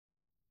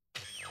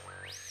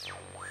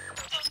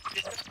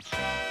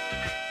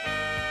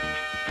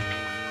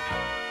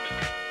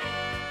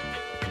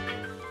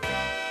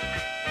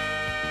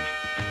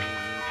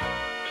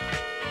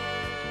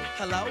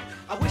hello.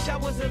 I wish I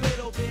was a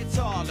little bit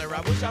taller.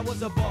 I wish I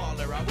was a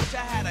baller. I wish I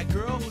had a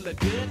girl who looked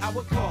good, I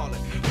would call her.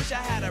 Wish I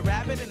had a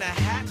rabbit in a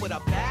hat with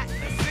a bat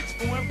and a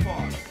 6'4"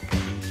 parlor.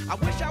 I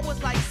wish I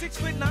was like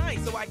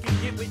 6'9" so I can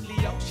get with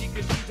Leoshi,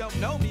 cause she don't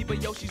know me,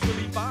 but yo, she's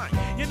really fine.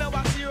 You know,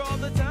 I see her all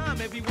the time,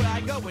 everywhere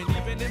I go, and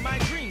even in my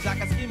dreams, I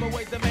can scheme a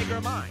way to make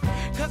her mine.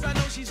 Cause I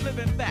know she's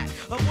living fat,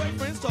 her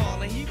boyfriend's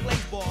tall, and he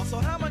plays ball, so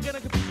how am I gonna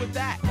compete with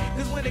that?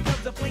 Cause when it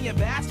comes to playing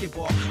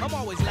basketball, I'm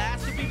always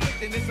last to be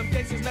picked, and in some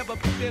cases never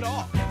picked at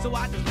all. So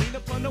I just lean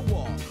up on the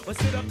wall, or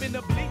sit up in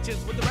the bleachers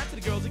with the rest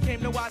of the girls who came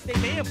to watch they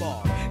man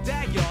ball.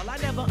 Dag y'all, I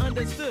never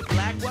understood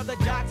black, why the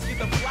jocks get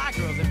the fly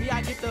girls, and me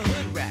I get the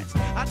hood rats.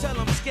 I tell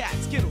them scat,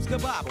 skittles,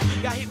 kabobble.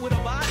 Got hit with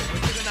a bottle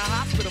and put in a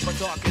hospital for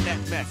talking that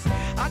mess.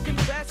 I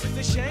confess it's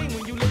a shame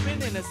when you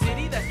living in a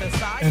city that's the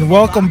size. And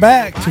welcome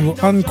back to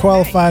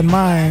Unqualified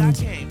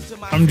Minds.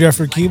 I'm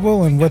Jeffrey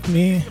Keeble, and with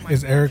me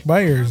is Eric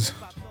Byers.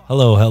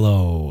 Hello,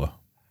 hello.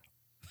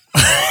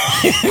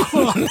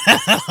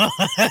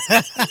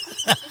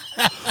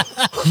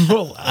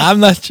 I'm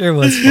not sure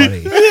what's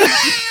funny.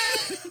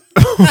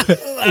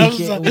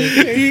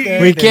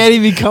 We can't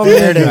even come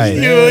there tonight.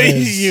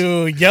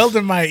 You yelled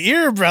in my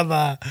ear,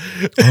 brother.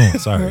 Oh,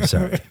 sorry.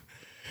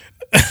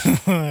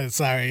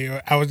 Sorry,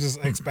 I was just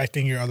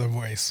expecting your other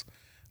voice.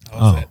 That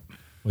was it.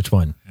 Which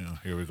one? Yeah,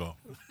 here we go.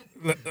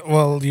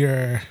 Well,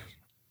 you're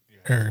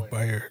Eric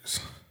Byers.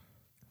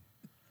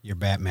 Your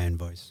Batman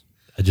voice.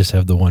 I just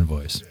have the one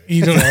voice.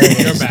 You don't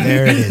you're back.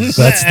 There it is.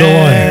 That's the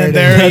one.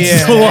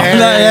 That's the one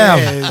I am.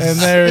 And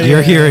there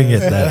You're hearing it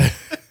then.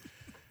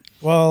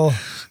 Well,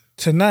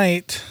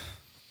 tonight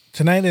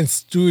in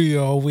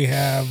studio we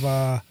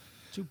have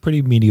Two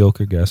pretty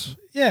mediocre guests.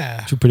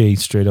 yeah. Two pretty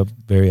straight up,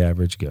 very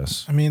average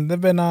guests. I mean,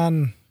 they've been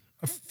on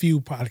a few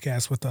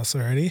podcasts with us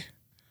already.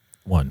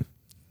 One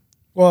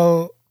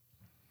Well,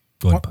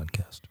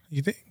 podcast.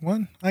 you think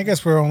one? I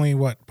guess we're only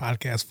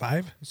podcast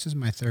 5. This is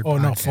my third Oh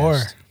no,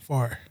 podcast.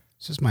 4.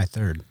 This is my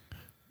third.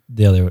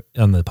 The other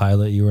on the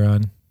pilot you were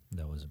on,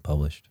 that wasn't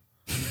published.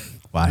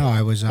 Why? No,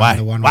 I was on Why?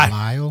 the one Why? with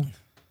Lyle.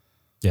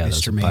 Yeah,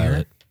 that's Mr. a Mayor?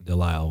 pilot. The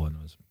Lyle one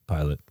was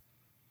pilot,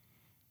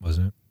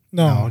 wasn't it?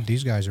 No, No,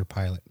 these guys are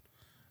pilot.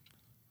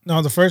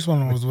 the first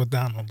one was with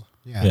Donald.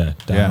 Yeah.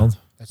 Donald.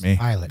 That's Me. the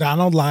pilot.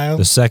 Donald Lyle.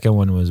 The second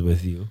one was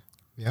with you.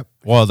 Yep.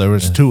 Well, there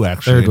was two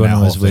actually. Third in one that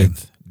was whole thing.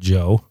 with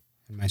Joe,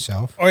 And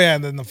myself. Oh yeah,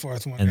 and then the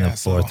fourth one. and yeah, the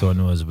fourth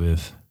one was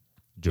with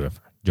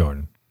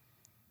Jordan.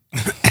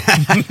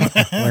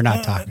 We're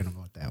not talking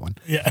about that one.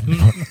 Yeah.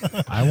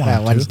 I want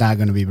That one's not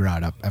going to be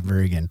brought up ever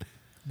again.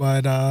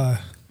 But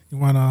you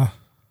want to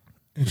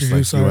Just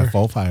introduce like our?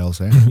 UFO files,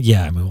 eh?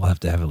 Yeah, I mean we'll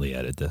have to heavily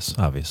edit this,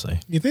 obviously.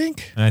 You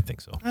think? I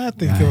think so. I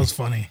think it was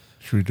funny.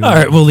 Should we do All it?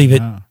 right, we'll leave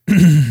it.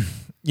 Yeah.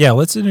 Yeah,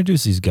 let's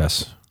introduce these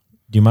guests.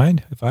 Do you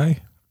mind if I'd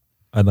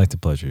like to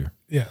pleasure.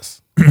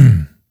 Yes.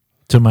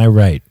 To my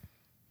right,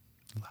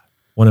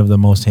 one of the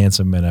most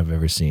handsome men I've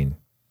ever seen.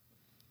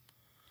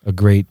 A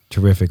great,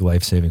 terrific,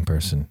 life-saving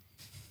person,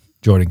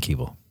 Jordan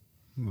Keeble.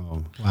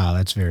 Oh, wow,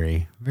 that's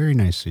very, very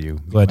nice of you.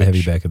 Glad to have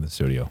you back in the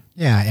studio.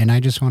 Yeah, and I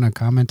just want to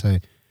comment.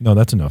 No,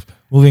 that's enough.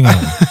 Moving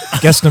on.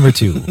 Guest number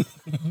 2.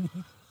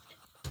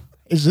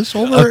 Is this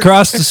over?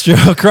 Across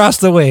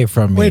the way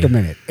from me. Wait a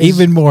minute.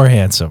 Even more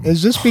handsome.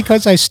 Is this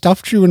because I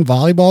stuffed you in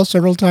volleyball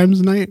several times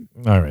tonight?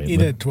 All right. He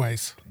did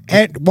twice.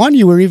 At one,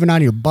 you were even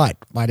on your butt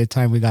by the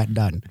time we got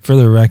done. For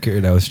the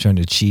record, I was trying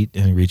to cheat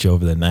and reach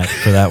over the net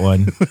for that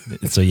one.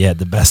 So you had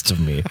the best of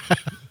me.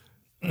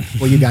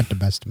 Well, you got the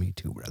best of me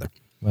too, brother.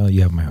 Well,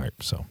 you have my heart,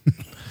 so.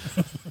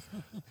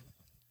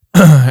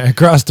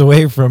 Across the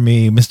way from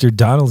me, Mr.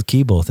 Donald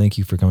Keeble. Thank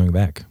you for coming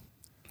back.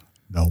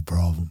 No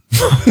problem.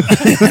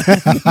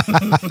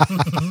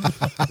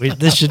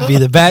 This should be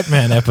the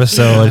Batman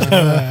episode.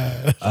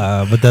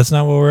 But that's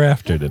not what we're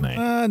after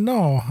tonight.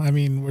 No, I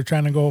mean we're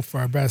trying to go for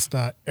our best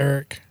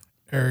Eric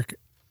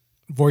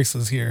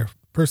voices here,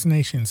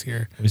 impersonations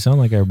here. We sound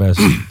like our best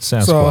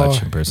Sasquatch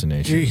So,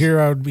 impersonation. Here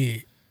I would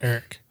be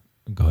Eric.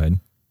 Go ahead.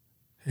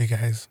 Hey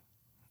guys,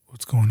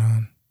 what's going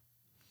on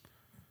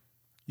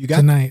You got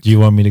tonight? Do you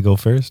want me to go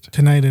first?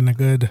 Tonight in a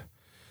good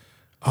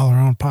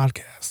all-around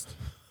podcast.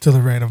 To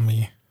the right of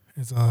me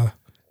is a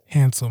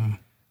handsome,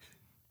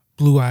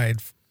 blue-eyed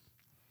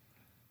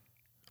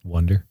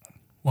Wonder.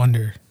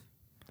 wonder.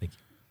 Thank you.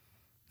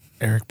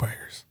 Eric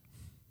Byers.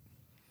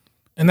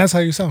 And that's how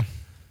you sound.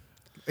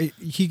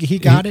 he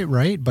got it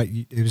right, but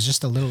it was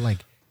just a little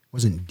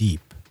wasn't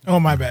deep. Oh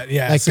my bad.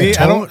 Yeah. Like See,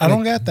 the I tone,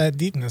 don't got that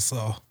deepness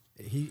though.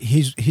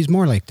 He's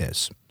more like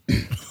this.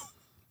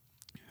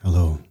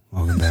 Hello,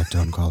 welcome back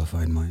to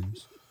Unqualified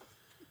Minds.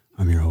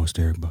 I'm your host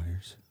Eric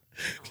Byers,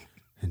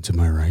 and to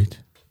my right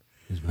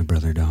is my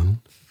brother Donald.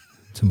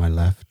 To my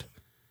left,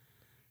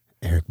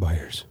 Eric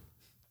Byers.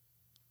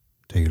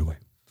 Take it away.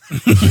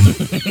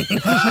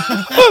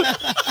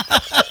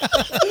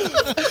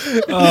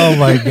 Oh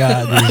my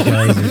God, these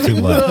guys are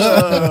too much.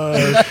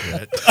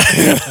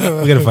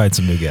 We gotta find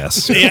some new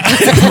guests.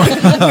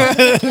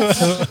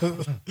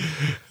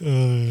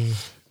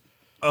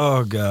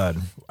 Oh God,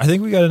 I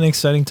think we got an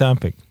exciting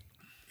topic.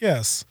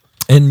 Yes.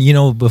 And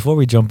before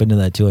we jump into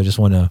that too, I just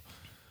want to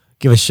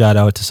give a shout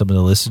out to some of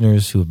the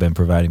listeners who have been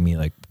providing me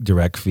like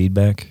direct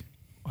feedback.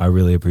 I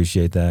really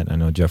appreciate that. I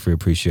know Jeffrey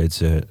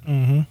appreciates it.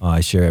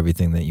 I share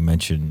everything that you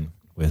mentioned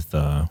with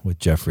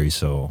Jeffrey,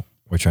 so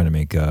we're trying to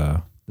make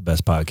the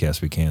best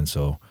podcast we can.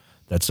 So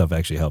that stuff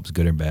actually helps,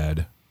 good or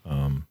bad.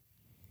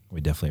 We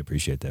definitely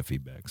appreciate that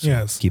feedback. So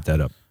Yes. keep that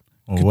up.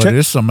 Well, what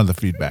is some of the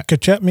feedback?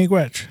 Kachet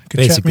Miigwech. Kachet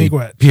Basically,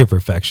 Miigwech. pure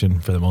perfection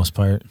for the most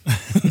part.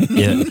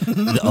 Yeah,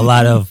 a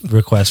lot of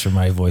requests for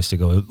my voice to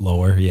go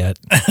lower yet,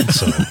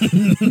 so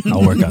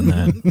I'll work on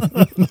that.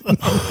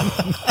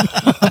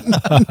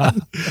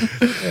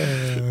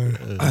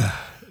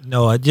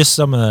 No, just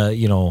some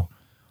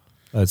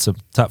some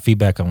top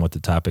feedback on what the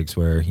topics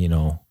were. We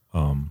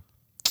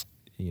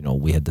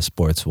had the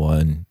sports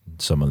one.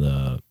 Some of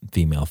the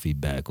female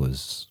feedback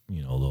was, a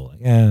little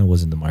like, it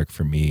wasn't the mark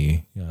for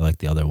me. I like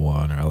the other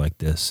one, or I like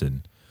this,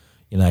 and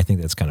I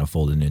think that's kind of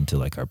folded into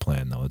like our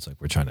plan. Though it's like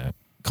we're trying to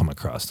come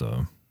across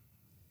a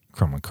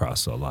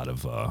lot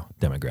of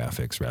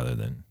demographics rather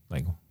than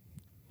like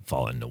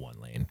fall into one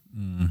lane.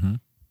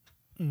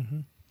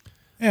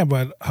 Yeah,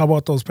 but how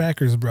about those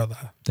Packers,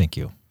 brother? Thank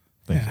you.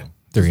 Thank Yeah.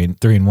 you.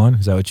 3-1.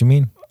 Is that what you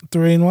mean?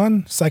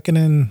 3-1, second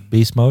in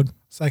Beast mode.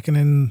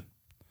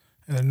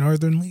 the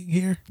Northern League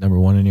here. Number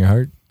one in your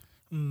heart.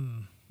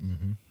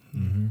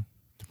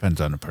 Depends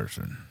on the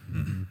person.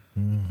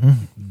 Well,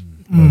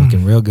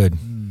 looking real good.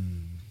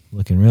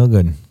 Looking real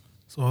good.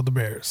 So are the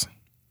Bears.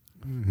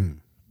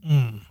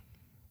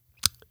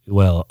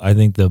 Well, I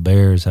think the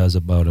Bears has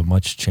about as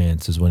much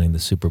chance as winning the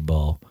Super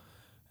Bowl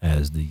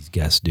as these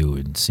guests do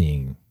in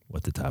seeing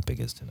what the topic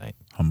is tonight.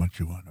 How much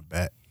you want to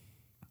bet?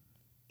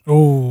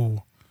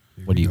 Oh,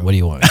 What do you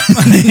want?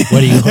 What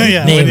do you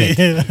Yeah, name what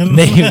do it?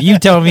 Name it. You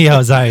tell me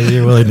how high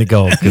you're willing to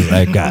go because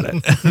I got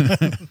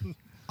it.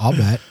 I'll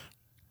bet.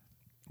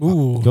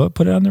 ooh. Go ahead,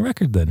 put it on the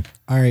record then.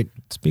 All right.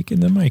 Speak in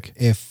the mic.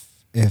 If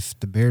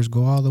the Bears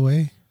go all the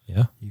way,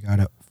 Yeah. you got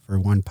to, for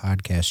one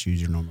podcast,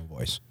 use your normal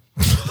voice.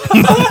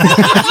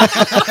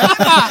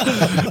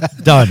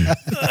 Done.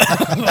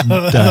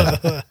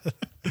 Done.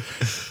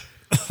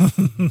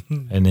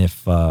 And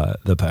if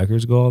the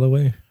Packers go all the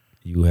way,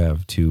 you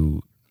have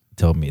to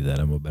tell me that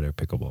I'm a better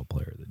pickleball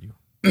player than you.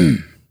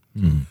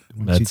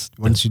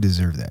 Once you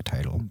deserve that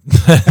title.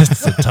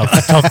 That's a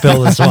tough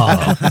pill to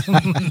swallow.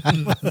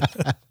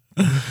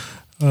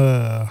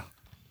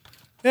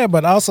 Yeah,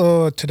 but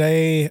also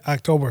today,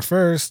 October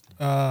 1st,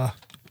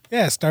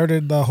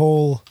 started the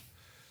whole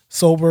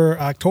Sober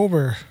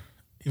October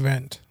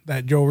event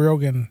that Joe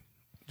Rogan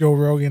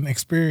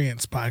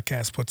Experience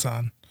podcast puts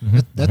on.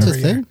 That's a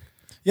Every thing. year.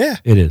 Yeah.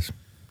 It is.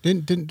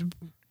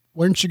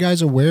 Weren't you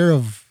guys aware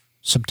of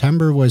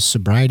September was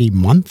sobriety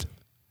month?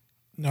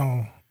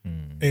 No,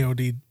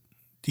 AODA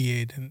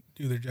didn't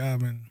do their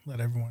job and let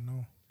everyone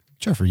know.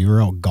 Jeffrey, you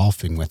were out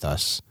golfing with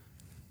us.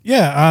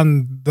 Yeah,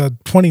 on the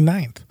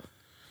 29th.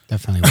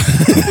 Definitely.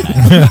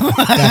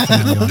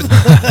 Definitely.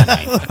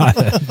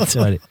 That's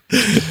right.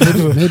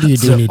 Maybe you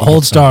do So need to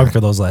hold get strong sober. for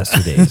those last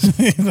 2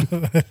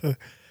 days.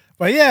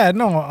 But yeah,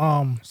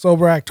 no,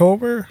 Sober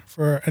October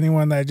for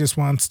anyone that just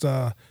wants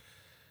to,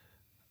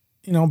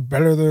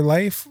 better their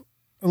life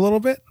a little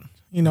bit,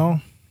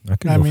 I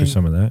could I go mean- for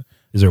some of that.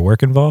 Is there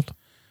work involved?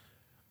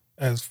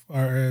 as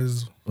far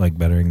as, Like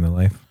bettering the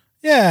life?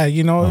 yeah,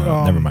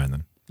 Never mind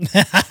then.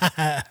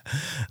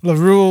 the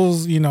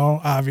rules,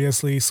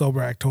 obviously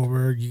Sober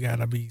October, you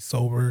gotta be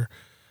sober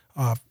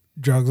off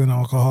drugs and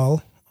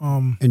alcohol.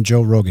 And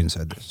Joe Rogan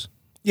said this.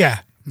 Yeah.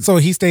 So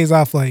he stays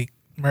off like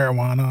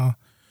marijuana,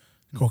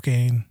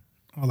 cocaine,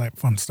 all that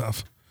fun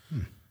stuff.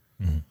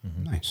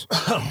 Nice.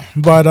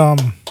 But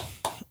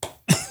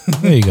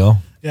There you go.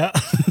 yeah.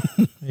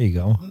 There you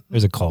go.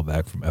 There's a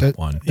callback from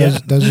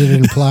F1. Does it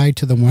imply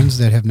to the ones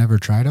that have never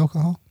tried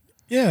alcohol?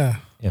 Yeah.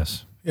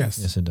 Yes. Yes.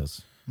 Yes, it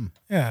does.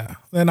 Yeah.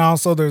 Then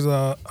also there's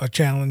a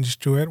challenge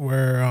to it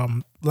where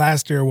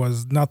last year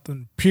was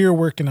nothing pure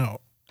working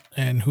out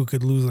and who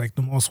could lose like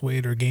the most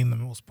weight or gain the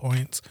most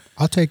points.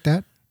 I'll take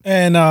that.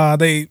 And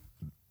they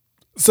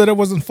said it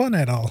wasn't fun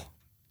at all.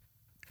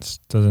 This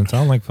doesn't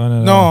sound like fun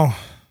at all.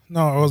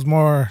 No, it was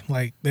more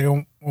like they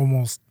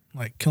almost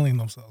like killing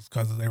themselves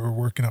because they were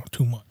working out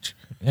too much.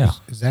 Yeah.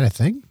 Is that a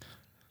thing?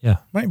 Yeah.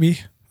 Might be.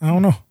 I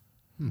don't know.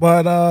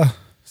 But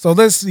so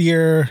this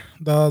year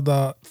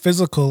the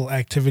physical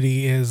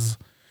activity is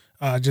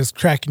just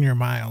tracking your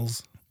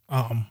miles,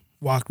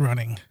 walk,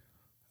 running.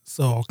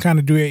 So kind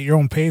of do it at your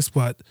own pace,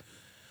 but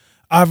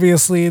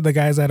obviously the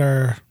guys that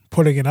are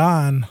putting it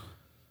on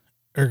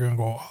are going to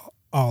go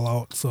all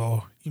out.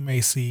 So you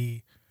may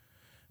see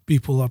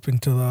people up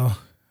into the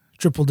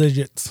triple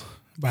digits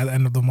by the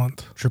end of the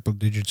month. Triple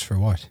digits for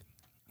what?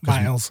 'Cause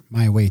Miles.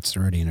 My weight's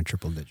already in a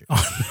triple digit.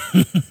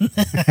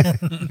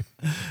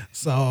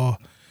 So,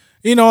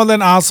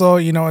 then also,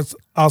 it's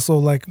also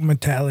like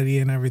mentality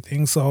and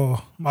everything.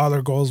 So my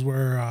other goals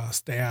were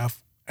stay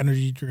off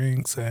energy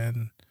drinks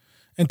and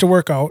to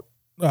work out,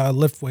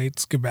 lift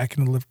weights, get back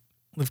into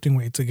lifting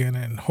weights again.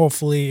 And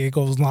hopefully it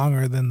goes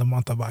longer than the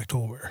month of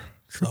October.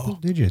 Triple So,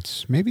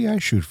 digits. Maybe I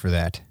shoot for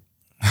that.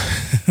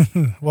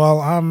 Well,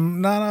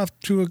 I'm not off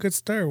to a good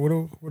start.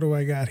 What do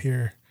I got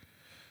here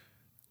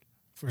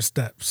for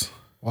steps?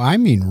 Well, I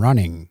mean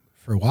running.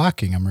 For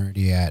walking, I'm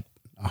already at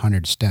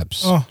 100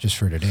 steps just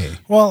for today.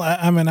 Well,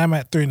 I'm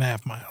at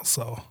 3.5 miles,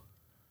 so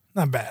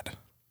not bad.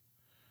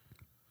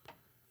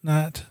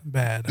 Not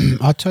bad.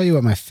 I'll tell you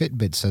what my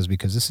Fitbit says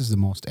because this is the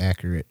most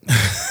accurate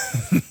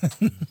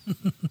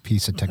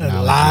piece of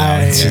technology.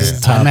 Lies. That's his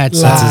top, I'm that's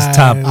his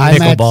top I'm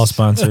at- pickleball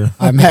sponsor.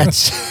 I'm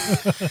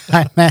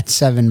at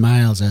 7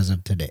 miles as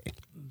of today.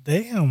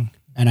 Damn.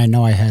 And I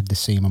know I had the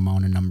same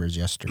amount of numbers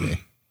yesterday.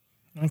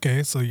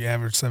 Okay, so you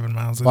average 7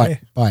 miles a day.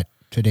 But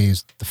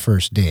today's the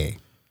first day.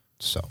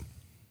 So,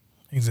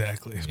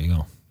 Exactly. There you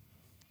go.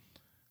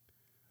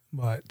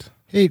 But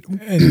hey,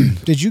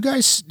 did you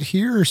guys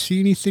hear or see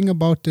anything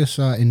about this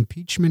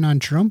impeachment on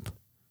Trump?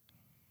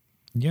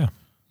 Yeah.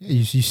 Yeah,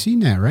 you seen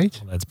that, right?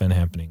 Well, that's been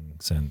happening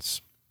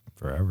since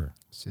forever.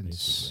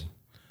 Since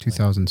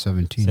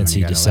 2017. Since when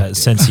he got decided,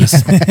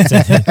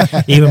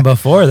 elected. even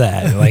before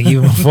that, like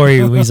even before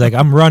he's like,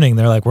 I'm running.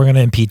 They're like, we're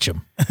gonna impeach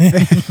him.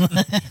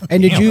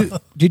 And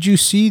did you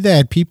see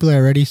that people are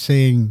already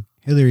saying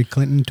Hillary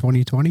Clinton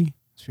 2020?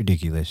 It's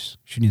ridiculous.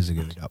 She needs to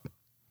give it up.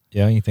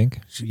 Yeah, you think?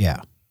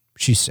 Yeah,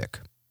 she's sick.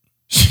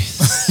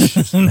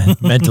 She's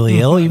mentally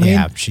ill? You mean?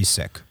 Yeah, she's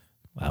sick.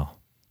 Wow.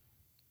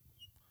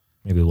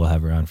 Maybe we'll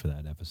have her on for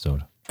that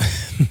episode.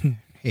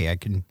 Hey, I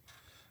can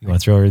You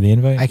want to throw her the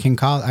invite? I can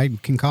call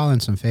in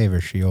some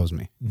favors she owes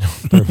me.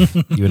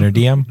 You and her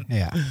DM?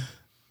 Yeah.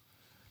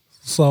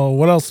 So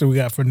what else do we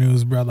got for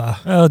news, brother?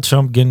 Well,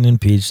 Trump getting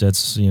impeached.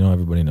 That's,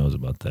 everybody knows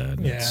about that.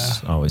 Yeah.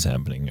 It's always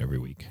happening every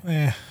week.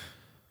 Yeah.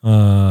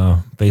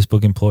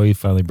 Facebook employee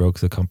finally broke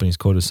the company's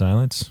code of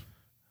silence.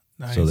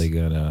 Nice. So they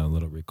got a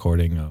little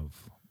recording of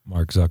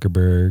Mark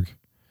Zuckerberg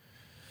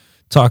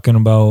talking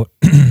about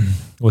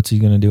what's he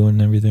going to do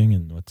and everything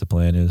and what the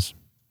plan is.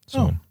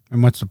 So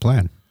And what's the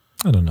plan?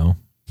 I don't know.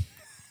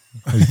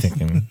 What are you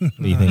thinking? What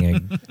do you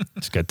think? I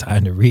just got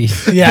time to read?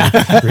 Yeah.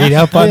 Read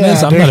up on Yeah,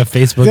 this? I'm not a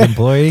Facebook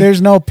employee.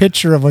 There's no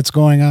picture of what's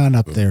going on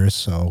up there,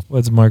 so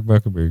What's Mark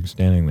Zuckerberg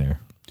standing there?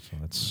 So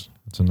that's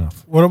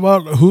enough. What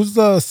about who's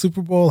the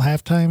Super Bowl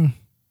halftime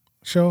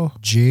show?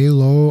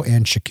 J-Lo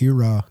and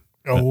Shakira.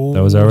 Oh,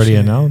 That was already shit.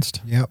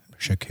 announced. Yep,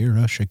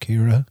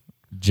 Shakira.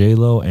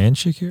 J-Lo and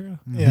Shakira?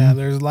 Yeah,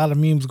 there's a lot of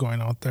memes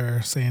going out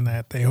there saying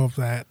that they hope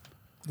that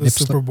the It's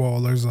Super Bowl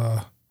there's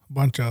a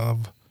bunch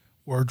of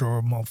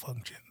wardrobe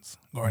malfunctions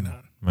going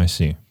on. I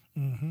see.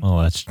 Well,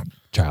 that's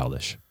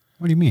childish.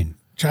 What do you mean?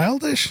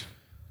 Childish?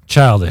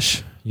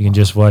 Childish. You can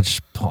just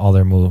watch all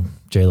their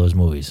J-Lo's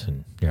movies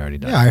and you're already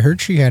done. Yeah, I heard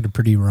she had a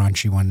pretty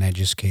raunchy one that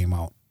just came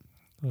out.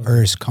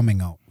 Or is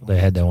coming out. They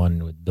had that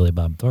one with Billy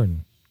Bob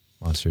Thornton,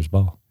 Monsters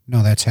Ball.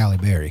 No, that's Halle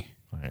Berry.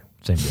 All right,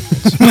 same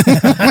difference.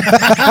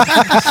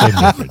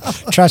 Same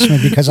difference. Trust me,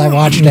 because I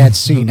watched that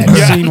scene. That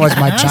scene was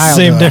my childhood.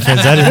 Same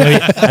difference. I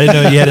didn't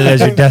know you had it as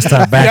your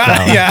desktop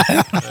background. Yeah.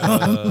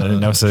 I didn't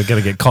know, so I got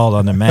to get called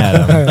on the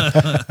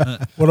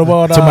mat. What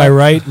about To my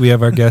right, we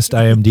have our guest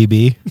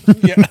IMDb.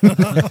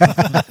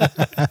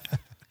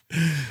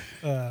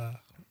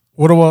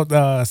 what about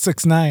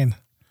 6ix9ine?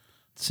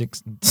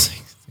 Six.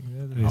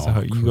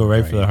 You go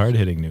right for the hard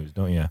hitting news,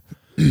 don't you?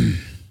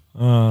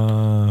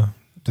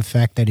 The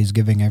fact that he's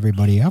giving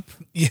everybody up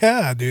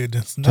Yeah, dude,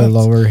 it's to nuts.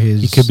 lower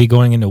his... He could be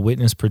going into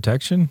witness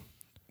protection.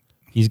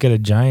 He's got a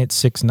giant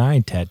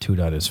 6ix9ine tattooed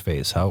on his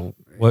face.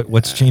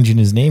 What's changing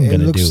his name It going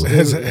to looks- do?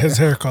 his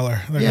hair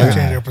color. They're Yeah. gonna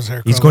change up his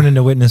hair He's color. going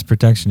into witness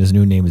protection. His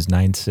new name is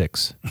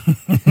 9-6.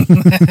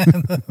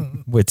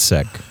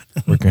 Witsec.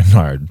 Working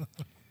hard.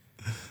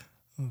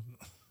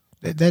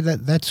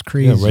 That's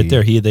crazy. Yeah, right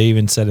there. They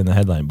even said in the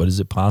headline, but is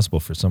it possible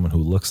for someone who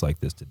looks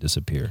like this to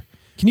disappear?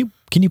 Can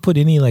you put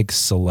any like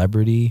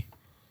celebrity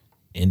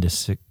into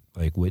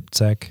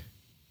Witsec?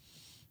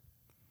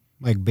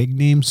 Like big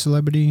name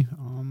celebrity?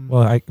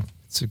 Well,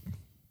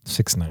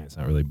 6ix9ine is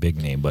not really a big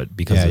name, but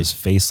because Yeah. his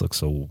face looks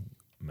so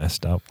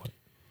messed up,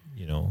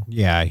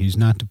 Yeah, he's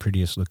not the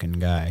prettiest looking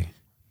guy.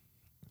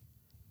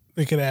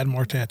 They could add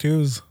more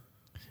tattoos.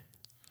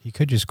 He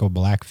could just go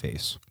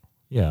blackface.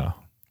 Yeah,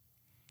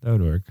 that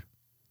would work.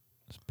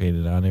 Just paint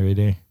it on every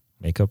day.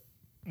 Makeup.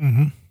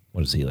 Mm-hmm.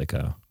 What is he like?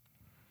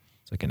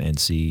 It's like an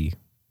NC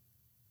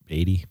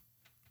 80.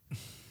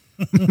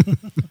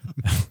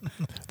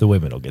 The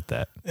women will get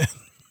that.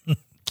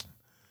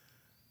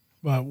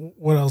 But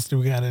what else do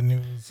we got in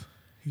news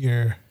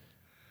here?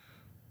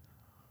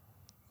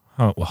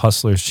 Well,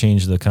 Hustlers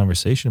changed the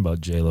conversation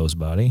about J-Lo's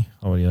body.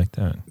 How do you like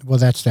that? Well,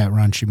 that's that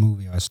raunchy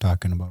movie I was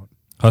talking about.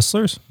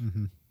 Hustlers?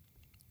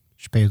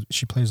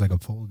 She plays like a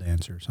pole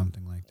dancer or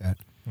something like that.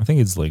 I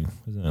think it's like,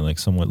 isn't it like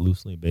somewhat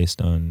loosely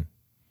based on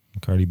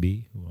Cardi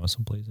B, who also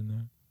plays in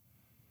that?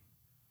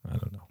 I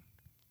don't know.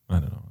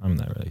 I'm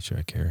not really sure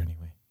I care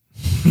anyway.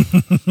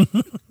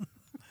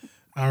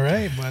 All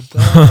right,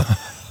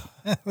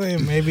 but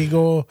maybe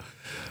go.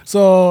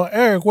 So,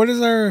 Eric, what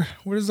is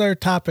our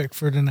topic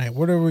for tonight?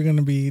 What are we going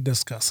to be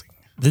discussing?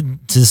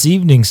 This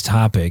evening's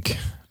topic,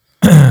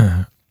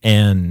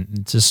 and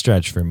it's a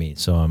stretch for me,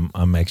 so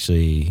I'm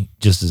actually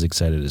just as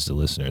excited as the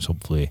listeners.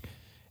 Hopefully,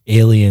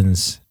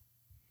 aliens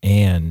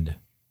and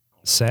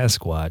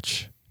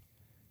Sasquatch,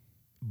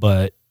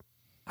 but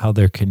how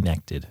they're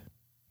connected.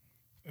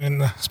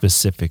 And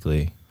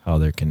Specifically, how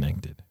they're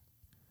connected.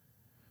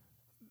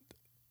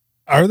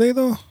 are they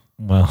though?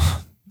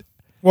 Well,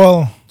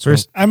 Well,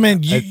 first I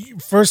mean,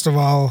 first of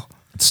all,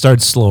 it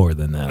starts slower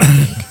than that. I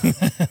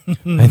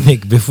think. I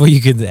think before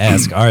you can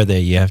ask, are they?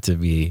 You have to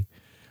be.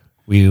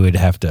 We would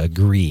have to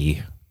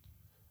agree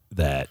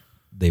that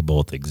they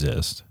both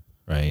exist,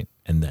 right?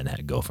 And then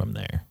go from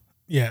there.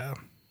 yeah.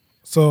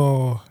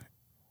 So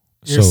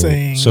you're so,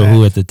 saying so that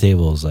who at the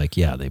table is like,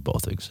 yeah, they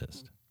both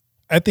exist.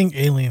 I think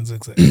aliens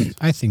exist.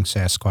 I think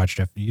Sasquatch,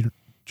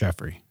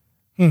 Jeffrey.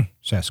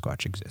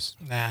 Sasquatch exists.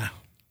 Nah.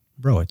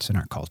 Bro, it's in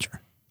our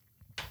culture.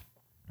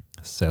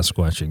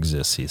 Sasquatch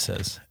exists, he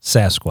says.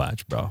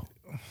 Sasquatch, bro.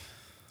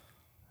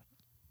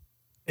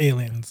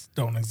 Aliens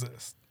don't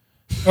exist.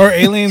 Or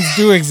aliens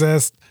do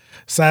exist.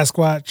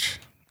 Sasquatch,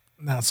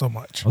 not so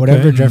much.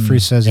 Whatever Jeffrey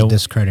says is And-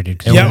 discredited.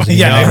 'cause Yeah, he doesn't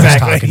yeah, know what he's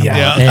exactly. talking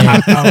Yeah.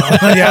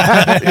 about. And,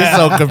 Yeah. He's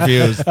so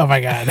confused. Oh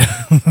my God.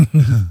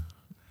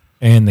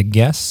 and the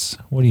guests,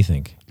 what do you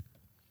think?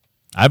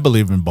 I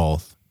believe in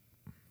both.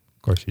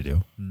 Of course you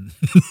do.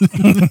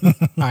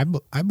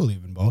 I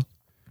believe in both.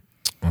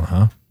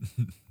 Uh-huh.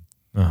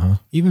 Uh-huh.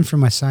 Even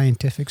from a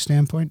scientific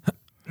standpoint,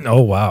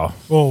 Oh, wow.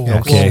 Whoa. Yeah,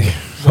 Okay.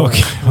 Whoa.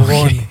 Okay. We're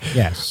going-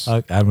 yes.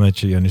 I'm not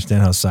sure you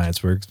understand how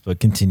science works, but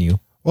continue.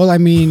 Well, I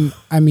mean,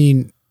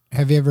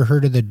 have you ever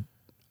heard of the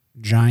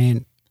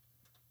giant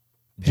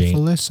Jane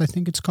Piphalus, I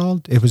think it's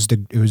called? It was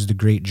the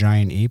great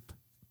giant ape.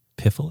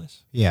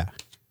 Piphalus? Yeah.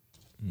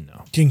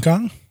 No. King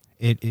Kong?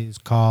 It is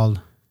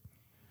called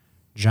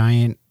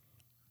giant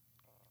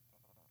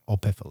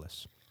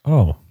Opiphalus.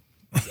 Oh.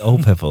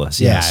 Opiphalus.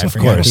 Yeah, Yes, I of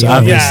forgot course. the-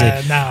 Obviously.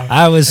 Yeah, no.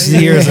 I was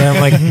here and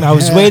I'm like, I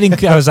was waiting.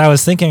 I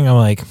was thinking, I'm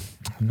like,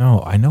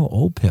 no, I know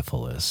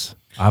Opiphalus.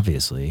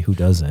 Obviously. Who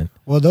doesn't?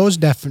 Well,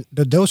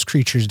 those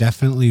creatures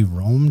definitely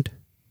roamed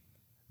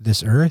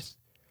this earth.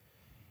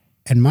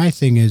 And my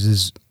thing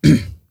is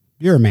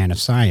you're a man of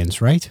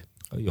science, right?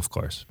 Oh, of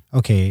course.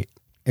 Okay,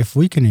 if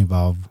we can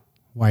evolve,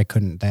 why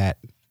couldn't that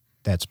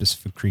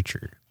specific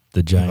creature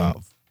The giant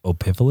evolve?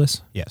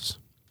 Opiphalus? Yes.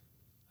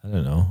 I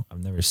don't know.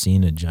 I've never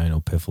seen a giant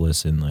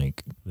Opiphalus in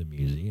like the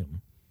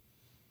museum.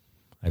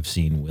 I've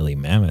seen woolly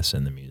mammoths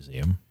in the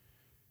museum.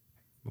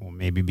 Well,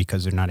 maybe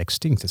because they're not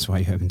extinct. That's why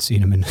you haven't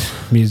seen them in the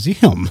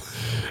museum.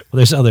 Well,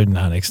 there's other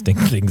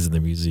non-extinct things in the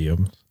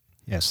museum.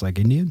 Yes, like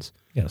Indians.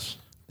 Yes.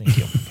 Thank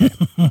you.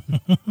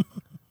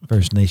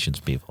 First Nations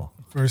people.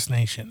 First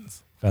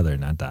Nations. Feather,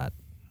 not dot.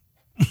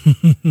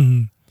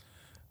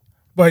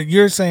 But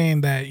you're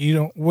saying that you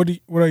don't. What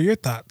are your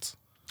thoughts?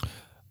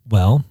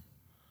 Well,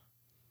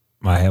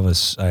 I have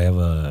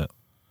a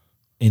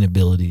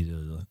inability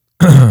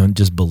to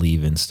just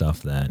believe in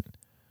stuff that,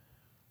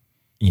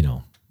 you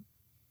know,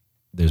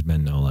 there's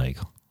been no like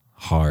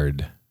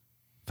hard,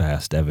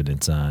 fast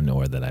evidence on,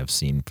 or that I've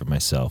seen for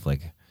myself.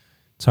 Like,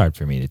 it's hard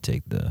for me to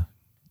take the,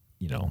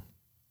 you know,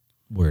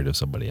 word of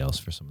somebody else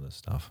for some of this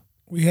stuff.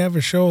 We have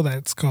a show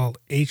that's called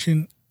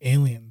Ancient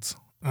Aliens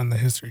on the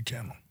History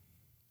Channel.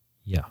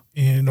 Yeah.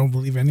 You don't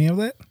believe any of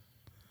that?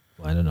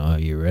 Well, I don't know.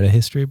 Have you read a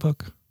history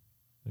book?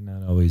 They're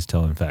not always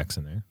telling facts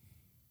in there.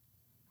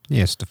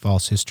 Yes, the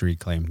false history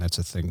claim. That's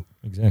a thing.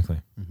 Exactly.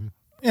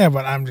 Yeah,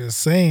 but I'm just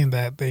saying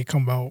that they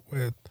come out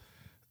with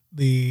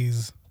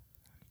these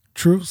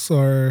truths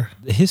or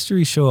The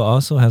history show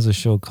also has a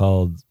show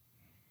called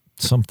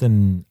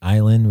something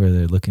Island where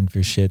they're looking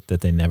for shit that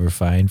they never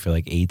find for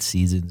like 8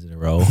 seasons in a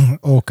row.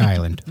 Oak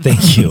Island.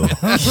 Thank you.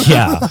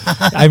 Yeah.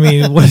 I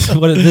mean, what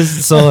is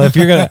this? So if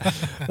you're going to,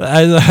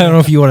 I don't know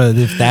if you want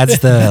to, if that's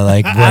the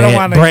like I don't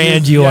wanna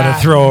brand you want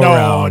to throw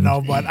around.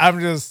 No, but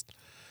I'm just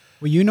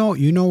Well, you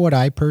know what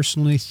I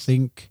personally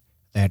think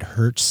that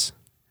hurts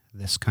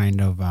this kind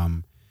of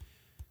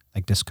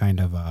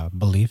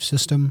belief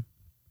system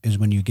is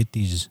when you get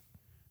these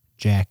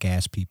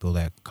jackass people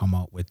that come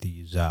out with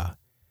these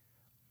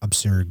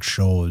absurd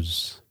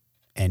shows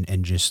and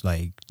just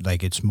like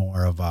it's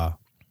more of a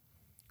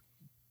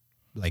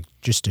like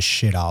just a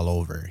shit all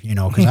over, you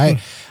know, because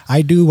I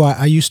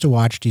used to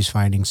watch these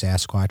Finding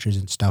Sasquatches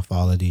and stuff,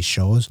 all of these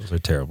shows. Those are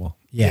terrible.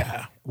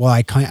 Yeah. Well,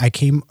 I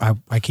came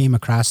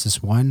across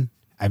this one.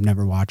 I've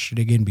never watched it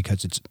again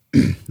because it's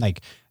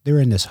like they're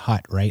in this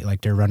hut, right?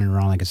 Like they're running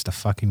around like it's the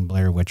fucking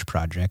Blair Witch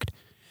Project.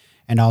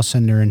 And all of a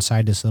sudden they're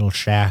inside this little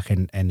shack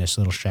and this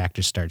little shack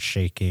just starts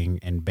shaking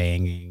and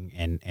banging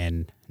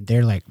and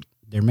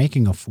they're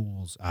making a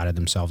fools out of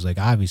themselves. Like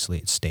obviously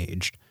it's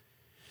staged.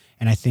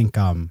 And I think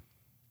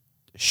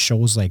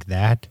shows like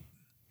that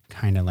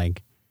kind of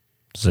like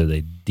So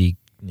they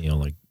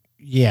like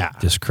yeah.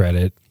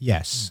 discredit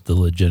Yes. the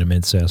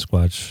legitimate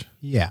Sasquatch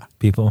Yeah.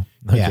 people.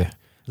 Yeah.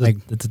 Like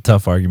it's a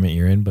tough argument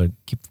you're in, but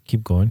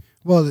keep going.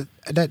 well,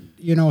 that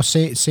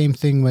same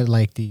thing with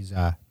like these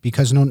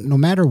because no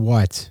matter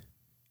what,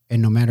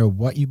 and no matter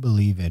what you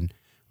believe in,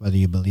 whether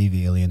you believe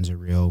aliens are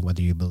real,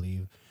 whether you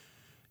believe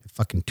the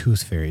fucking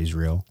tooth fairy is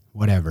real,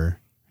 whatever,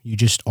 you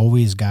just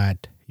always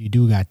got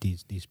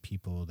these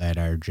people that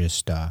are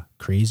just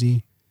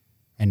crazy,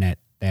 and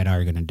that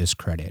are going to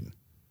discredit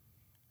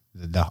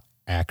the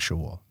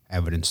actual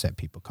evidence that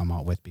people come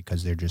out with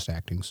because they're just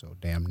acting so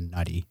damn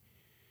nutty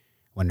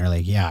when they're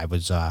like, yeah, I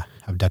was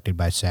abducted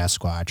by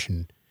Sasquatch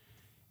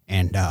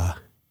and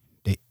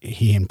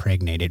he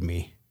impregnated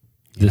me.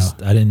 You know?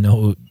 I didn't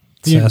know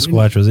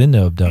Sasquatch was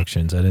into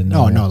abductions. I didn't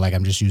know. No, like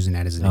I'm just using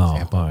that as an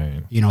example. All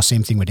right. You know,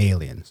 same thing with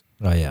aliens.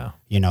 Oh, yeah.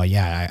 You know,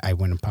 I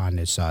went upon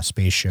this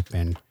spaceship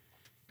and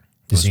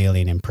this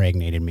alien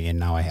impregnated me, and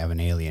now I have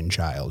an alien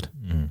child.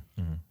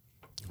 Mm-hmm.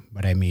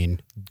 But I mean,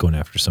 Going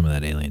after some of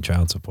that alien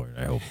child support,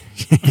 I hope.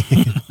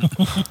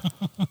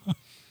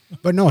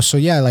 but no, so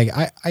yeah, like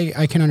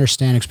I can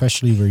understand,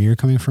 especially where you're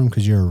coming from,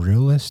 because you're a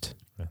realist.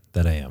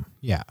 That I am.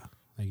 Yeah,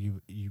 like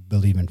you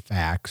believe in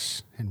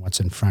facts and what's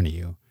in front of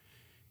you,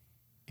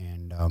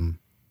 and I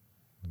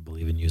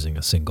believe in using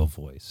a single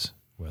voice,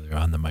 whether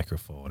on the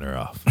microphone or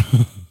off.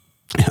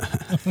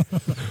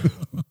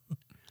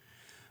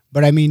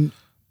 but I mean,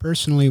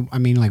 personally, I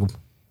mean, like,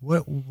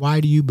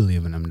 why do you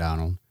believe in them,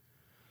 Donald?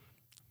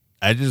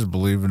 I just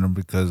believe in them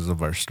because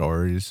of our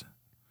stories.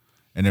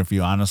 And if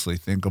you honestly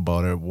think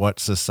about it, what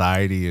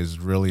society is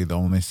really the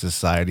only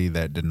society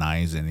that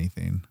denies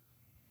anything?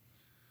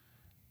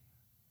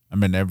 I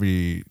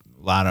mean,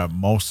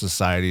 most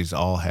societies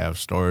all have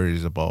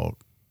stories about,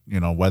 you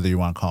know, whether you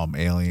want to call them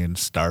aliens,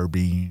 star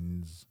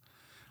beings,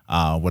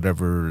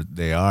 whatever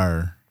they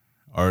are,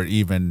 or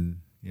even,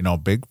 you know,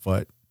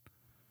 Bigfoot.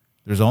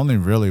 There's only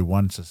really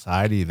one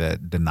society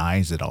that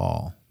denies it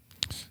all.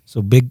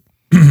 So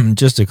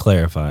just to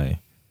clarify,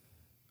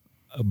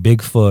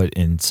 Bigfoot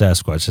and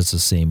Sasquatch, that's the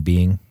same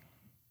being?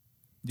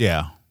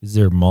 Yeah. Is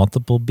there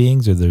multiple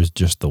beings or there's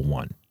just the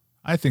one?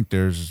 I think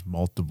there's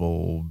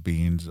multiple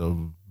beings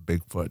of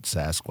Bigfoot,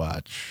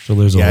 Sasquatch, So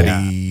there's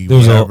Yeti,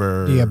 there's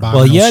whatever. The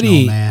abominable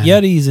snowman.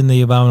 Yeti's and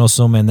the abominable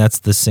snowman, that's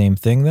the same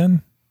thing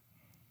then?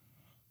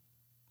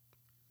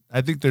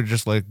 I think they're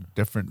just like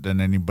different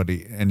than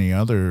any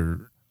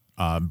other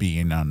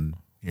being on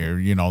here.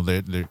 You know,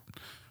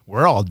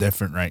 we're all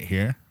different right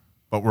here,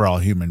 but we're all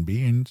human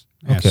beings.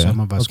 Yeah, some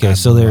of us. Okay, got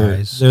so blue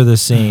eyes. they're the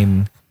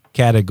same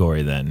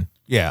category then,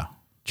 Yeah.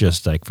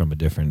 just like from a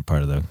different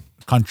part of the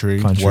Country,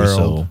 country. world.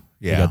 So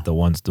Yeah. you got the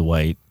one's the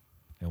white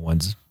and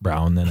one's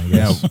brown then, I Yeah.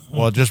 guess.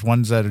 Well, just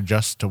ones that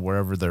adjust to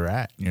wherever they're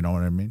at. You know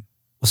what I mean?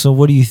 So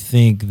what do you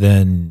think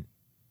then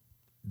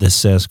the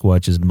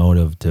Sasquatch's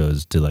motive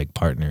is to like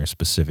partner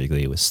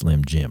specifically with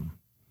Slim Jim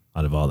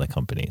out of all the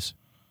companies?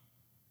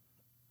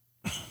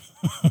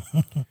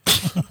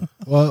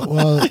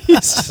 Well, by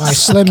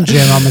Slim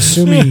Jim, I'm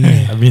assuming.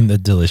 I mean the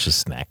delicious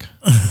snack.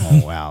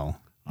 Oh wow.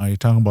 Are you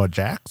talking about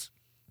Jax?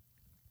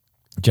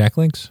 Jack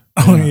Links?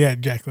 Oh yeah,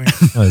 Jack Link.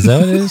 Oh, is that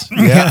what it is?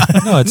 Yeah.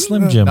 No, it's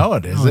Slim Jim. No,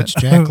 it No, isn't. it's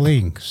Jack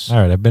Links.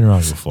 All right, I've been wrong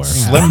before. Yeah.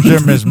 Slim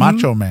Jim is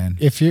Macho Man.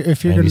 If you're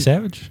Randy gonna,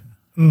 Savage?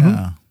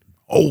 Yeah.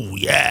 Oh,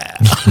 yeah.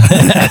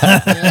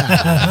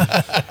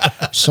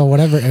 so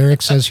whatever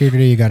Eric says here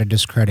today, you got to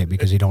discredit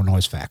because you don't know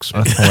his facts.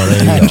 Well,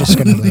 there you I'm go. just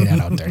gonna lay that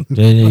out there.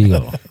 There you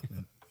go.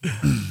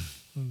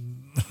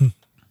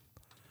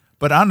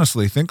 But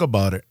honestly, think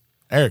about it.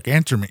 Eric,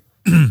 answer me.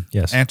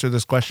 Yes. Answer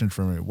this question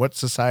for me. What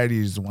society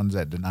is the ones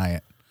that deny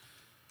it?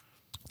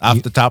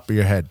 Off the top of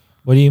your head.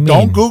 What do you mean?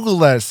 Don't Google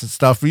that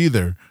stuff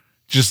either.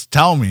 Just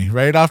tell me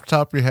right off the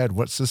top of your head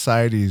what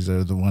societies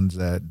are the ones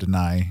that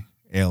deny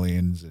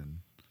aliens and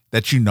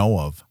that you know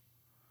of.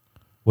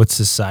 What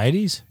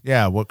societies?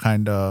 Yeah, what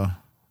kind of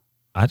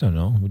I don't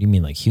know. What do you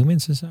mean, like human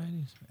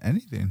societies?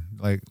 anything?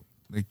 Like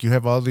you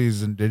have all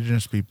these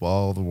indigenous people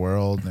all over the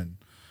world and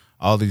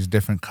all these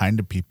different kind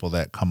of people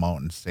that come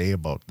out and say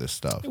about this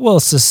stuff.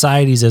 Well,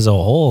 societies as a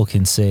whole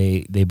can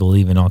say they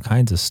believe in all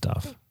kinds of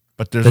stuff.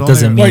 But there's That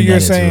doesn't only, mean Well, you're that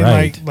it's saying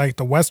right. like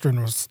the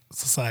Western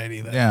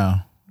society. Then. yeah.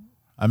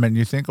 I mean,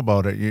 you think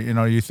about it. You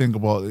know, you think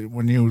about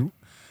when you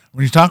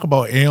talk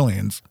about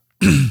aliens.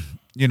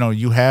 You know,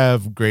 you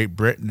have Great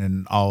Britain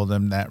and all of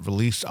them that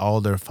released all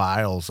their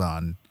files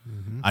on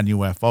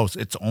UFOs.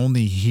 It's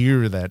only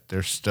here that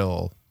they're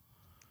still.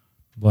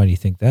 Why do you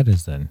think that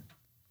is then?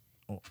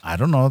 I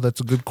don't know. That's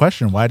a good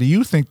question. Why do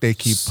you think they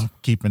keep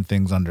keeping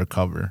things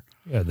undercover?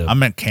 Yeah, I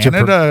mean,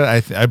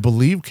 Canada. I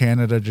believe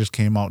Canada just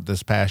came out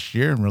this past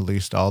year and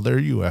released all their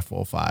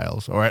UFO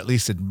files, or at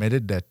least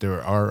admitted that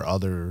there are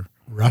other.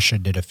 Russia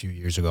did a few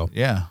years ago.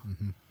 Yeah.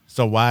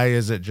 So why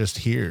is it just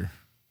here?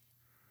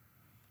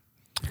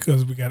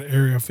 Because we got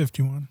Area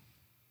 51.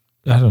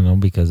 I don't know,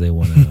 because they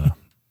want to,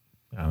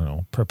 I don't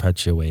know,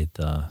 perpetuate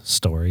the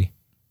story,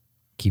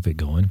 keep it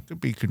going.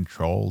 Could be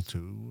control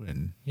too,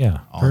 and Yeah.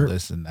 all Per-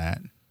 this and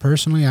that.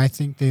 Personally, I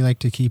think they like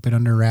to keep it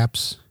under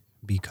wraps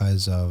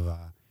because of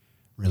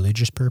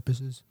religious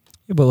purposes.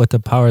 Yeah, but with the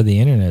power of the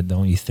internet,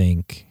 don't you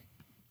think,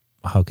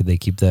 how could they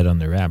keep that on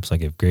their wraps?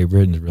 Like if Great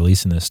Britain's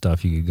releasing this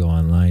stuff, you could go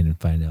online and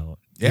find out.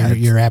 Yeah,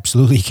 You're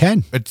absolutely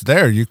can. it's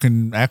there. You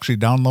can actually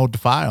download the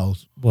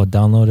files. Well,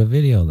 download a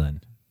video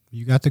then.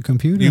 You got the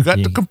computer. You got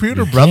You- the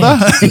computer, you brother.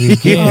 can't. You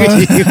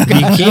can't. You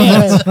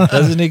can't.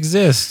 Doesn't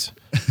exist.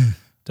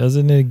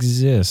 Doesn't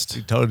exist.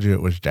 He told you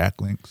it was Jack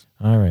Links.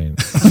 All right.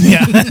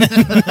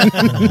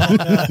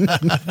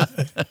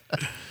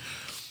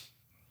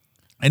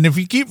 And if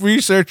you keep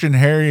researching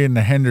Harry and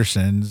the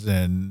Hendersons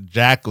and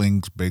Jack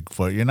Link's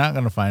Bigfoot, you're not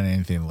going to find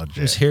anything legit.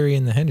 Who's Harry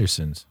and the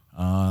Hendersons?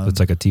 It's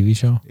like a TV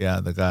show?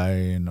 Yeah, the guy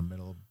in the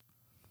middle.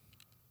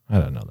 I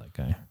don't know that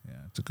guy. Yeah,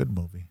 it's a good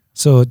movie.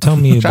 So tell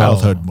me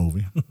about Childhood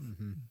movie.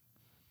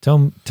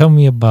 Tell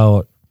me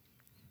about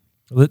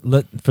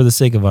let for the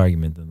sake of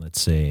argument then let's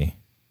say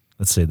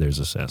there's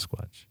a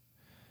Sasquatch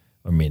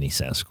or mini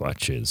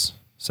Sasquatches.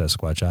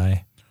 Sasquatch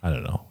eye? I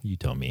don't know. You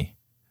tell me.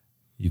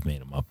 You've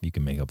made them up. You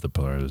can make up the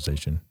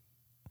polarization.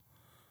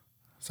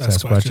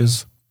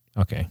 Sasquatches?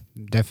 Okay.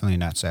 Definitely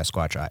not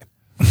Sasquatch eye.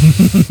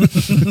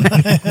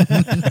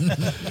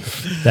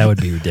 That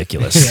would be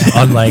ridiculous.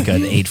 Unlike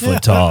an 8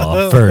 foot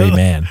tall furry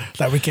man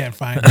That we can't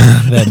find.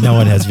 that no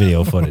one has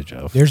video footage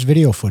of. There's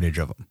video footage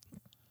of them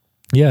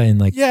Yeah, in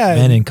like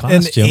men in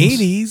costumes. In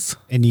the 80s.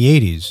 in the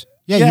 80s.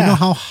 Yeah, you Yeah. know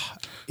how.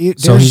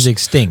 So he's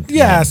extinct.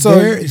 Yeah, then.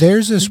 so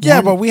there's this. yeah,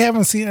 one- but we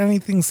haven't seen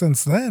anything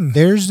since then.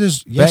 there's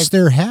this. Yes, Back-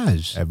 there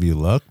has. Have you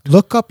looked?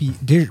 Look up,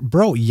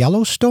 bro.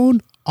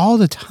 Yellowstone all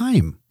the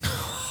time.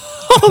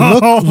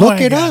 Oh Look my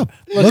it God. up.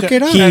 Look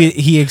it up.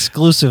 He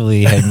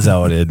exclusively hangs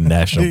out in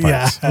national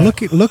parks. Yeah.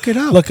 Look it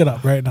up. Look it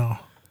up right now.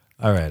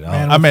 All right.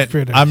 Man,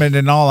 I mean,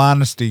 in all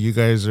honesty, you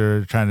guys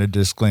are trying to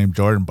disclaim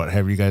Jordan, but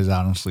have you guys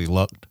honestly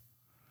looked?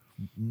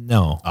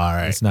 No. All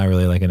right. It's not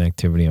really like an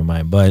activity of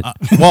mine, but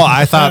Well,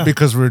 I thought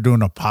because we were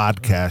doing a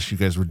podcast, you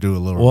guys would do a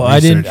little. well, I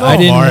didn't want.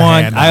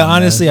 beforehand I on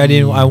honestly, this. I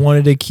didn't. I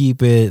wanted to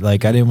keep it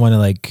like I didn't want to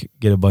like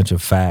get a bunch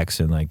of facts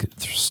and like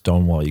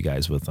stonewall you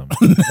guys with them.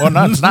 Well,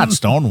 no, it's not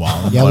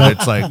Stonewall, but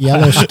it's like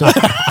Yellowstone.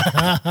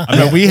 I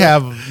mean, we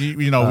have we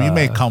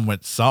may come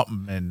with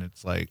something, and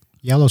it's like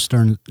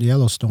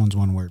Yellowstone's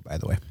one word, by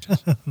the way.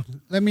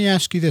 Let me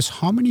ask you this: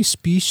 how many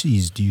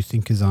species do you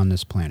think is on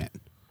this planet?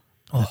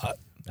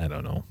 I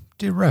don't know.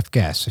 Do rough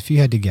guess, if you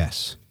had to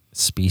guess.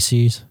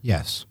 Species.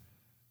 Yes.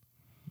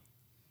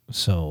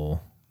 So,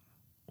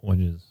 what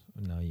is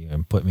now? You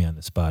can put me on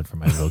the spot for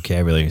my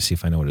vocabulary and see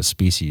if I know what a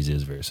species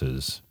is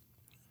versus.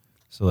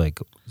 So, like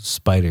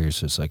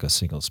spiders is like a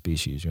single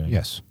species, right?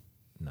 Yes.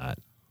 Not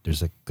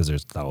there's like because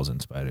there's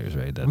 1,000 spiders,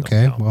 right? That don't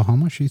Okay. count. Well, how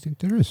much do you think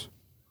there is?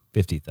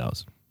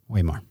 50,000,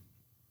 Way more.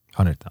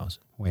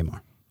 100,000, Way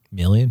more.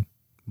 million.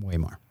 Way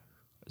more.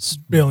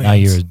 Billions. Now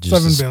you're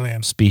just 7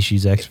 billion.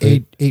 species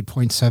expert.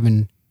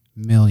 8.7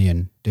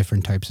 million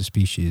different types of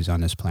species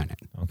on this planet.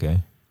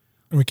 Okay.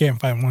 And we can't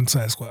find one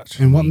Sasquatch.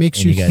 And what makes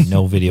And you you got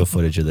no video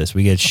footage of this.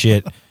 We get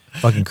shit,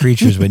 fucking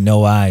creatures with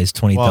no eyes,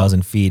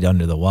 20,000 feet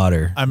under the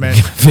water. I mean,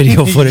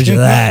 Video footage of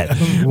that.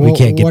 We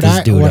can't get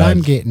this dude What on.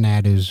 I'm getting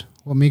at is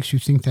what makes you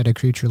think that a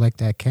creature like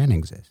that can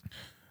exist?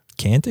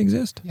 Can't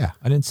exist? Yeah.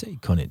 I didn't say he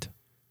couldn't. It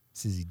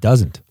says he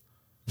doesn't.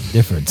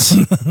 Difference.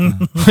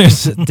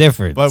 There's a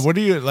difference. but what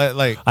do you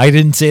like? I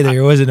didn't say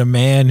there wasn't a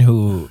man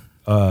who,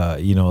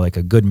 like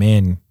a good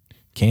man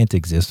can't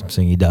exist. I'm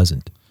saying he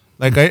doesn't.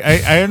 Like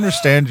I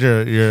understand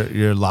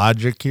your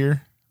logic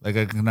here. Like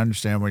I can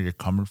understand where you're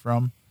coming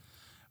from,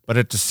 but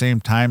at the same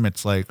time,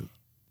 it's like,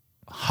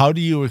 how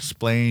do you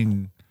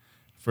explain?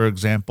 For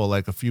example,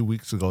 like a few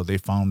weeks ago, they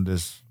found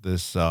this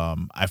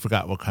I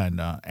forgot what kind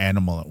of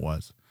animal it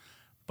was,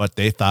 but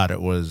they thought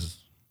it was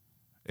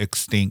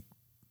extinct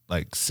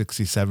like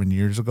 67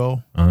 years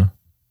ago. Uh-huh.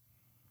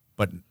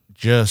 But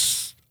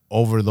just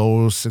over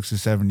those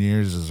 67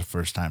 years is the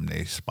first time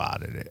they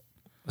spotted it.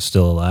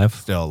 Still alive?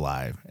 Still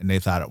alive, and they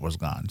thought it was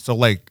gone. So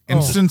like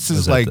Was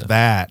instances that like the-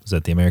 that. Is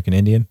that the American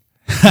Indian?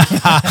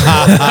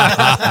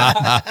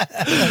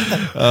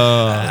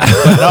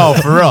 But no,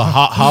 for real.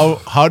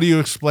 How do you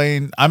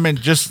explain? I mean,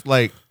 just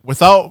like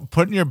without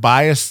putting your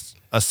bias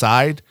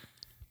aside,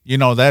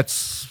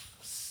 that's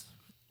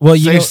Well,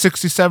 say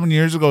 67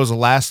 years ago was the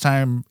last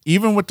time,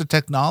 even with the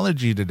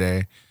technology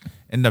today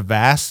and the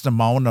vast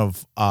amount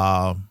of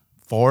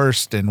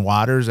forest and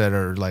waters that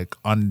are like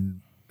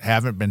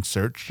haven't been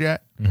searched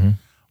yet. Mm-hmm.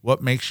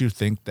 What makes you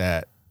think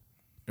that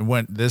it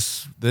went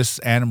this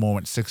animal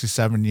went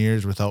 67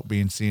 years without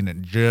being seen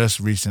and just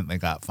recently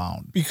got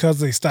found? Because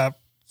they stopped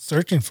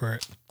searching for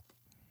it.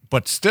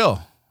 But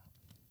still,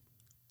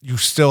 you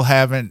still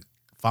haven't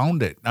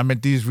found it. I mean,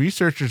 these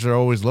researchers are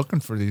always looking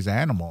for these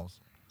animals.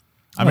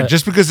 I mean, Right.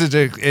 just because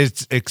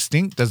it's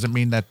extinct doesn't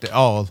mean that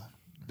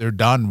they're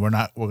done. We're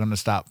going to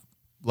stop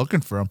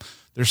looking for them.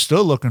 They're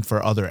still looking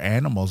for other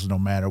animals no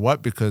matter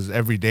what, because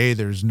every day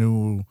there's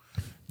new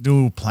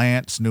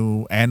plants,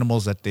 new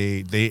animals that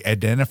they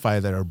identify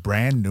that are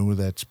brand new,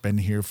 that's been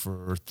here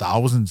for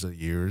thousands of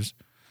years.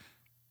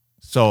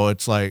 So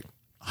it's like,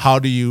 how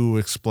do you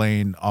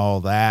explain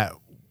all that?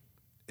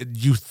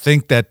 You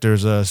think that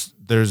there's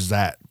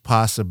that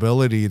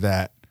possibility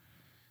that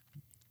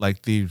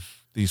like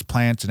these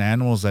plants and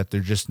animals that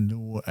they're just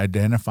new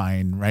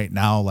identifying right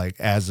now, like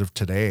as of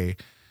today,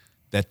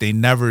 that they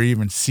never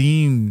even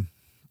seen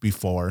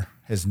before,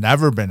 has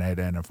never been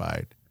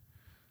identified,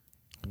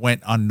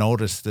 went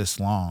unnoticed this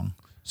long.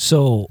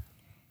 So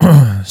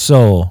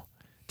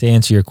to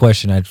answer your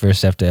question, I'd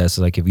first have to ask,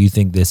 like, if you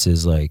think this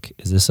is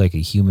this like a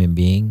human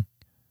being,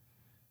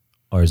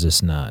 or is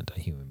this not a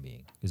human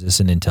being? Is this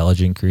an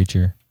intelligent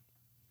creature?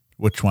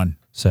 Which one?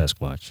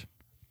 Sasquatch.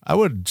 I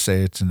would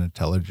say it's an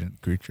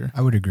intelligent creature.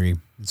 I would agree.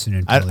 It's an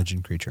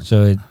intelligent creature.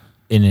 So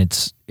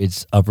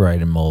it's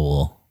upright and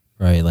mobile,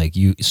 right? Like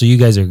you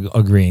guys are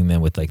agreeing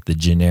then with like the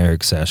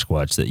generic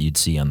Sasquatch that you'd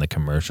see on the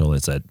commercial.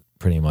 Is that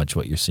pretty much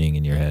what you're seeing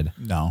in your head?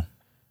 No.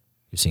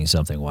 You're seeing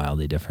something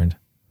wildly different.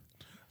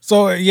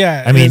 So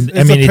yeah, I mean,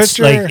 a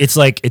picture, it's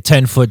like a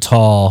 10-foot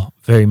tall,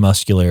 very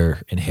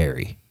muscular and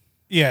hairy.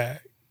 yeah,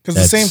 because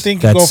the same thing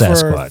could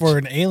go for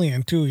an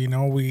alien too. You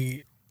know,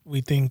 we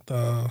think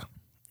the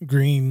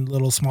green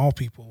little small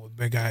people with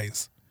big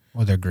eyes.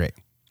 Well, they're gray.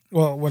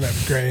 Well, whatever,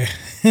 gray.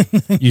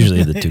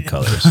 Usually the two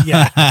colors.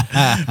 Yeah,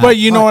 but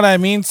you know what I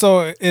mean.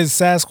 So is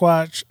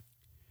Sasquatch,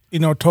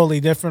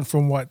 totally different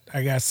from what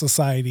I guess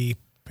society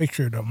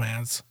pictured them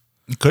as,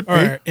 It could be.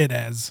 or it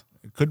as.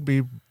 It could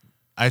be.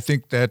 I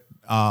think that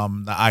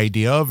the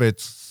idea of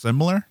it's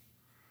similar,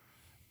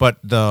 but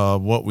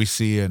what we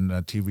see in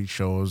the TV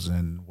shows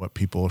and what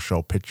people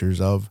show pictures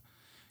of,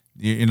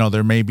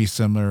 there may be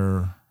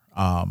similar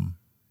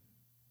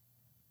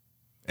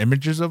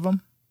images of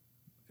them,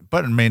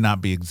 but it may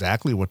not be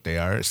exactly what they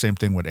are. Same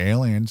thing with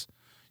aliens.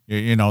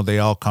 They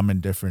all come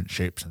in different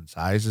shapes and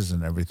sizes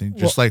and everything,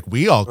 just like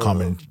we all come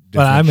in different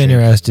But I'm shapes.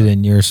 interested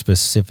in your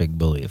specific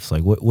beliefs.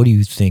 Like, what do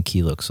you think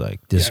he looks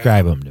like?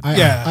 Describe him to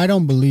me. I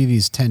don't believe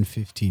he's 10,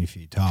 15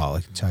 feet tall.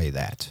 I can tell you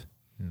that.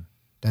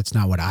 That's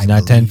not what I He's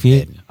not 10 believe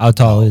feet? in. How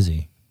tall is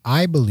he?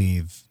 I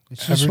believe,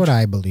 it's just Average? what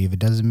I believe. It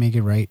doesn't make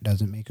it right,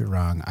 doesn't make it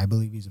wrong. I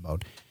believe he's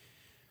about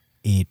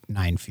 8,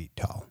 9 feet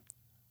tall.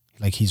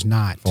 Like he's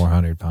not.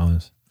 400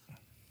 pounds.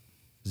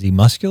 Is he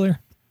muscular?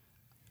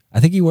 I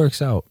think he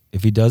works out.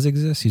 If he does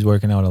exist, he's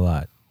working out a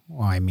lot.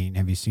 Well, I mean,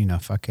 have you seen a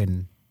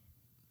fucking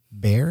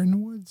bear in the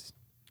woods?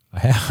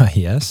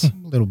 Yes. A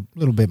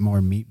little bit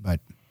more meat, but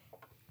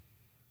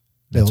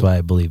That's Bill, why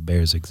I believe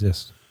bears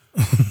exist.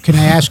 Can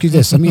I ask you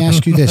this? Let me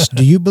ask you this.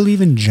 Do you believe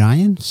in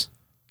giants?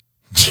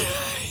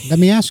 Let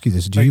me ask you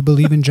this. Do you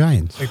believe in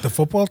giants? Like the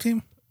football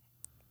team?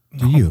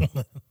 Do you?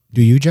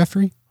 Do you,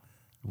 Jeffrey?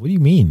 What do you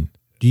mean?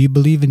 Do you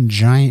believe in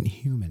giant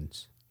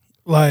humans?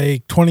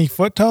 Like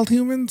 20-foot tall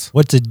humans?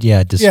 What's it?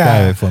 Yeah, describe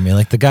Yeah. it for me.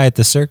 Like the guy at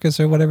the circus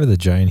or whatever, the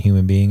giant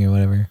human being or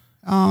whatever.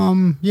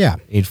 Yeah.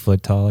 8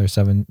 foot tall or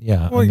 7.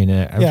 Yeah. Well, I mean,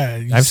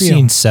 you I've see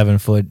seen 'em. 7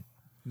 foot,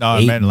 No, I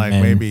 8 meant like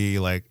men. maybe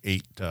like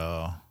 8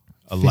 to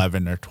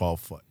 11 or 12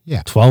 foot.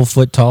 Yeah. 12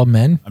 foot tall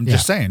men. I'm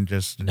just saying,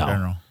 just in No.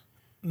 general.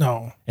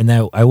 No. And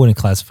that I wouldn't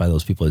classify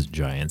those people as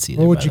giants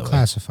either. What would by you the way.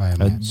 classify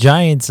them as?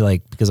 Giants,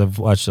 like, because I've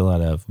watched a lot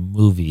of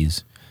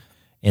movies,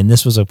 and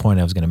this was a point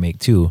I was going to make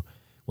too.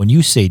 When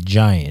you say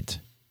giant,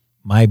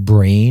 my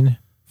brain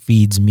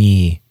feeds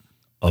me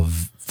a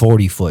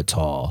 40-foot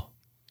tall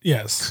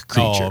Yes.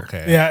 creature. Oh,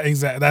 okay. Yeah,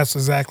 exactly. That's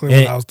exactly what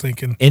And- I was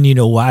thinking. And you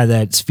know why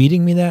that's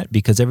feeding me that?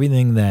 Because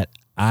everything that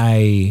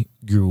I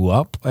grew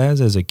up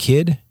as a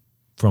kid,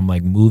 from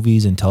like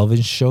movies and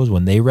television shows,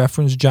 when they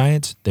referenced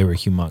giants, they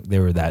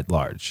were that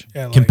large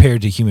Yeah, like-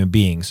 compared to human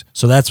beings.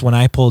 So that's when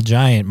I pull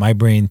giant, my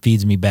brain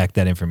feeds me back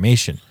that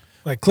information.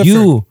 Like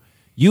Clifford.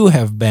 You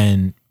have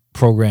been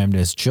programmed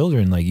as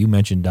children, like you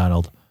mentioned,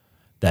 Donald,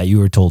 that you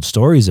were told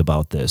stories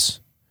about this.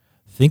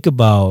 Think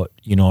about,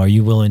 are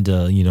you willing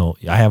to,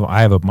 I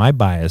have my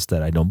bias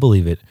that I don't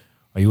believe it.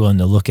 Are you willing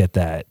to look at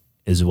that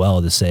as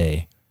well to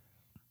say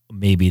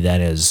maybe that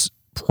has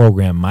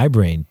programmed my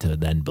brain to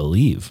then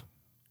believe,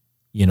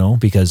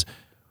 because,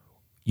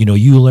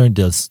 you learn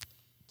to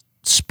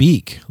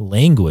speak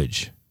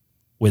language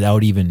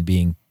without even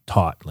being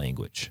taught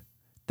language.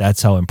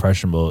 That's how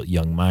impressionable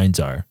young minds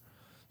are.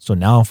 So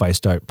now if I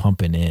start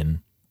pumping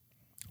in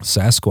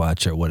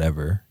Sasquatch or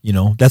whatever,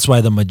 that's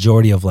why the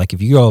majority of, like,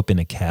 if you grow up in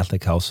a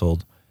Catholic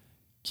household,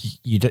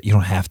 you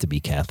don't have to be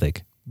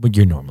Catholic, but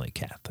you're normally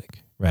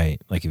Catholic,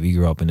 right? Like if you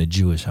grow up in a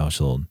Jewish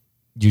household,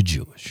 you're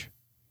Jewish.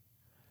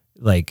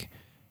 Like,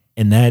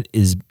 and that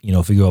is,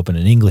 if you grow up in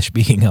an English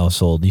speaking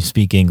household, you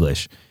speak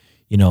English,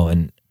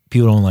 and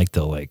people don't like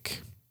to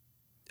like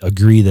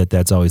agree that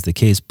that's always the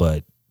case,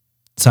 but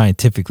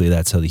scientifically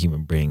that's how the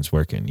human brain's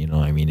working.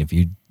 I mean, if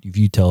you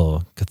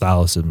tell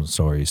Catholicism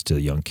stories to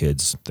young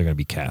kids, they're going to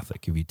be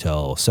Catholic. If you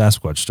tell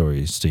Sasquatch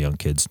stories to young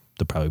kids,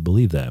 they'll probably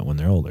believe that when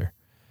they're older.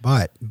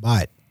 But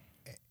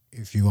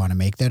if you want to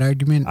make that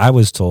argument, I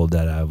was told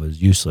that I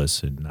was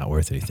useless and not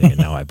worth anything, and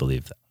now I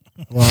believe that.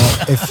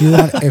 well,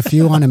 if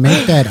you want to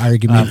make that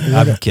argument,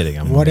 I'm kidding.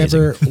 I'm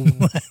whatever.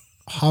 amazing.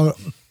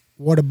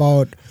 What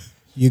about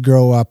you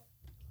grow up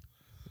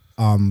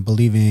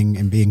believing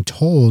and being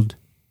told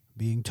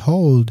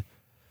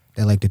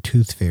that like the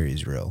tooth fairy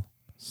is real,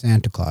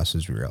 Santa Claus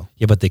is real.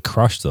 Yeah, but they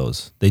crush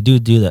those. They do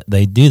that.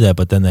 They do that,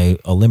 but then they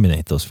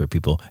eliminate those for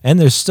people. And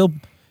there's still,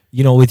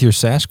 with your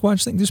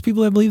Sasquatch thing, there's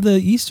people that believe the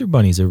Easter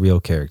Bunny's a real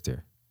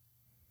character.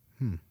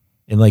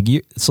 And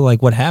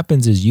like what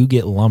happens is you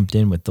get lumped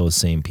in with those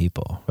same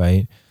people,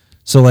 right?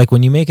 So like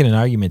when you make an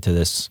argument to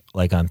this,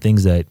 like on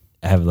things that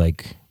have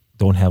like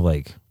don't have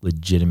like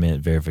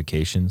legitimate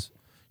verifications,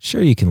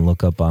 sure you can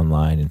look up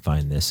online and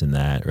find this and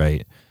that,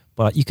 right?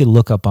 But you could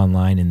look up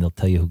online and they'll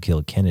tell you who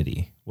killed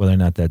Kennedy. Whether or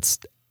not that's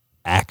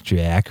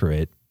actually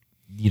accurate,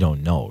 you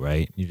don't know,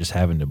 right? You're just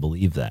having to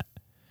believe that.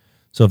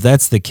 So if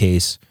that's the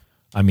case,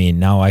 I mean,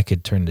 now I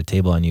could turn the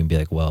table on you and be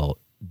like, well,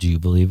 do you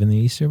believe in the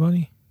Easter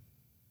Bunny?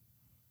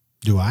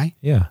 Do I?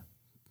 Yeah.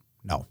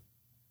 No.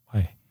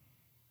 Why?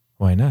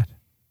 Why not?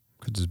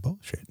 Because it's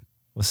bullshit.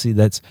 Well, see,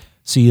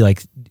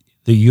 like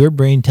your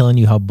brain telling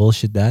you how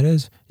bullshit that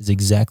is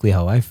exactly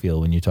how I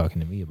feel when you're talking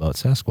to me about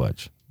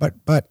Sasquatch.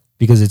 But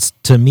Because it's,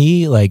 to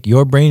me, like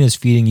your brain is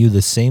feeding you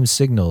the same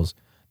signals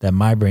that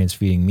my brain's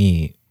feeding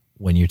me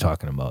when you're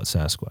talking about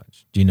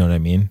Sasquatch. Do you know what I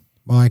mean?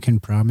 well, I can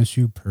promise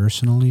you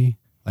personally,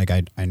 like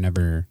I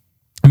never.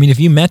 I mean, if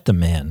you met the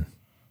man,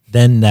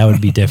 then that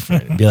would be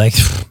different. It'd be like,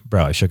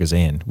 bro, I shook his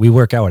hand. We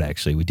work out,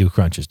 actually. We do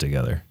crunches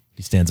together.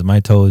 He stands on my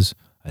toes.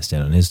 I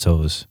stand on his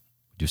toes.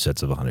 We do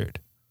sets of 100.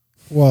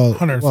 Well,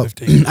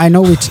 150. I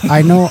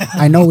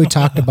know we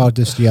talked about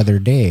this the other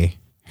day.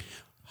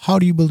 How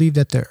do you believe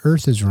that the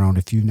Earth is round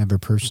if you've never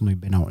personally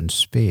been out in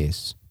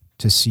space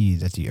to see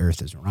that the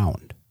Earth is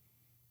round?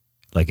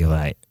 Like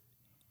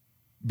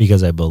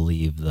because I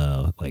believe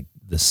the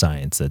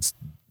science that's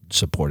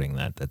supporting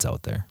that's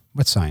out there.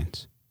 What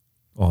science?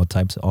 All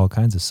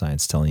kinds of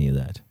science telling you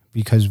that.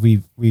 Because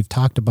we've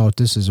talked about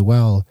this as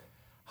well,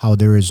 how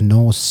there is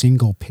no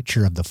single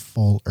picture of the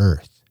full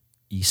Earth.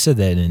 You said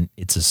that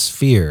it's a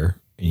sphere,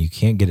 and you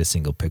can't get a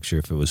single picture.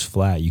 If it was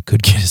flat, you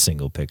could get a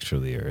single picture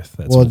of the Earth.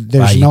 That's Well, why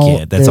there's you no-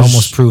 can't. That's there's-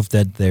 almost proof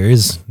that it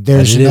is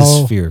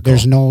spherical.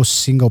 There's no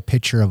single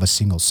picture of a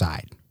single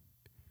side.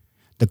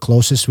 The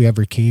closest we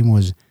ever came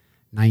was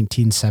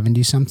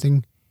 1970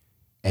 something,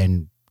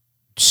 and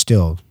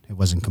still it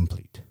wasn't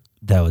complete.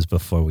 That was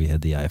before we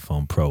had the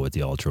iPhone Pro with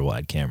the ultra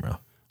wide camera.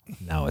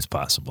 Now it's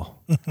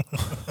possible.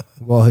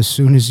 Well, as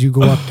soon as you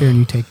go up there and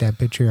you take that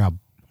picture,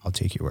 I'll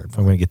take your word I'm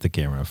for it. going to get the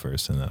camera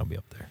first, and then I'll be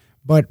up there.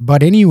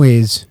 But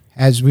anyways,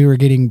 as we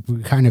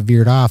kind of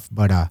veered off,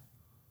 but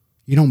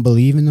you don't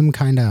believe in them,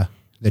 kind of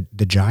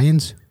the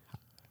giants?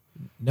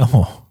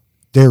 No.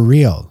 They're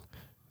real,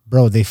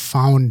 bro. They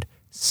found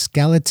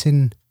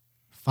skeleton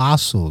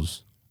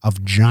fossils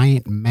of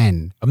giant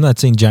men. I'm not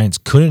saying giants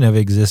couldn't have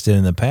existed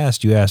in the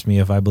past. You asked me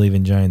if I believe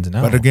in giants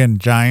now. But again,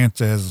 giants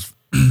as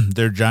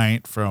they're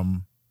giant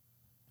from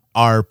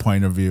our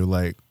point of view,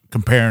 like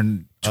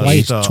comparing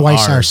us to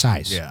Twice our ours.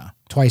 size. Yeah.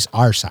 Twice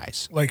our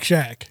size. Like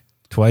Shaq.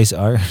 Twice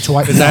our... Is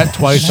that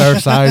twice our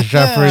size,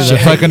 Jeffrey?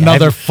 That's like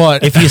another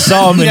foot. If you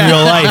saw him in real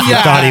life, you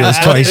thought he was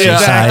twice your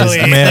Exactly.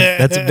 size. Man,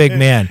 that's a big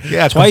man.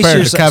 Yeah, twice compared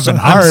your to si- Kevin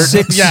so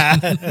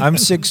Hart. I'm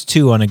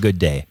 6'2" on a good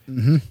day.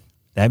 Mm-hmm.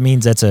 That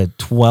means that's a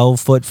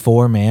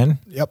 12'4" man.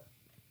 Yep.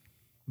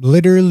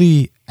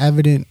 Literally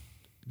evident.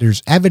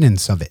 There's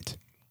evidence of it.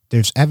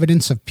 There's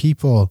evidence of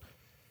people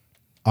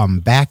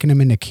backing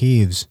him into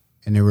caves,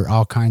 and there were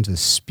all kinds of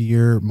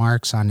spear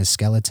marks on his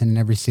skeleton and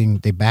everything.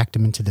 They backed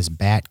him into this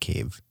bat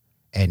cave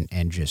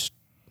and just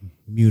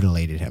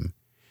mutilated him.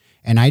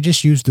 And I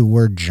just used the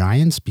word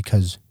giants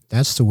because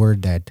that's the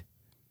word that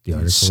The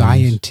article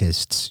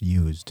scientists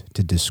used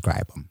to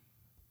describe them.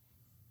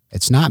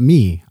 It's not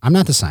me. I'm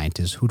not the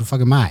scientist. Who the fuck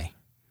am I?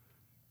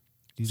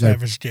 These are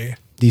Savage J.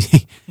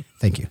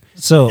 Thank you.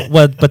 So,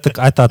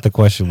 I thought the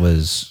question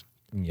was,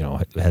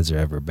 has there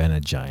ever been a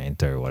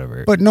giant or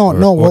whatever? But no,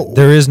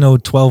 there is no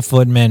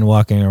 12-foot men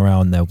walking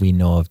around that we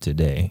know of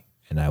today,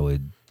 and I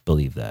would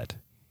believe that.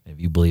 If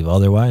you believe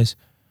otherwise,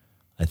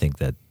 I think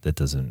that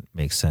doesn't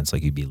make sense.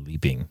 Like you'd be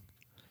leaping.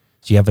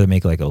 So you have to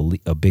make like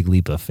a big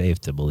leap of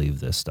faith to believe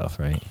this stuff,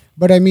 right?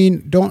 But I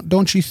mean,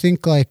 don't you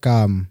think like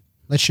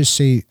let's just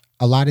say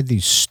a lot of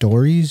these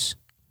stories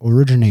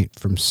originate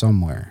from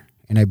somewhere,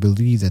 and I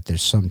believe that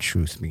there's some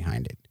truth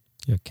behind it.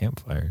 Yeah,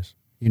 campfires.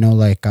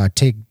 Like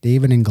take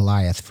David and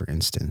Goliath for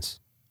instance.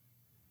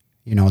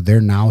 They're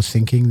now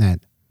thinking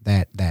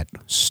that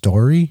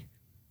story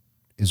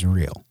is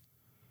real.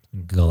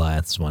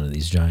 Goliath's one of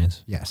these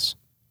giants. Yes.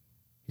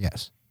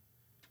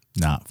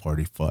 Not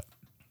 40 foot.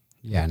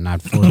 Yeah,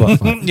 not 40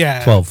 foot.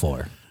 Yeah.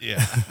 12'4".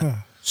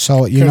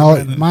 So,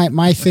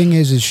 my thing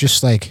is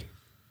just like,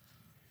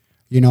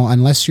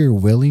 unless you're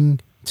willing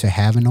to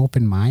have an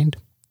open mind,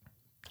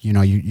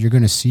 you're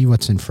going to see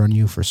what's in front of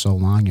you for so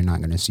long, you're not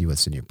going to see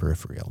what's in your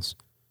peripherals.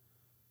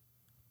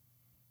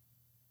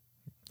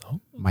 Okay.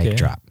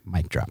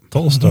 Mic drop.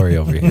 Toll story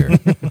over here.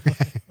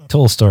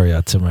 Toll story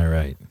out to my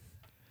right.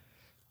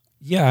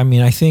 Yeah, I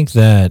mean, I think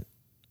that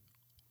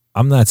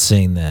I'm not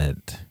saying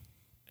that,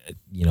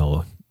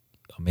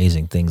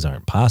 amazing things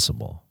aren't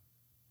possible.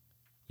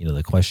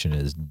 The question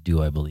is,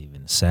 do I believe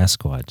in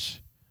Sasquatch?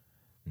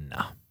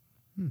 No.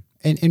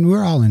 And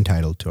we're all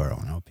entitled to our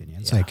own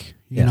opinions. Yeah. Like,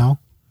 Yeah. know.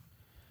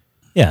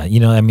 Yeah,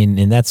 I mean,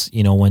 and that's,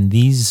 when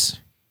these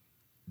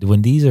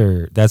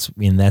are, that's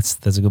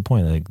a good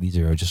point. Like these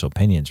are just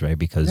opinions, right?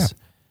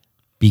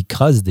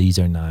 Because these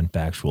are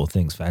non-factual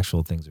things.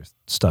 Factual things are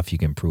stuff you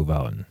can prove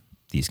out, and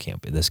this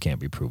can't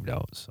be proved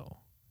out. So,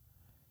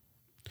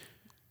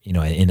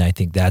 and I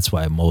think that's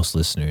why most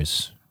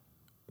listeners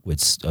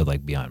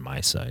would be on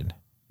my side.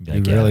 Be You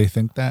like, really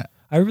think that?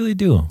 I really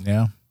do.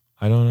 Yeah.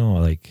 I don't know.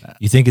 Like,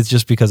 you think it's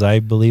just because I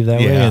believe that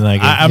way? Yeah, And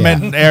like, I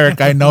meant,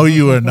 Eric, I know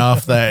you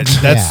enough that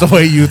that's Yeah. the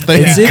way you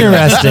think. it's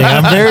interesting.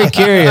 I'm very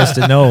curious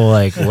to know,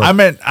 like,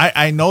 what,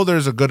 I know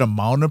there's a good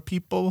amount of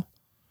people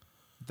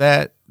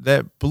that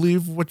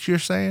believe what you're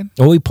saying.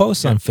 well, we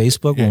post on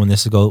Facebook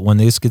when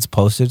this gets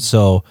posted.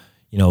 So,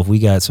 you know, if we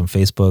got some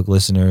Facebook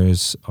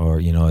listeners, or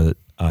you know,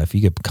 if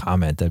you could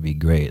comment, that'd be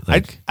great.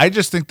 Like, I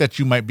just think that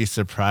you might be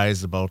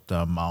surprised about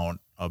the amount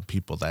of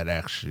people that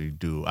actually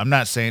do. I'm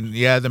not saying,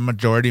 the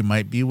majority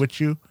might be with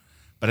you,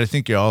 but I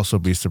think you'll also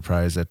be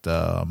surprised at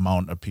the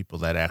amount of people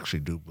that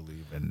actually do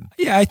believe in.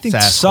 yeah, I think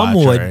Sasquatch some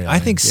or would. anything. I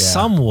think Yeah.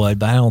 some would,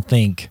 but I don't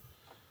think,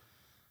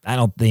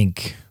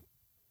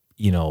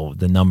 you know,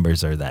 the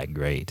numbers are that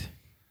great.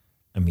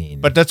 I mean,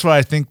 But that's why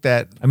I think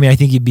that I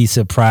think you'd be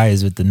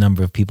surprised with the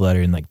number of people that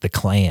are in like the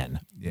Klan,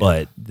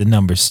 but the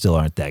numbers still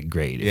aren't that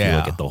great if you Yeah.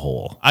 look at the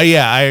whole. I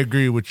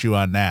agree with you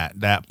on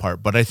that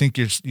part. But I think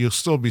you'll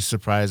still be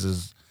surprised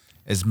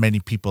as many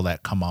people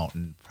that come out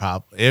and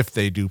if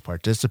they do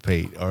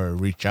participate or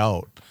reach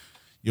out,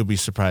 you'll be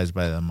surprised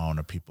by the amount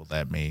of people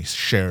that may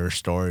share a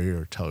story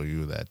or tell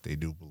you that they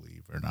do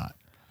believe or not.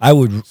 I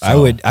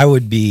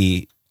would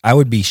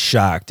be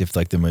shocked if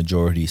like the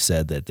majority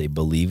said that they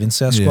believe in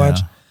Sasquatch.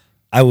 Yeah.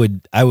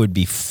 I would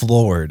be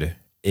floored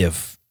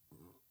if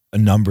a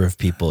number of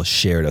people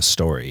shared a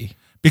story.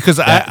 Because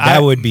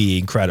That would be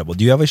incredible.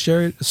 Do you have a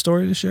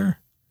story to share?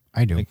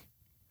 I do.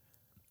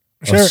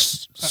 Sure.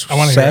 I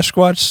want to hear it.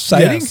 Sasquatch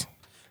sighting Yes.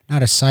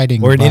 Not a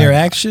sighting. or an but,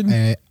 interaction?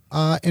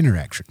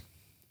 Interaction.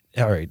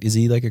 All right. Is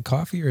he like a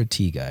coffee or a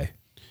tea guy?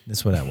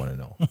 That's what I want to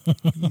know.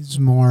 He's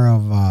more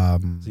of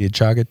Is he a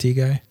chaga tea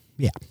guy?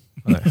 yeah.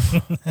 All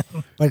right.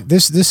 But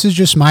this is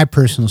just my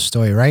personal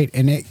story, right?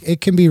 And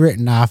it can be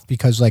written off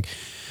because like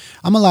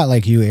I'm a lot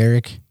like you,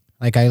 Eric.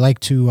 Like I like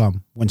to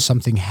when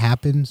something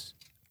happens,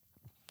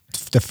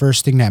 the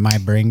first thing that my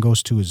brain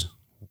goes to is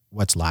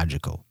what's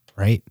logical,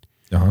 right?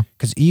 Uh-huh.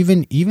 Because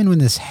even when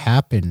this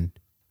happened,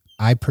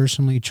 I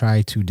personally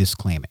try to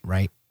disclaim it,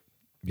 right?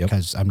 Yep.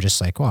 Because I'm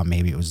just like, well,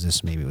 maybe it was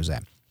this, maybe it was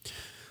that.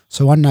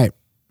 So one night,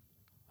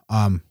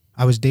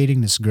 I was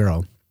dating this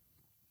girl,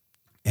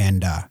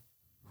 and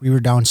we were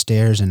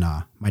downstairs, and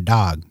my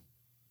dog,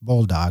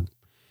 bulldog,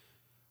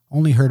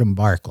 only heard him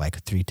bark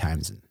like 3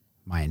 times in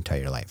my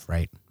entire life,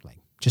 right? Like,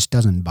 just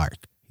doesn't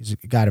bark. He's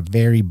got a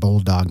very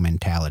bulldog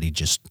mentality,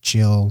 just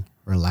chill,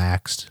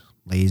 relaxed,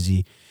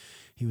 lazy.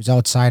 He was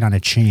outside on a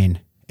chain,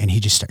 and he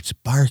just starts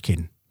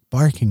barking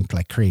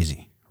like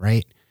crazy,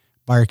 right?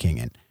 Barking.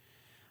 And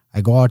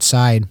I go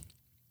outside,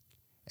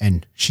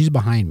 and she's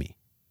behind me,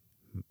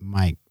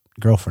 my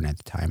girlfriend at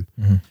the time.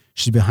 Mm-hmm.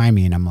 She's behind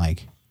me, and I'm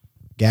like,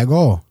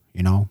 "Gago,"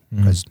 you know,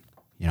 because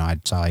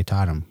that's all I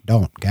taught him.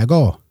 Don't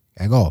gago.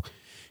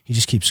 He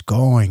just keeps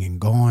going and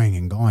going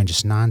and going,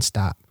 just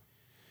nonstop.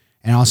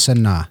 And all of a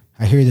sudden, I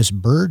hear this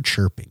bird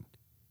chirping,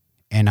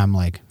 and I'm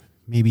like,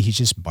 maybe he's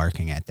just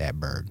barking at that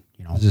bird,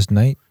 you know? Is this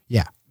night?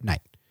 Yeah,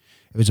 night.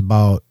 It was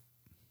about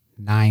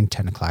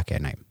 9-10 o'clock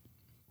at night.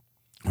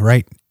 All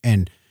right.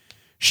 And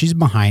she's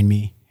behind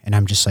me, and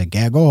I'm just like,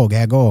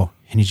 gago.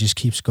 And he just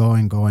keeps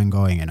going.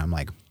 And I'm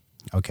like,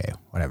 okay,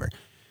 whatever.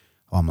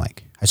 Well, I'm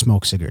like, I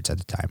smoke cigarettes at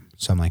the time.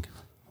 So I'm like,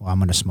 well, I'm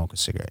going to smoke a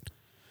cigarette.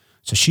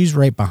 So she's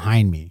right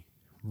behind me.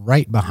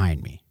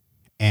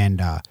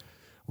 And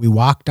we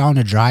walk down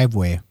the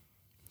driveway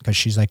because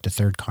she's like the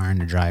third car in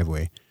the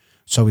driveway.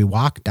 So we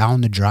walk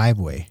down the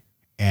driveway,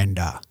 and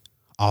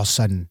all of a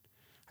sudden,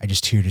 I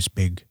just hear this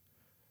big,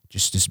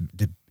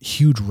 the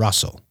huge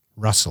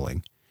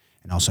rustling,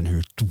 and all of a sudden,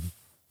 hear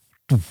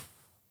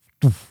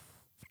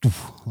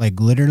like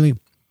literally,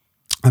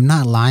 I'm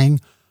not lying,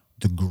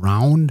 the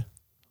ground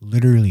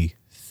literally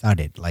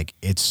thudded. Like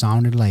it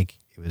sounded like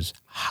it was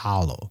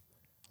hollow.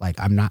 Like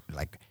I'm not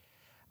like,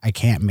 I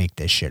can't make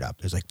this shit up.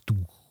 It's like,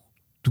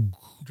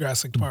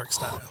 Jurassic Park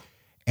style.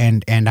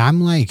 and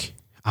I'm like,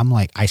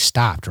 I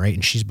stopped, right?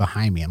 And she's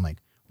behind me. I'm like,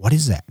 what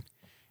is that?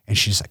 And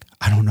she's like,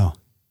 I don't know.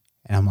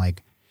 And I'm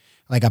like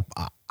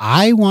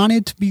I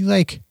wanted to be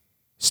like,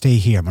 stay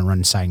here. I'm gonna run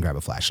inside and grab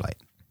a flashlight,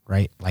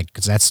 right? Like,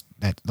 cause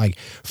that like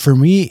for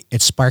me,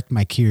 it sparked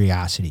my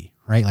curiosity,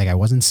 right? Like I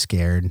wasn't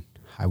scared.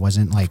 I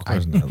wasn't like,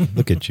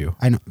 Look at you.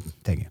 I know.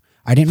 Thank you.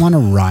 I didn't want to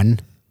run,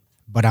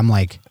 but I'm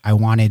like, I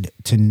wanted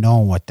to know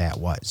what that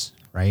was,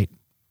 right?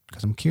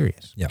 Because I'm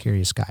curious. Yep.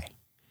 Curious guy.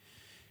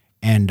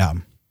 And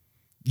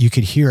you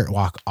could hear it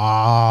walk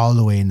all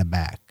the way in the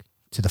back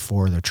to the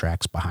 4-wheeler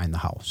tracks behind the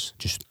house.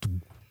 Just,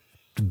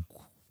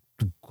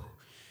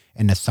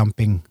 and the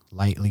thumping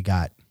lightly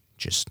got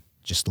just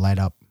let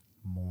up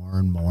more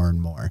and more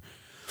and more.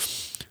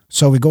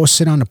 So we go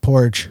sit on the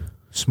porch,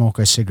 smoke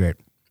a cigarette.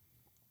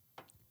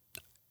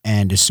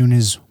 And as soon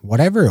as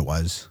whatever it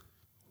was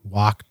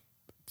walked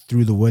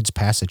through the woods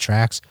past the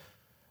tracks,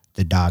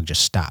 the dog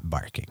just stopped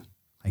barking.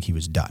 Like he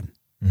was done.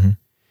 Mm-hmm.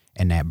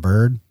 And that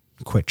bird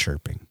quit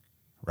chirping,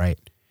 right?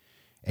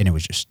 And it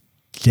was just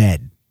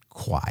dead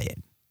quiet.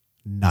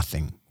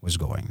 Nothing was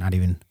going. Not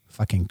even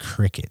fucking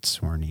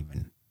crickets weren't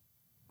even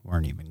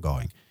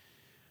going.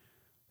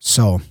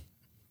 So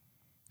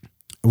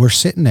we're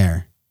sitting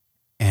there,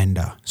 and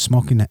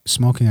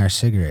smoking our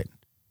cigarette.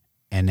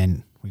 And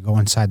then we go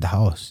inside the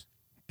house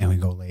and we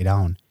go lay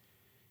down.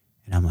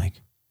 And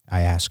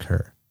I ask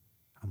her,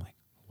 I'm like,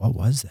 what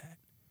was that?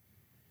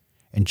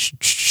 And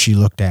she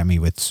looked at me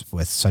with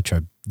such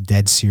a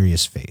dead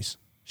serious face.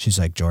 She's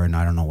like, Jordan,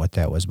 I don't know what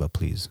that was, but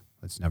please,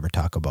 let's never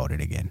talk about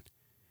it again.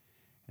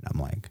 And I'm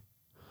like,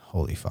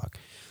 holy fuck.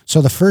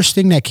 So the first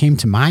thing that came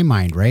to my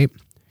mind, right?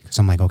 Because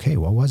I'm like, okay,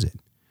 what was it?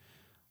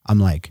 I'm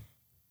like,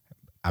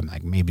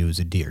 maybe it was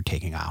a deer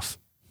taking off.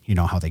 You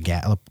know how they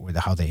gallop or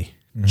how they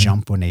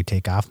jump when they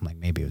take off? I'm like,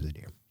 maybe it was a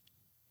deer.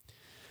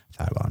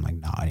 Thought about it. I'm like,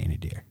 no, it ain't a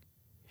deer.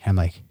 And I'm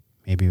like,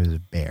 maybe it was a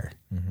bear.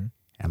 And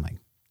I'm like,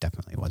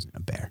 definitely wasn't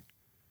a bear.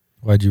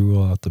 Why'd you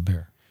rule out the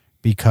bear?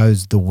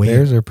 Because the way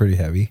Bears are pretty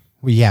heavy.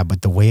 well, yeah,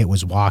 but the way it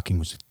was walking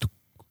was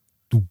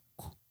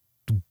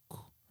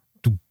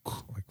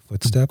Like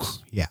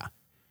footsteps? yeah.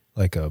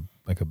 Like a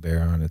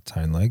bear on its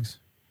hind legs?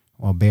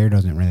 Well, bear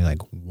doesn't really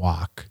like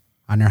walk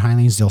on their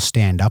hind legs. They'll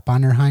stand up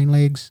on their hind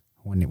legs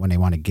when they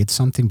want to get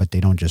something, but they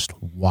don't just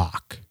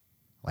walk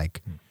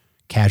like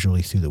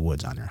casually through the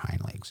woods on their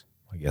hind legs.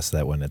 I guess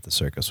that one at the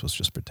circus was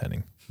just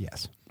pretending.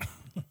 Yes.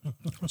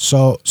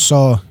 So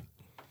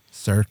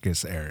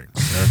Circus, Eric.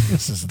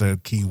 Circus is the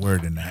key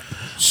word in that.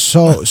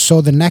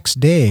 So the next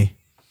day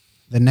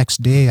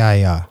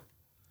I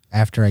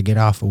after I get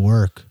off of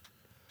work,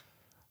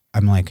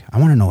 I'm like, I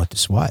want to know what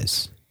this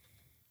was.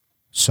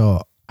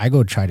 So I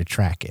go try to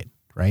track it,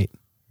 right?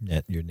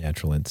 Your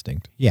natural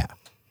instinct. Yeah.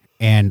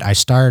 And I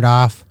started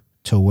off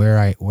to where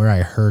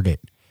I heard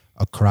it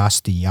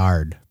across the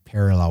yard,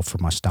 parallel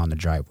from us down the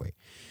driveway.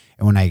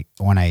 And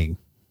when I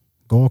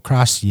go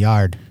across the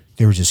yard,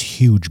 there was this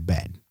huge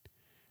bed.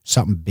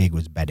 Something big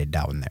was bedded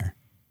down there.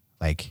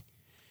 Like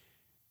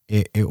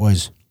it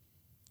was,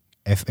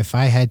 if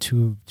I had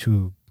to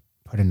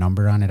put a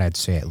number on it, I'd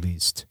say at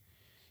least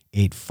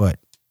 8 foot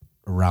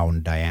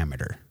around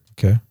diameter.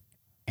 Okay.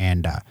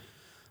 And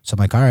so I'm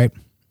like, all right.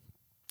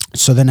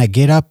 So then I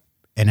get up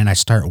and then I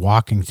start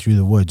walking through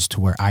the woods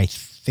to where I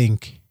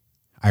think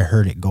I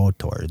heard it go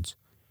towards.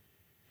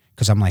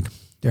 Because I'm like,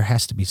 there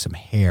has to be some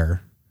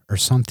hair or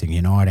something,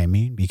 you know what I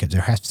mean? Because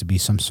there has to be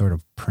some sort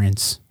of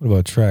prints. What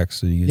about tracks?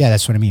 So you Yeah,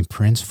 that's what I mean.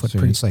 Prints,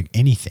 footprints, like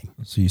anything.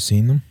 So you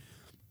seen them?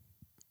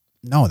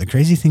 No, the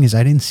crazy thing is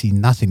I didn't see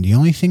nothing. The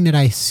only thing that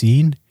I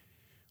seen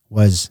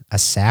was a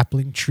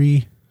sapling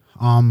tree,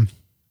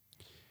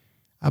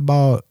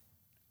 about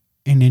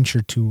an inch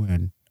or two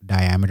in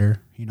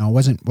diameter. You know,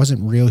 it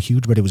wasn't real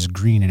huge, but it was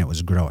green and it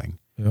was growing.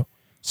 Yep.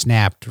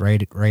 Snapped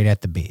right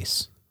at the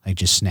base, like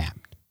just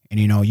snapped. And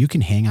you know, you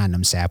can hang on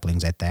them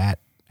saplings at that,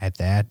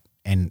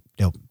 and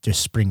they'll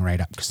just spring right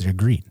up because they're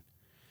green.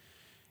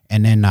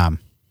 And then,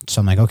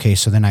 so I'm like, okay.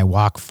 So then I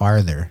walk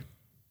farther,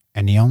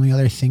 and the only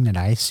other thing that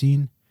I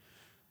seen,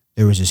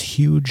 there was this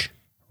huge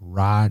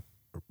dry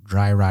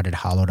rotted,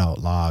 hollowed out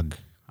log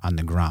on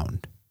the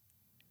ground,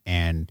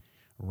 and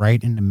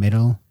right in the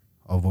middle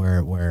of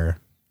where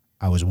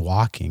I was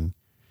walking,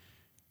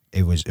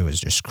 it was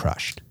just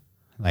crushed.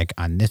 Like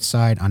on this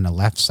side, on the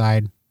left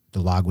side, the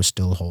log was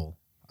still whole.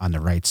 On the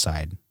right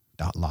side,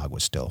 the log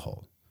was still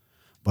whole.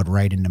 But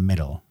right in the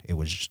middle, it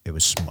was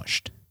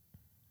smushed.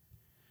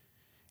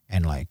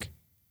 And like,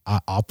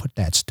 I'll put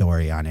that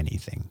story on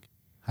anything.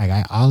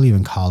 Like I'll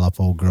even call up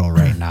old girl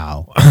right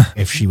now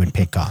if she would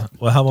pick up.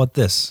 Well, how about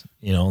this?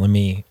 You know,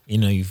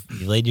 you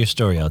laid your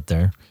story out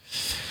there.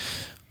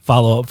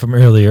 Follow up from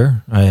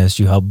earlier, I asked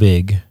you how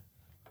big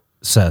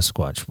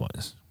Sasquatch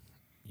was.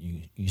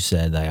 You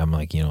said that I'm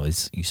like, you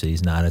said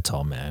he's not a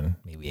tall man,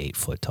 maybe 8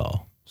 foot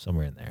tall,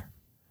 somewhere in there.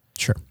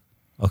 Sure.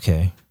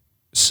 Okay.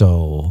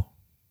 So,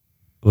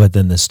 but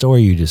then the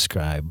story you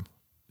describe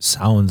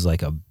sounds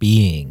like a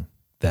being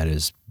that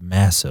is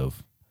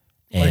massive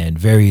and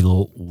very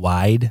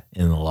wide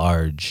and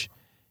large,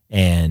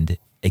 and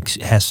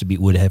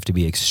would have to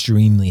be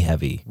extremely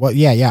heavy. Well,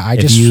 yeah. I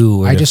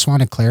just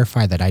want to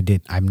clarify that I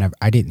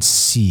didn't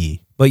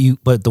see.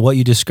 But what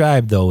you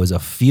described though is a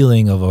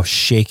feeling of a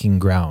shaking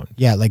ground.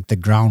 Yeah, like the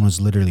ground was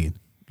literally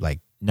like.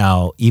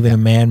 Now, even a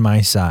man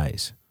my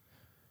size,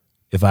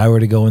 if I were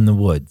to go in the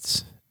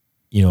woods,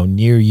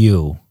 near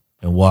you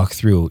and walk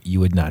through, you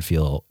would not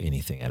feel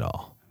anything at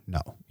all.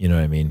 No. You know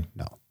what I mean?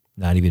 No.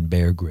 Not even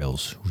Bear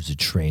Grylls, who's a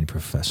trained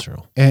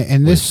professional.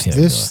 And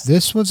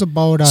this was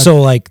about so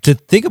like to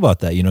think about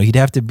that, he'd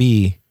have to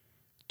be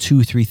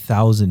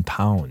 2,000-3,000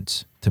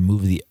 pounds to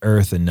move the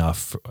earth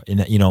enough. What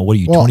are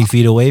you, 20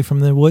 feet away from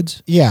the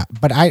woods? Yeah,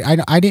 but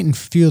I didn't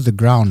feel the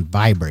ground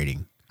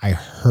vibrating. I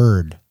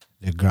heard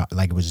the ground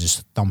like it was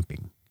just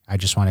thumping. I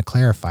just want to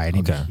clarify. I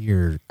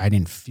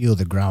didn't feel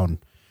the ground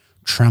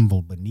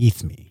tremble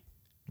beneath me.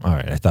 All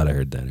right, I thought I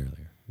heard that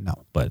earlier.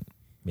 No, but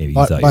maybe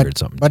you thought you heard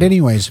something. But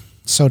anyways,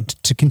 so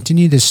to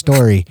continue this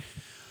story,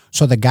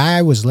 so the guy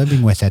I was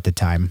living with at the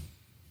time,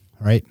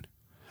 right?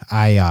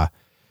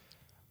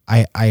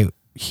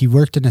 He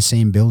worked in the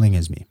same building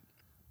as me,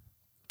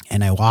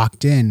 and I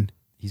walked in.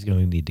 He's going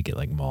to need to get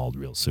like mauled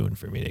real soon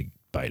for me to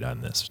bite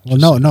on this.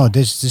 Well, no,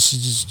 this is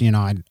just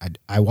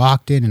I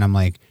walked in and I'm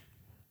like,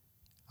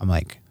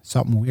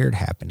 something weird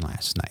happened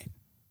last night,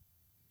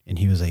 And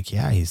he was like,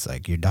 yeah. He's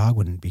like, your dog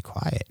wouldn't be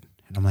quiet.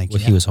 And I'm like,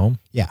 When yeah. he was home?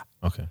 Yeah.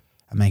 Okay.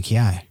 I'm like,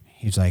 yeah.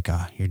 He's like,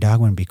 your dog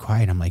wouldn't be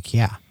quiet. I'm like,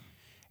 yeah.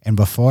 And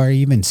before I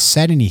even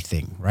said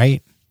anything,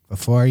 right?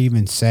 Before I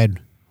even said,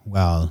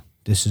 well,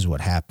 this is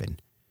what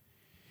happened,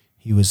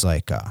 he was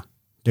like,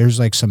 there's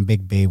like some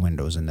big bay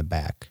windows in the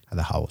back of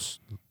the house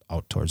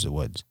out towards the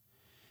woods.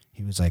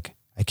 He was like,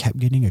 I kept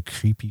getting a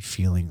creepy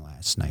feeling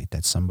last night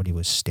that somebody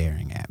was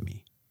staring at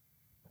me.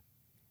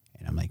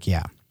 And I'm like,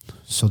 yeah.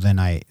 So then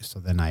I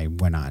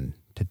went on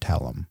to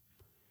tell him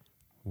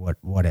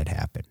what had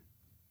happened.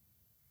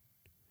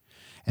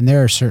 And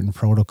there are certain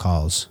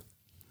protocols,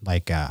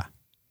 like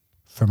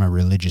from a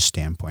religious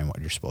standpoint, what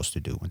you're supposed to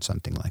do when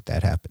something like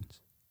that happens.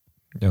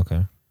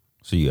 Okay.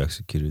 So you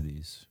executed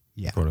these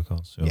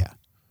protocols? So. Yeah.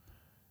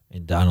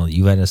 And Donald,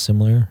 you had a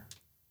similar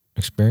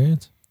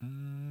experience?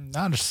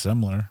 Not as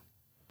similar,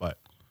 but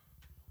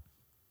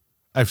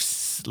I've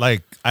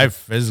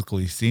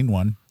physically seen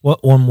one.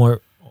 What? One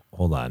more.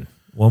 Hold on.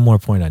 One more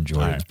point on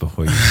Jordan's Right.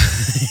 before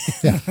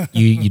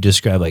you. you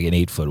described like an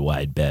 8-foot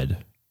wide bed.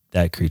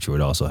 That creature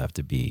would also have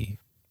to be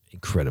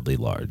incredibly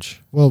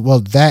large. Well,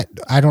 that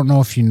I don't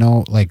know if you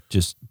know, like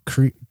Just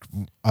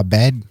a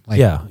bed, like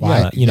yeah.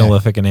 wide, You know,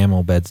 if like an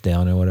animal beds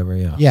down or whatever.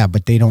 Yeah. yeah,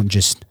 but they don't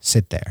just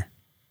sit there.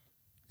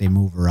 They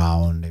move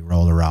around, they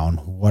roll around,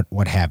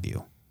 what have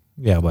you.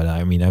 Yeah, but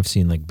I mean, I've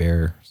seen like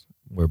bears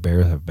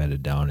have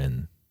bedded down,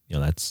 and you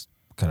know that's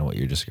kind of what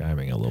you're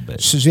describing a little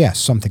bit. So yeah,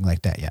 something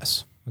like that.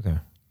 Yes. Okay.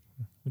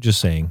 I'm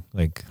just saying,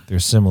 like,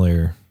 there's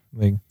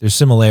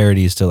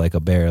similarities to like a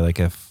bear. Like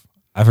if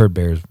I've heard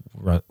bears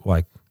run,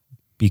 like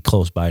be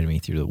close by to me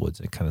through the woods,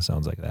 it kind of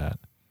sounds like that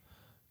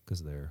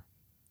because they're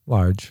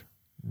large,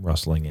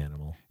 rustling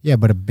animal. Yeah,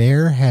 but a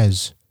bear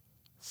has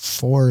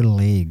 4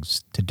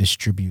 legs to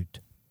distribute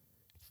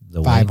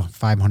The weight,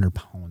 500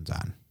 pounds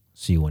on.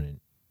 so you wouldn't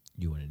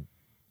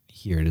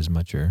hear it as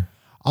much, or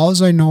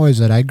All I know is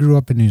that I grew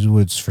up in these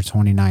woods for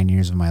 29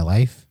 years of my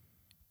life,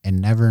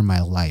 and never in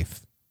my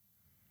life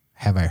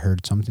have I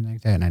heard something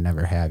like that, and I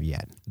never have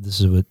yet. this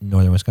is with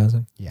northern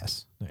Wisconsin.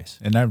 Yes. Nice.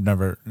 And I've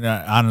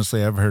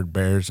heard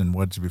bears in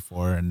woods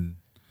before, and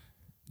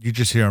you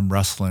just hear them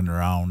rustling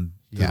around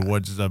through Yeah. the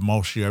woods. The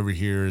most you ever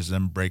hear is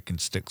them breaking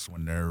sticks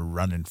when they're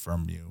running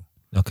from you.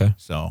 Okay.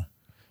 So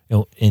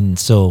And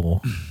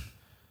so,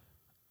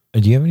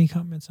 do you have any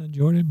comments on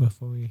Jordan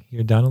before we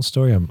hear Donald's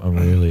story? I'm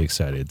really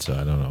excited, so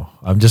I don't know.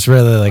 I'm just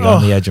really like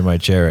on the edge of my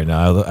chair right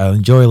now. I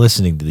enjoy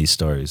listening to these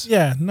stories.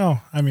 Yeah, no,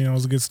 I mean, it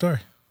was a good story.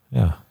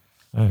 Yeah.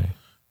 All right.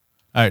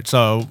 all right,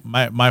 so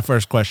my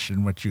first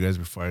question with you guys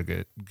before I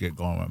get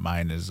going with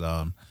mine is,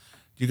 do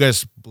you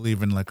guys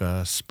believe in like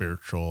a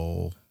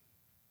spiritual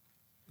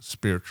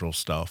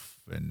stuff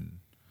and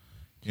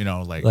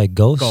like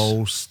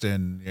ghosts?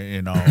 and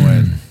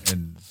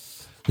and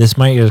This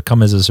might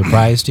come as a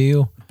surprise to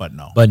you, but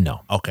no.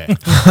 okay.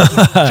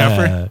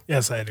 Jeffrey?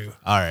 Yes, I do.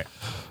 All right.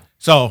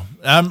 So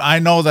I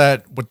know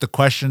that with the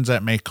questions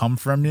that may come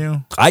from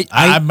you,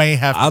 I may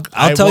have.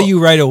 I'll tell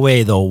you right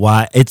away though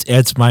why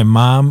it's my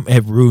mom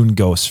had ruined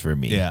ghosts for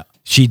me. Yeah.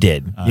 She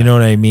did. You know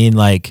what I mean?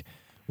 Like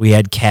we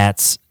had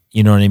cats,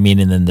 you know what I mean?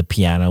 And then the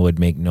piano would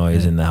make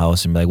noise in the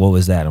house and be like, what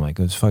was that? I'm like,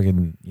 it was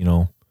fucking,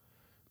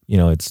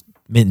 it's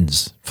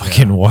Mittens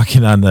fucking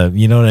walking on the,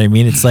 you know what I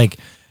mean? It's like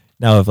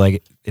now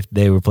if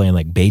they were playing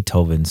like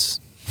Beethoven's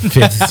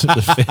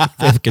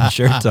fifth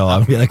concerto,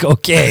 I'd be like,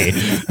 okay,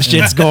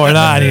 shit's going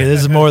on here.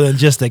 This is more than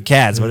just the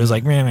cats. But it was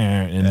like, meh, meh.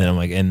 And then I'm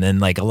like, and then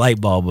like a light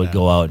bulb would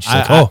go out. And she's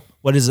like, oh,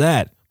 what is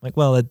that? I'm like,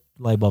 well, that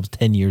light bulb's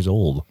 10 years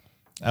old.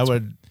 I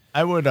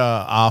would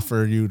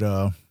offer you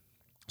to.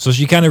 So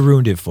she kind of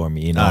ruined it for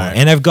me, you know. Right.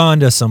 And I've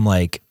gone to some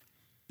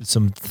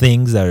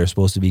things that are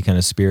supposed to be kind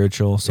of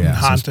spiritual,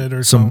 Haunted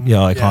or some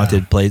something.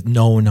 haunted place,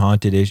 known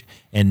haunted-ish,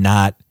 and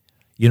not,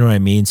 you know what I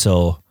mean.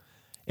 So,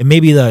 and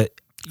maybe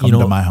Come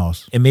to my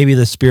house. and maybe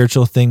the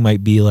spiritual thing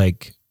might be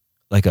like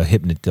a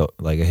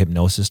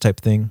hypnosis type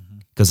thing,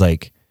 because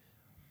like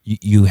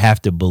you have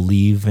to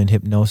believe in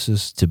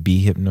hypnosis to be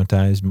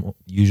hypnotized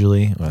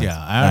usually. Well, Yeah,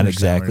 I not understand where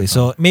exactly. you're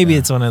So from. maybe Yeah.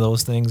 it's one of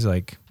those things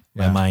like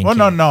my mind. Well,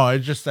 can't- no.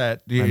 It's just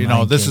that you know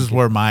mind this can't is get-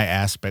 where my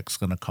aspect's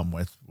gonna come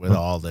with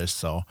all this.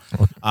 So,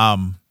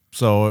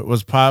 so it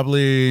was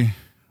probably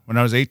when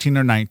I was 18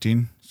 or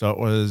 19. So it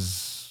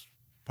was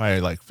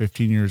probably like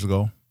 15 years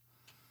ago.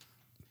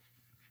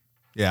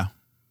 Yeah,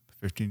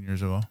 15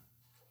 years ago.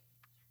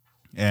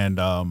 And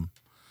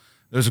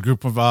there's a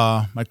group of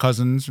my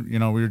cousins. You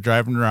know, we were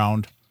driving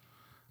around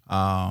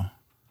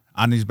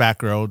on these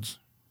back roads,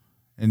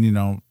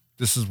 and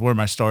this is where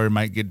my story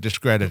might get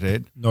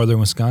discredited. Northern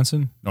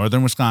Wisconsin?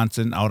 Northern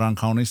Wisconsin, out on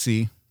County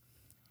C.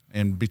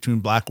 And between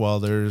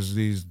Blackwell, there's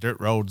these dirt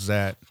roads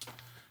that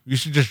you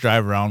should just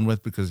drive around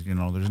with because,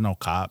 there's no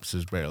cops.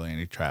 There's barely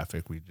any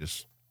traffic. We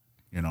just,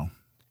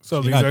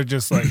 So these are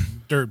just like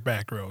dirt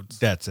back roads.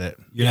 that's it.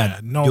 You're Yeah,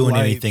 not no doing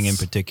anything in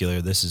lights.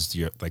 particular. This is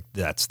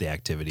that's the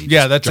activity.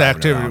 Yeah, Just that's the driving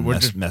activity. around, We're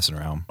just- messing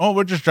around. Oh,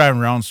 we're just driving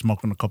around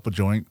smoking a couple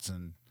joints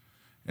and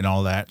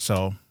all that.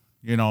 So,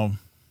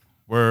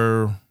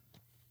 we're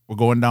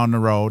going down the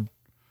road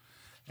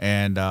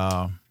and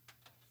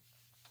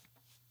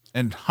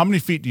And how many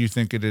feet do you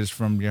think it is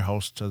from your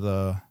house to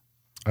the?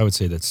 I would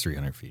say that's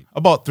 300 feet.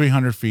 About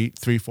 300 feet,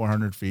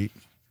 400 feet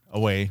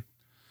away.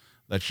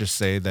 Let's just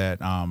say that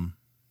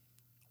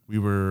we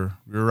were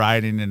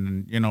riding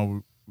and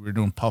we were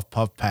doing puff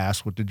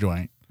pass with the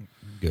joint,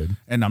 Good.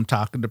 and I'm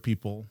talking to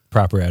people.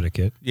 Proper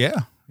etiquette. Yeah,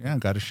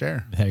 got to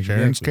share. Exactly.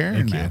 Sharing's caring,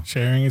 Thank you. man.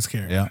 Sharing is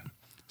caring. Yeah.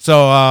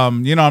 So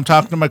I'm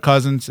talking to my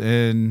cousins,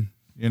 and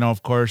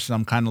of course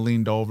I'm kind of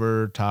leaned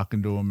over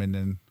talking to them, and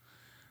then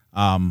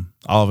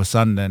all of a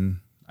sudden, then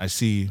I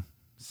see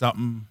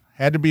something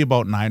had to be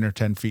about 9 or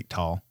 10 feet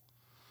tall.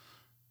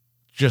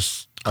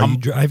 Just Are you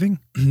driving?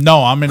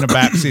 No, I'm in the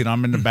back seat.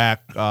 I'm in the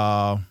back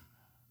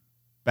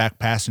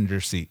passenger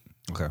seat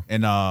Okay.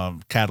 in a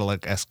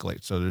Cadillac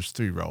Escalade. So there's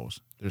 3 rows.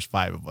 There's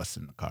 5 of us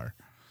in the car.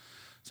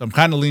 So I'm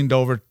kind of leaned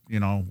over,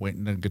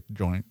 waiting to get the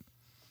joint.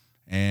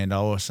 And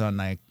all of a sudden,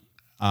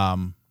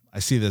 I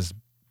see this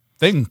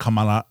thing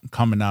coming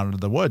out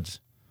of the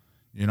woods.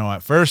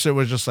 At first it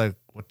was just like,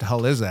 what the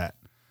hell is that?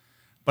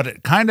 But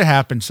it kind of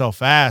happened so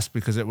fast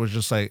because it was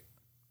just like,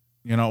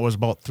 it was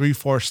about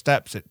 3-4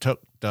 steps it took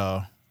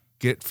to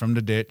get from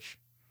the ditch,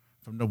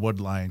 from the wood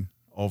line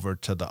over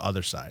to the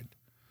other side.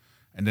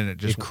 And then it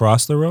just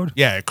crossed the road?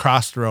 Yeah, it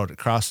crossed the road. It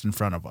crossed in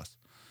front of us.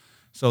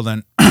 So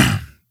then,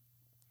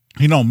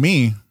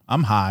 me,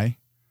 I'm high,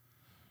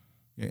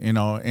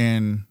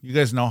 and you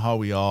guys know how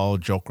we all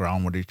joke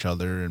around with each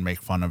other and make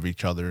fun of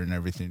each other and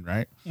everything,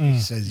 right? He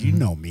says, "You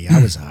know me.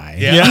 I was high."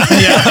 Yeah.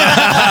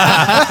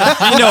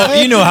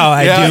 You know how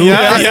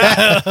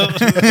I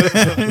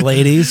do.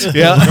 Ladies.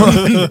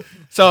 Yeah.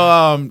 So,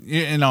 I'm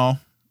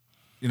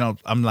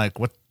like,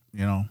 what,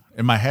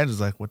 in my head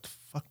is like, what the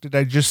fuck did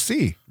I just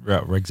see?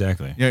 Right,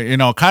 exactly.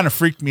 Kind of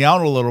freaked me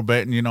out a little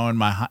bit. And, in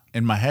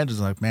my head is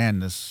like, man,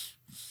 this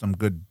is some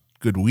good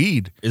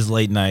weed. Is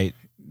late night.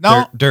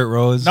 No. Dirt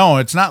roads. No,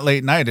 it's not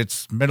late night.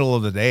 It's middle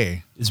of the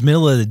day. It's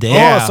middle of the day.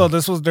 Yeah. Oh, so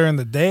this was during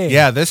the day.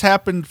 Yeah, this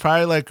happened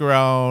probably like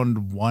around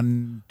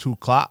 1-2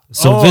 o'clock.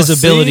 So Oh,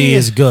 visibility see?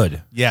 is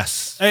good.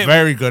 Yes, Hey.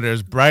 very good. It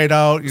was bright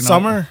out.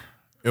 Summer?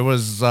 It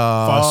was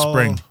Fall?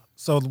 spring.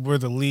 So were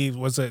the leaves,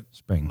 was it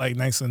Spring. like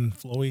nice and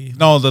flowy?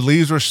 No, the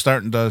leaves were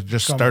starting to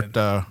just Coming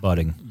start in.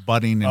 Budding.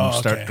 budding and Oh,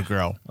 start okay. to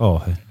grow.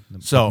 Oh,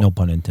 So- no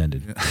pun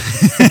intended.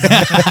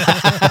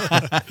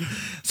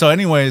 So,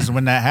 anyways,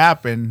 when that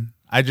happened,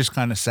 I just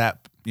kind of sat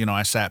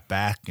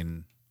back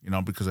and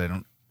because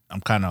I'm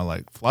kind of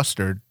like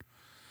flustered,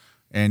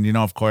 and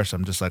of course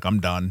I'm just like, I'm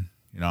done.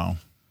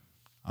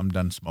 I'm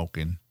done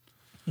smoking,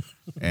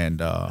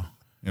 and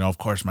of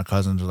course my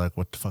cousins are like,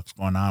 what the fuck's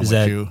going on Is with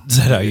that, you? is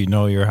that how you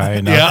know you're high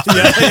enough?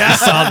 Yeah.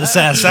 Saw the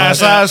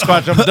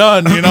Sasquatch, I'm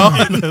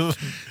done,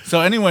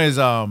 So anyways,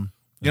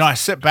 I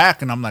sit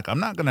back and I'm like, I'm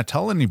not going to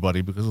tell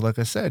anybody because like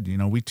I said,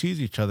 we tease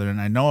each other.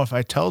 And I know if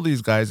I tell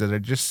these guys that I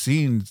just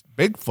seen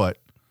Bigfoot,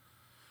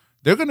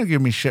 they're going to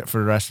give me shit for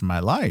the rest of my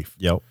life.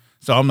 Yep.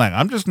 So I'm like,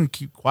 I'm just going to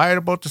keep quiet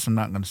about this. I'm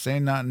not going to say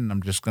nothing.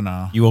 I'm just going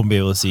to. You won't be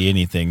able to see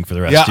anything for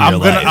the rest Yeah, of your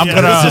life.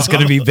 It's just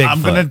going to be Bigfoot.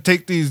 I'm going to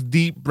take these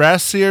deep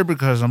breaths here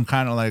because I'm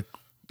kind of like,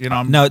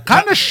 I'm Now,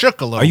 kind of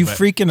shook a little Are you bit.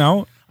 freaking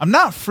out? I'm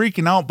not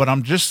freaking out, but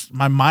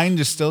my mind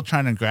is still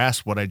trying to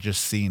grasp what I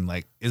just seen.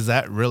 Like, is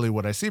that really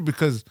what I see?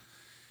 Because,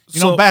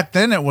 So- back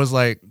then it was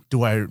like,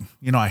 do I,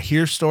 I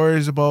hear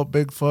stories about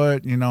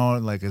Bigfoot,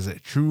 like, is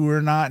it true or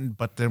not?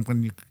 But then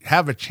when you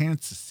have a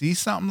chance to see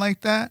something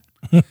like that,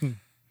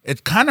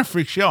 it kind of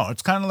freaks you out.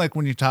 It's kind of like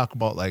when you talk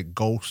about like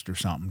ghost or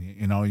something,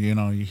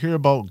 you hear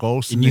about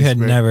ghosts. And you they had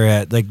spirit- never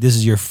had, this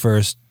is your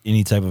first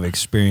any type of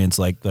experience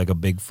like a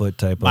Bigfoot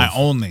type my of.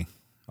 only.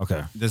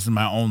 Okay. This is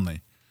my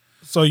only.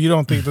 So you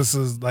don't think this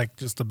is like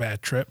just a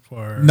bad trip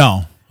or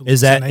No.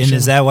 Is that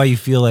hallucination? why you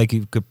feel like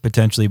you could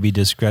potentially be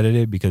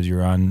discredited because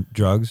you're on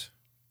drugs?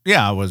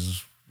 Yeah, I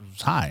was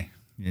high,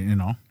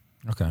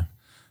 Okay.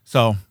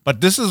 So,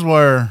 but this is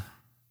where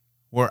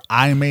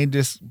I may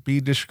be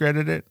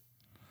discredited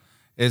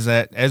is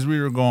that as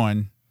we were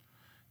going,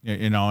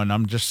 and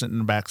I'm just sitting in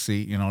the back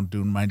seat,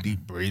 doing my deep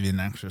breathing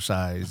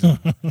exercise, and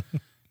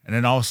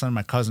then all of a sudden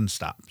my cousin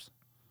stops,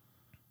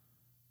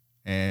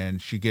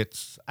 and she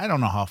gets, I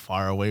don't know how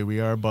far away we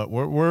are, but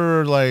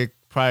we're like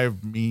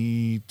probably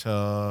me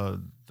to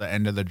the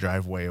end of the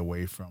driveway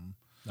away from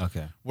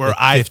Okay. where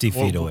Like 50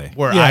 feet away.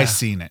 where Yeah. I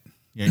seen it,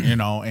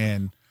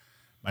 and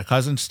my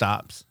cousin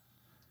stops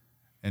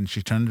and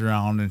she turns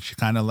around and she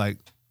kind of like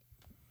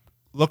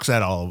looks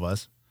at all of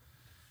us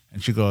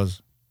and she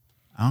goes,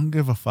 I don't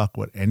give a fuck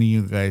what any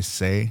of you guys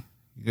say.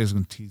 You guys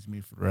gonna tease me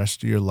for the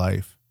rest of your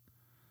life.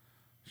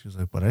 She was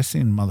like, but I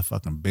seen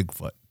motherfucking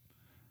Bigfoot.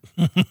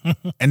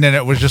 And then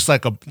it was just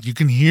like you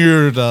can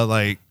hear the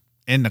like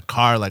in the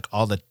car, like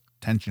all the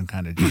tension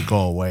kind of just go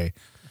away.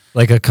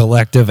 Like a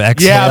collective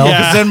exhale. Yeah,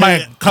 because then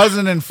my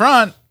cousin in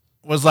front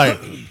was like,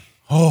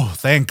 "Oh,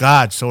 thank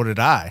God, so did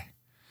I."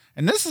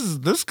 And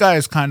this guy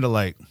is kind of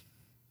like,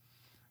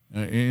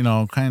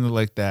 kind of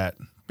like that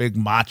big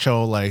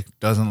macho, like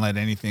doesn't let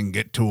anything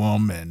get to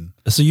him, and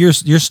So you're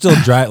still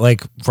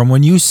like from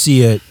when you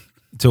see it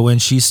to when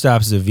she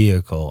stops the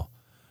vehicle,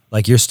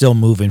 like you're still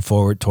moving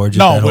forward towards it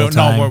No, that whole no,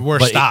 time. we're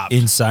but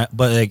stopped.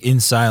 but like in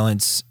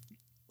silence,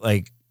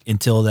 like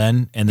until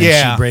then, and then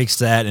Yeah. she breaks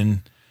that,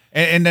 and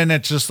And then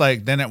it's just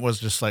like, then it was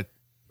just like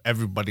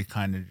everybody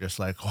kind of just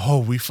like, oh,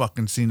 we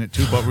fucking seen it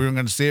too, but we were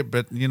going to see it.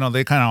 But, you know,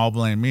 they kind of all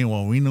blame me.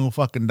 Well, we knew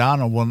fucking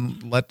Donald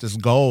wouldn't let this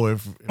go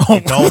if we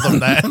told them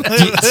that.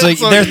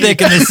 so they're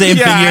thinking the same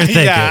thing you're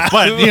thinking. Yeah.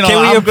 But, you know, Can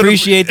we I'm gonna-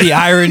 appreciate the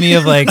irony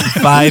of like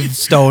 5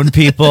 stone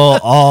people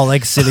all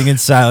like sitting in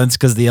silence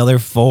because the other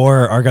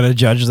 4 are gonna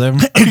judge them?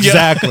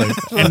 Exactly.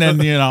 And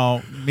then, you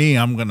know, me,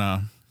 I'm going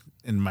to,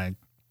 and my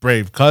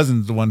brave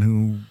cousin's the one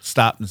who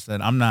stopped and said,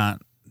 I'm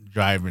not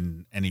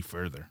driving any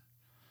further.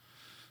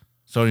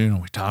 So, you know,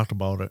 we talked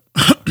about it.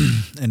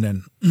 And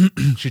then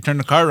she turned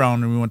the car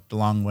around and we went the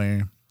long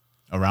way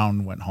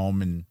around, went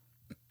home, and,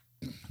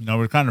 you know,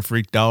 we're kind of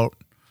freaked out.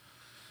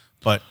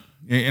 But,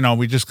 you know,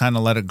 we just kind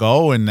of let it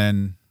go. And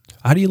then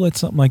How do you let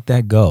something like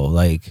that go?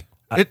 Like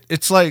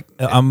it's like,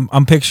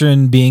 I'm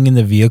picturing being in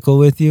the vehicle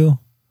with you,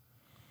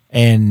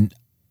 and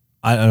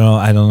I don't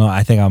know.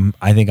 I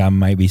think I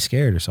might be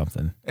scared or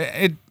something.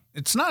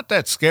 it's not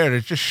that scared.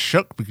 It's just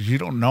shook because you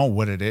don't know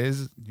what it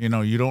is. You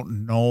know, you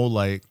don't know,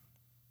 like,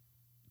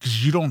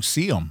 because you don't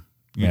see them.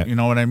 Yeah. You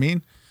know what I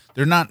mean?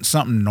 They're not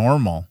something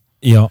normal.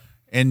 You know,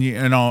 And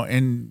you know,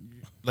 and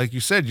like you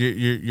said,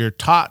 you're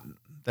taught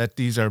that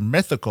these are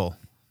mythical.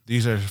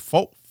 These are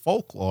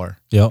folklore.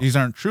 Yep. These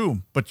aren't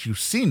true, but you've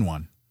seen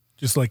one.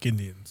 Just like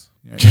Indians.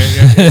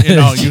 You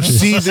know, you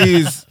see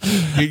these.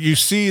 You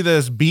see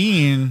this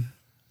being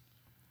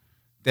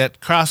that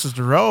crosses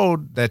the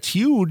road that's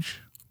huge.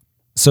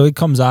 so it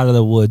comes out of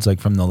the woods like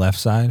from the left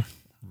side.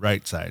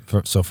 Right side.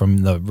 So from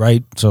the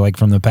right, so like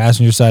from the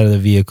passenger side of the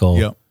vehicle.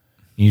 Yep.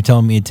 You're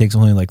telling me it takes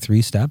only like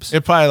 3 steps?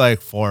 It probably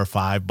like 4 or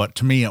 5, but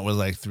to me it was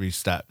like 3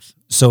 steps.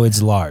 So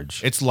it's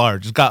large. It's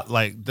large. It's got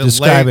like the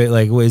Describe it.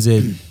 Like, what is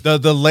it?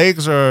 The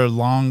legs are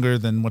longer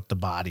than what the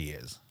body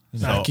is.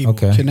 So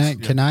Okay.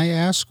 Can I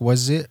ask?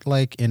 Was it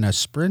like in a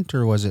sprint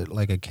or was it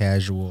like a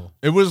casual?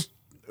 it was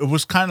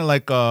kind of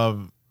like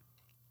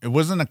it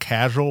wasn't a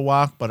casual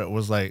walk, but it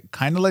was like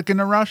kind of like in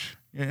a rush.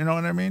 You know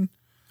what I mean?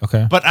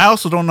 Okay. But I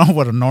also don't know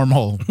what a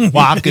normal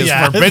walk is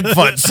Yeah. for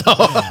Bigfoot.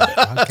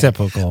 So,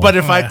 Typical. but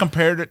if I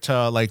compared it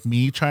to like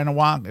me trying to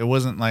walk, it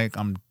wasn't like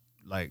I'm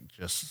like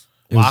just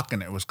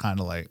walking. It was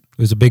kind of like it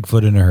was a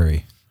Bigfoot in a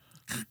hurry.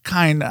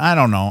 I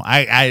don't know.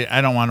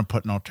 I don't want to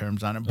put no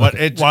terms on it, but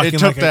Walking it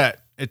took like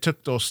it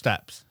took those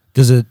steps.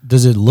 Does it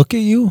look at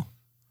you?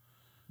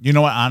 You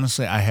know what?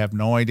 Honestly, I have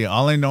no idea.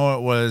 All I know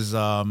it was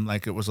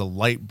like it was a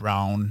light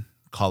brown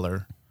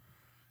color,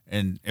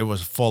 and it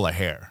was full of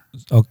hair.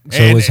 Oh, so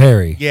And it was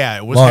hairy. Yeah,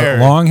 it was hairy.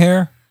 Long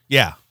hair?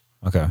 Yeah,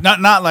 Okay.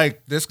 not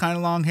like this kind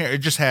of long hair. It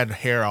just had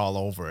hair all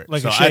over it,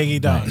 Like a shaggy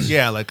dog.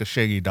 Yeah, like a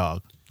shaggy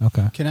dog.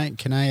 Okay.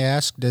 Can I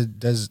ask?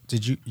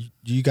 Did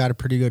you got a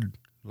pretty good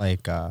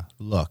like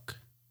look,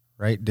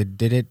 right?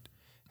 Did it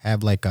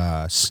have like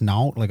a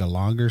snout, like a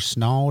longer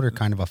snout, or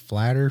kind of a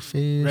flatter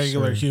face?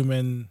 Regular or-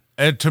 human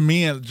And to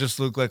me, it just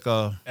looked like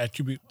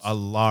attributes. a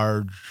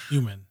large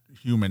Human.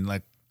 human.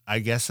 Like I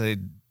guess I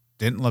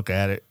didn't look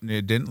at it.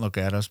 It didn't look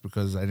at us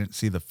because I didn't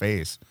see the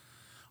face.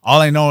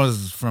 All I know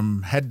is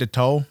from head to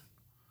toe,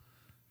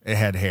 it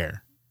had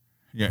hair.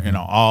 You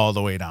know, all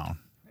the way down,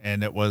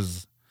 and it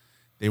was.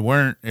 It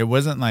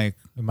wasn't like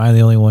Am I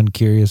the only one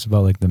curious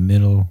about like the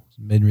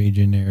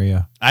mid-region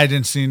area? I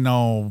didn't see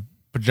no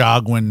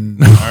Pajogwin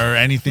or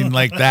anything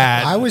like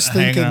that. I was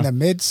hanging thinking out. the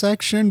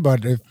midsection,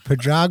 but if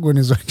Pajogwin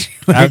is what you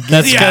That's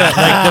kind of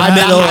like the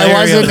middle I area.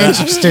 wasn't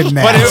interested in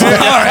that. All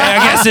right,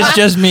 I guess it's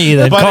just me.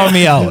 Then call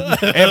me out.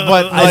 But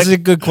That's a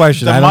like, good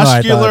question. the I don't know. I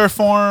muscular thought,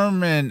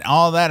 form and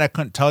all that, I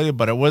couldn't tell you,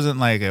 but it wasn't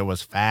like it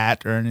was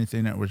fat or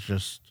anything. It was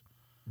just,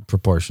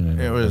 proportionate.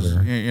 it or was,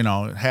 whatever. you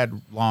know, it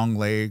had long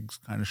legs,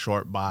 kind of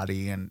short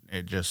body, and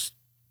it just,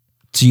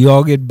 So you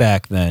all get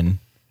back then.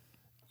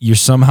 You're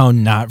somehow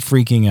not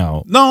freaking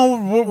out.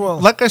 no,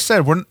 like I said,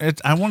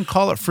 I wouldn't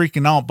call it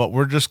freaking out, but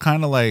we're just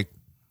kind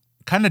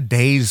of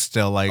dazed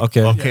still. Like,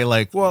 Okay.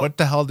 like, Well- what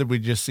the hell did we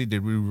just see?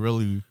 Did we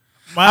really?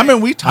 I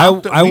mean, we I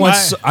talked.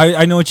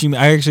 I know what you mean.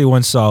 I actually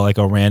once saw like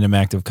a random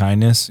act of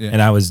kindness, Yeah.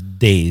 and I was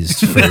dazed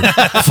for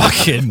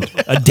fucking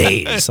a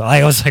daze.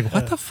 I was like,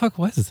 "What the fuck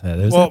was that?"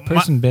 There's Well, that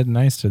person been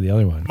nice to the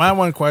other one. My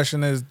one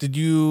question is, did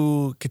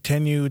you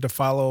continue to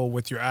follow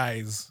with your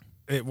eyes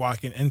it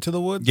walking into the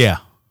woods? Yeah.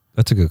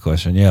 That's a good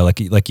question. Yeah,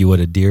 like you would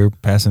a deer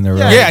passing the road.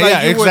 Yeah, Like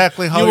yeah, you would-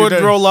 exactly how you you would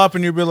did. roll up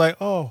and you'd be like,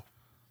 oh,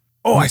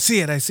 I see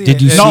it. I see Did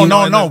it. you And see you it?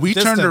 know, in No, the we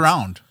turned distance.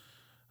 around.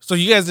 So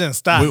you guys didn't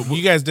stop.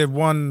 You guys did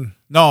one.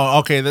 No,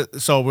 okay.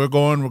 So we're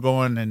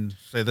going, and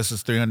say this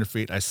is 300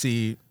 feet. I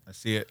see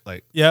it.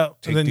 Like Yeah.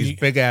 take And then these you,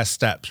 big ass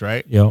steps,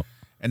 right? Yo.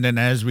 And then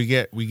as we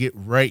get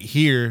right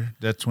here,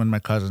 that's when my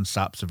cousin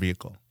stops the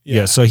vehicle,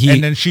 Yeah. So he.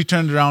 and then she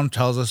turns around, and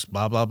tells us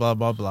blah blah blah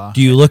blah blah.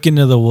 do you look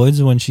into the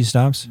woods when she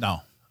stops?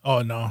 No,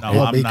 oh, no. no,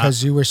 well, I'm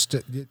because not.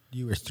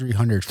 you were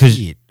 300 'Cause-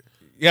 feet.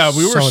 Yeah,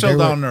 we were So still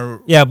they down there.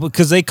 Yeah,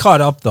 because they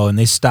caught up though, and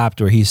they stopped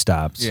where he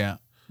stops. Yeah,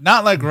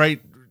 not like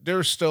right.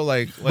 there's still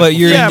like But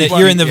you're yeah,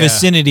 you're in the yeah.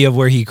 vicinity of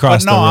where he But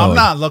crossed no, the road. I'm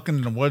not looking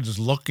in the woods, just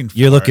looking for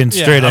You're looking it.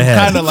 straight I'm ahead.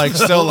 kind of like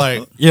still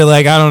like You're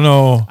like, I don't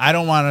know. I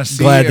don't want to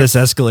see Glad if- this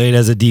Escalade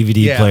has a DVD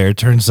Yeah. player.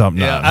 Turn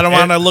something Yeah, on. I don't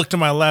want to look to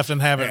my left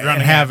and have it and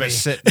running. have at it me.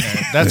 sitting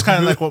there. That's kind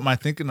of like what my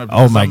thinking of.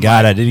 Oh my I'm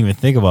God, like- I didn't even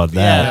think about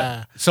that.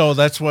 Yeah. So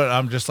that's what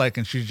I'm just like,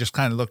 and she just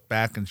kind of looked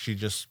back and she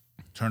just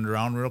turned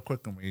around real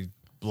quick and we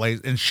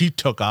blazed, and she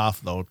took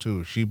off though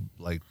too. She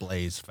like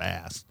blazed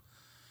fast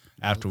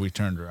after we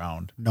turned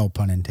around. No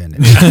pun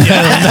intended.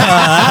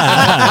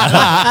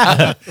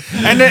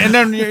 And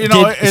then you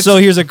know, it's, So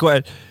here's a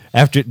question: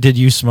 did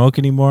you smoke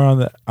anymore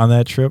on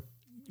that trip?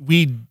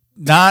 we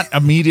not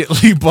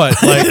immediately,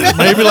 but like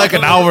maybe like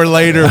an hour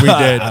later we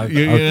did.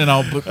 You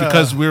know, but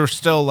because we were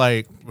still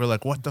like we're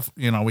like what the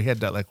you know we had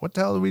that like what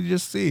the hell did we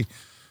just see?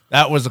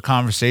 That was a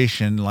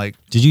conversation like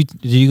Did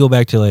you go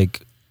back to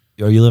like?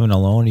 Are you living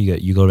alone?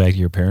 You go back to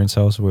your parents'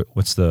 house?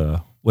 What's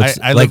I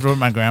like? lived with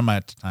my grandma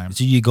at the time.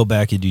 So you go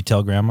back and you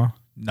tell grandma?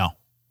 No.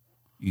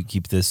 You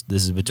keep this.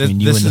 This is between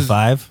you This and the is-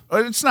 five.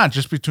 It's not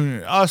just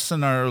between us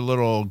and our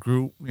little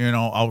group, you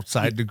know,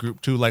 outside the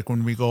group too. Like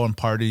when we go and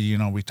party, you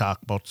know, we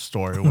talk about the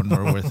story when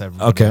we're with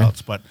everybody Okay.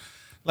 else. But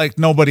like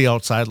nobody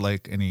outside,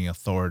 like any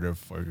authoritative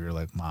for your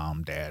like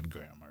mom, dad,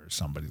 grandma, or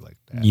somebody like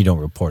that. You don't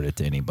report it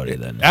to anybody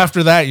then.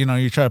 After that, you know,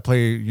 you try to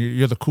play.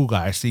 You're the cool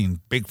guy seeing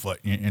Bigfoot.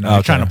 You know, you're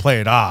Okay. trying to play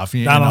it off.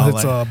 You Donald know,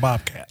 hits like, a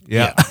bobcat.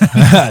 yeah,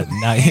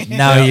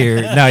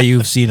 now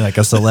you've seen like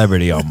a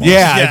celebrity almost.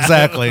 yeah,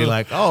 exactly.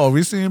 Like, oh,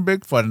 we seen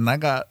Bigfoot, and I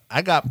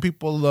got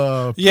people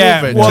prove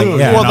Yeah, it well, too. well,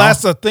 you know?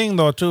 that's the thing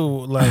though too.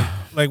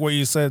 Like what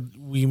you said,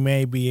 we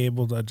may be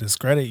able to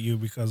discredit you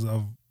because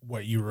of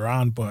what you were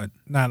on, but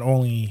not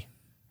only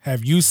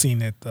have you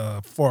seen it,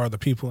 the four other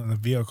people in the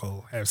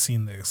vehicle have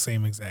seen the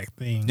same exact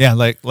thing. Yeah,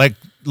 like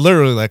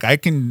literally, like I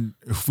can.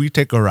 If we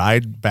take a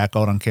ride back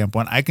out on Camp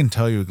One, I can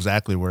tell you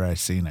exactly where I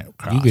seen it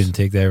cross. You can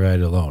take that ride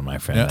alone, my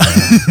friend.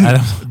 Yeah. I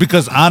don't,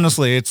 Because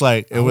honestly, it's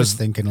like it I was was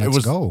thinking, it let's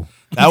was, go.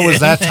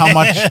 That's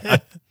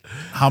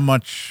how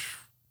much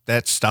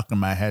that's stuck in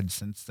my head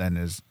since then.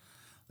 Is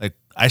like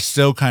I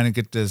still kind of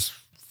get this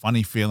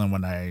funny feeling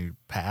when I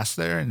pass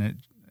there, and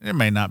it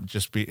may not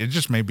just be. It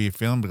just may be a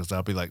feeling because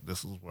I'll be like,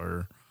 this is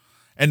where,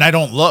 and I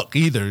don't look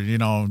either. You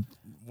know,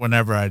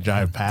 whenever I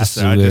drive past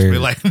This there, I is just be where-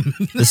 like,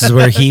 this is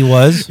where he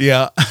was.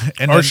 yeah,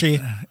 and Or then- she,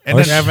 and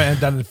or then you haven't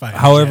identified. it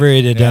However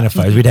yet. it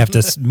identifies, we'd have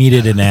to meet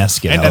it and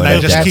ask it. And how then it I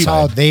just That's keep-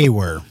 how they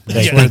were.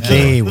 That's Thank where you.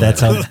 they were.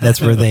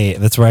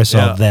 That's where I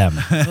saw Yeah.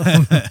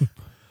 them.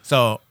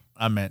 So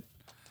I meant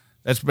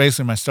that's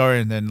basically my story.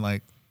 And then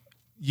like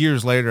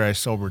years later, I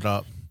sobered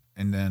up,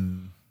 and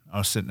then I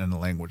was sitting in a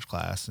language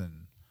class, and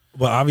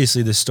Well,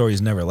 obviously this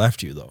story's never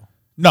left you though.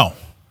 no.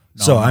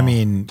 So I no.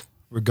 mean,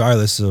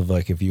 regardless of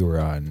like if you were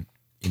on,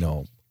 you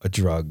know, a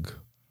drug,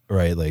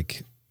 right?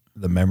 Like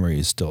the memory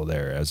is still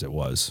there as it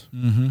was.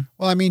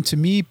 Well, I mean, to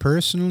me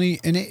personally,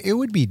 and it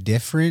would be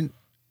different,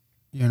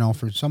 you know,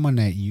 for someone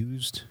that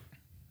used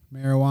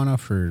marijuana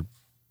for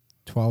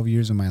 12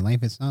 years of my life.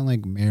 It's not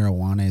like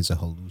marijuana is a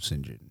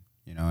hallucinogen.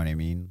 You know what I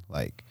mean?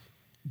 Like,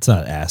 It's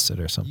not acid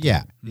or something.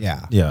 yeah.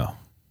 Yeah.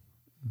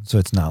 So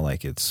it's not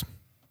like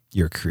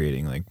you're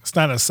creating like It's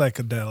not a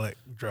psychedelic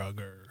drug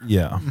or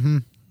yeah.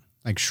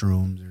 Like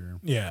shrooms or.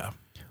 yeah.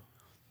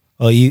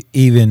 Well,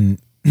 even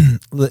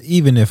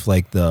if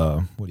like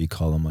the what do you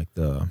call them, like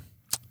the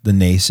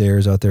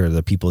naysayers out there, or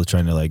the people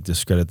trying to like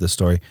discredit the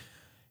story,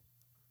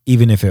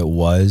 even if it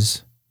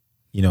was,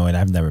 you know, and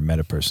I've never met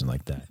a person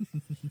like that,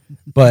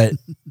 but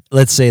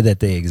let's say that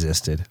they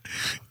existed.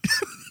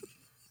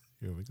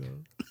 Here we go.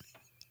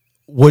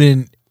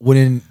 Wouldn't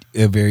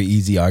a very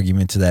easy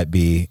argument to that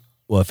be,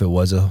 well, if it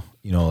was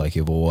if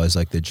it was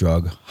like the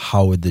drug,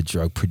 how would the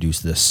drug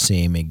produce the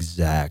same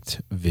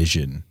exact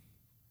vision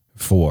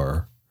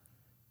for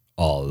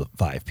all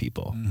 5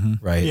 people,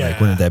 right? Yeah. Like,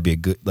 wouldn't that be a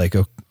good, like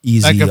a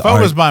easy? Like if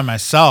I was by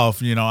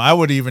myself, you know, I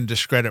would even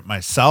discredit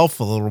myself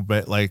a little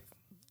bit. Like,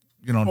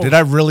 you know, did I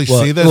really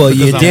see this? Well,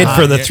 Because you I'm did high?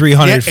 for the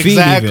 300 Yeah, feet,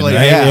 exactly. even,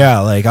 right? Yeah.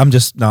 Like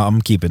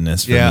I'm keeping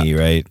this for Yeah. me,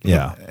 right?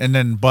 Yeah. And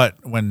then, but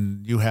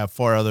when you have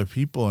 4 other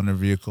people in a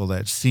vehicle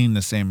that seen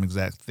the same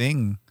exact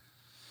thing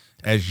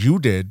as you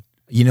did,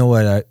 You know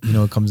what?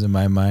 What comes in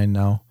my mind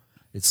now?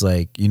 It's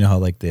like, you know how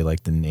like they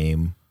like to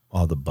name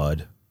all the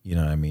bud. You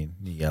know what I mean?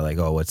 Yeah, like,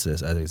 oh, what's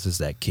this? I think this is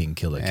that King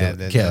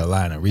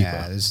Carolina Reaper.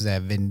 Yeah, this is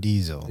that Vin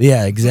Diesel.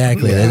 Yeah,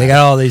 exactly. They got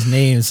all these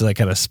names to like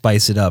kind of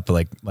spice it up.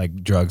 Like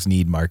drugs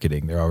need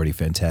marketing. They're already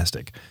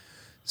fantastic.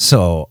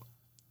 So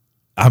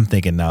I'm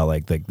thinking now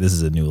like this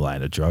is a new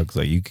line of drugs.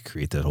 Like you could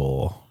create that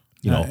whole,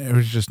 you know, it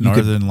was just you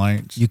could- Northern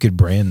Lights. you could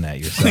brand that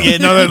yourself. Yeah,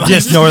 Northern Lights.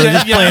 Just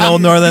plain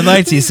old Northern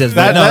Lights. He says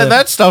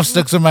that stuff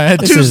sticks in my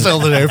head too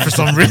still today for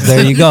some reason.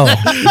 There you go.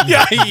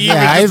 Yeah,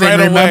 I even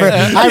remember.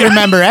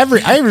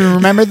 I even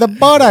remember the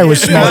bud I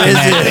was smoking. What is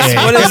this?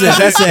 What is this?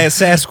 That's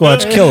a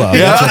Sasquatch killer.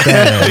 That's what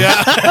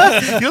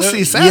that is. You'll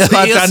see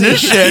Sasquatch on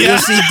this shit. You'll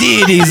see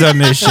deities on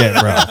this shit,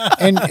 bro.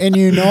 And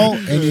you know,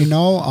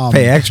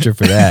 Pay extra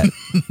for that.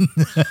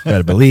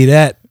 Gotta believe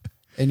that.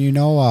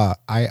 And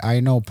I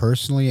know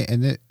personally,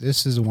 and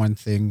this is one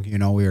thing,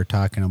 we were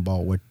talking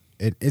about what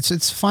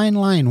it's fine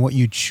line what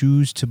you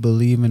choose to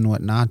believe and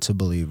what not to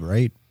believe,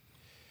 right?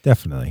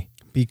 Definitely.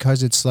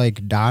 Because it's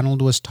like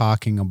Donald was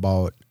talking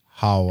about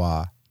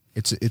how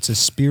it's a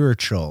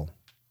spiritual,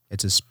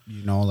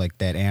 like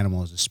that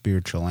animal is a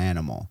spiritual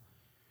animal,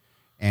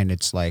 and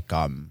it's like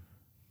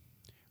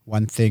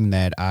one thing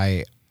that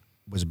I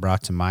was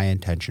brought to my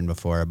attention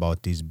before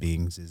about these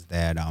beings is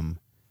that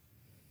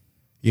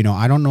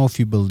I don't know if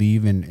you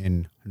believe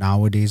in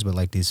nowadays, but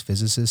like these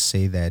physicists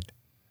say that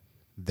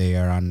they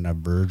are on the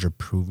verge of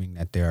proving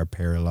that there are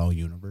parallel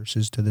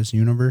universes to this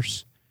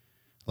universe.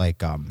 Like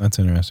That's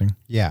interesting.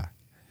 yeah.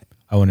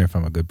 I wonder if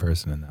I'm a good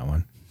person in that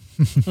one.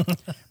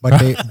 But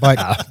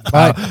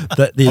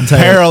The entire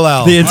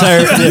parallel. the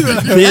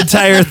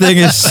entire thing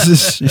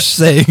is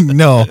saying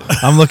no.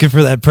 I'm looking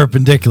for that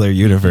perpendicular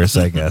universe,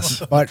 I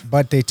guess.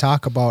 but they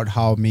talk about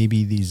how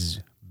maybe these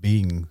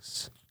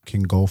beings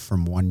can go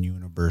from one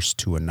universe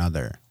to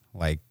another,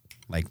 like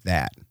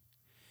that,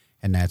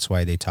 and that's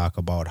why they talk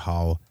about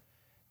how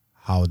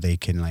they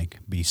can like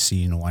be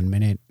seen 1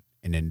 minute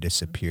and then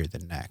disappear the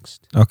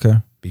next, Okay.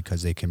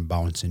 because they can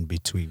bounce in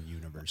between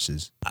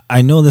universes.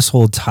 I know this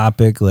whole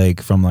topic,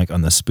 like from like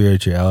on the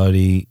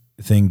spirituality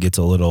thing, gets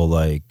a little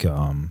like, you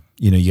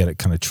got to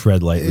kind of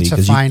tread lightly It's a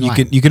because fine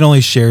line. you can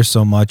only share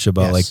so much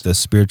about Yes. like the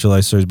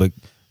spiritualized stories. But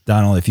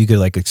Donald, if you could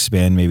like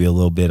expand maybe a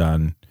little bit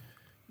on,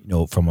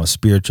 from a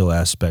spiritual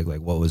aspect, like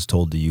what was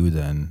told to you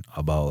then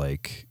about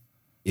like,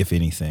 if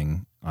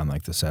anything, on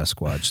like the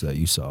Sasquatch that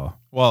you saw,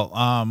 Well,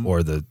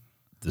 or the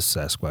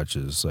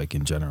Sasquatches like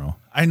in general.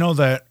 I know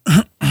that.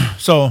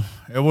 So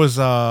it was,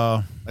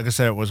 like I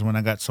said, it was when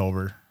I got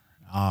sober.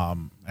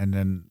 And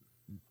then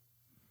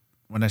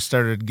when I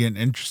started getting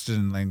interested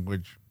in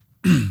language,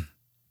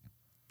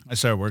 I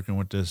started working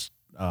with this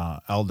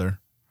elder.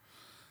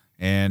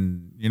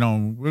 And,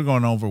 we're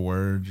going over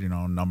words,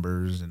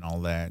 numbers and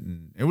all that.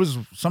 And it was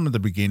some of the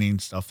beginning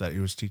stuff that he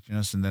was teaching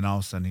us. And then all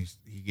of a sudden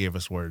he gave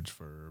us words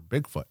for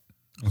Bigfoot,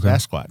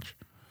 Sasquatch.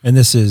 And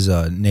this is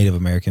Native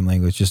American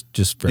language,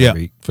 just for Yeah.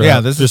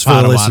 This is just for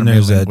the Potawatomi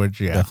listeners that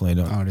language, yeah.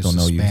 definitely This don't is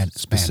know you Spanish.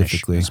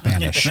 specifically.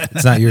 Spanish.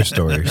 It's not your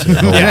story. So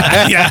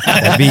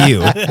that'd be you.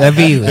 That'd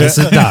be you. This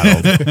is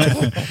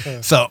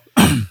Donald. So,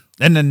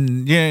 and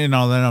then, then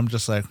I'm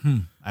just like,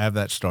 I have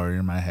that story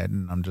in my head.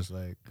 And I'm just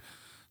like,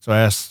 so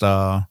I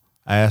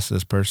asked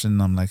this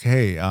person, I'm like,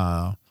 hey,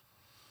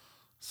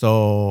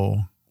 so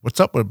what's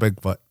up with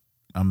Bigfoot?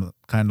 I'm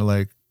kind of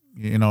like,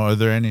 are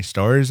there any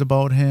stories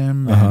about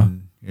him?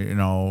 And,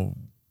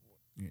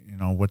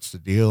 what's the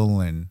deal?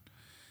 And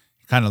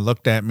he kind of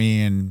looked at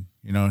me and,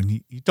 and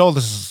he told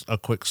us a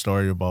quick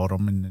story about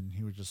him. And then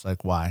he was just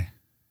like, why?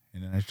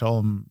 And then I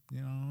told him,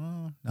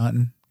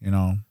 nothing,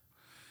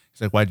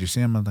 He's like, why'd you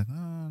see him? I was like,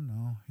 oh,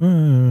 no.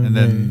 And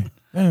then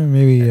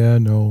maybe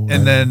no.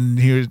 and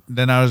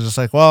then I was just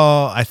like,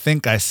 well, I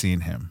think I seen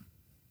him.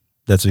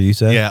 That's what you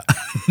said. Yeah.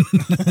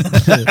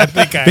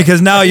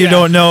 Because now you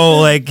don't know.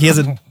 Like he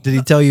hasn't. Did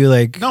he tell you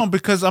like? No,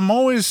 because I'm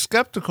always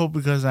skeptical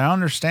because I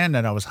understand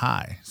that I was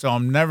high. So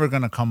I'm never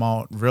going to come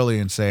out really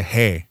and say,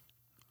 hey,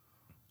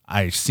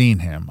 I seen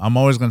him. I'm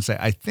always going to say,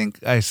 I think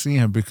I see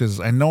him because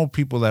I know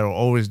people that will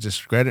always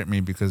discredit me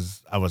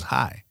because I was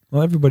high.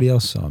 Well, everybody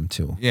else saw him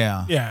too.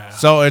 Yeah. Yeah.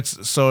 So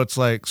it's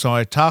like, so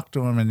I talked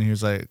to him and he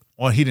was like,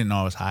 well, he didn't know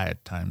I was high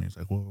at the time. He was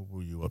like, what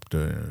were you up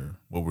to?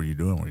 What were you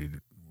doing? Were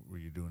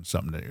you doing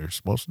something that you're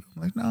supposed to do?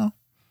 I'm like, no.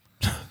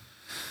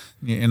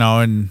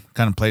 And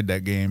kind of played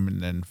that game.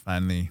 And then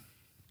finally,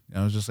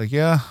 I was just like,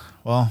 yeah,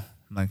 well,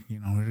 like,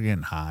 we're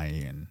getting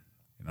high and,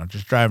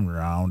 just driving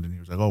around. And he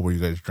was like, oh, were you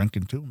guys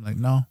drinking too? I'm like,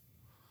 no.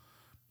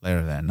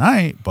 Later that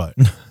night, but,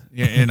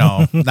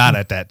 not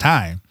at that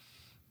time.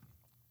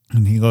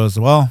 And he goes,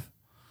 well,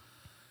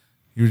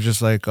 you're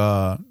just like,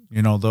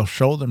 they'll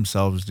show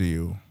themselves to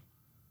you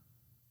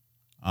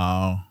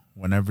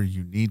whenever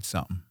you need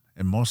something.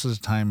 And most of the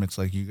time it's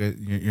like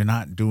you're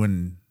not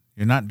doing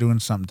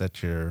something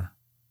that you're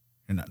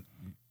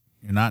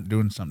not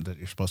doing something that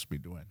you're supposed to be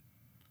doing.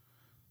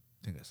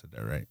 I think I said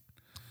that right.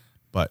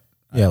 But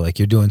Yeah, like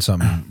you're doing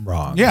something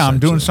wrong. yeah, I'm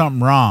doing essentially.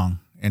 something wrong.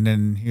 And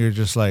then you're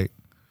just like,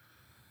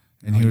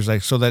 and he was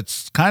like, so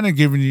that's kind of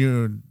giving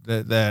you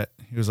that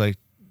he was like,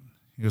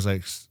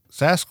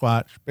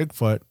 Sasquatch,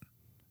 Bigfoot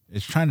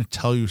is trying to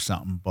tell you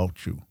something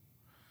about you.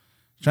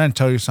 He's trying to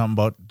tell you something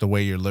about the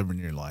way you're living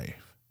your life.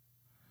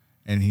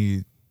 And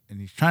he's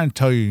trying to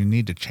tell you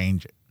need to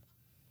change it.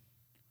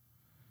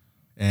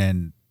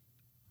 And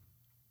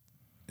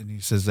he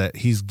says that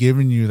he's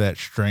giving you that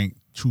strength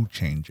to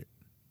change it.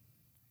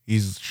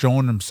 He's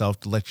showing himself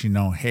to let you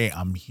know, hey,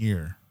 I'm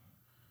here.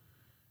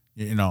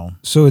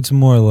 So it's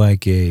more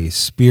like a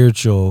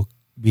spiritual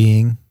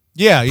being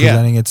Yeah, yeah.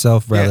 presenting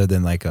itself rather Yeah.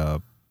 than like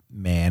a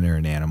man or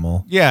an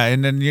animal. Yeah,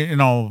 and then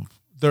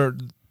there,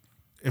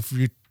 if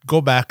you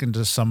go back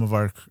into some of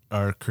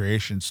our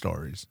creation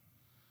stories,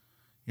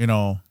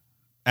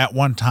 at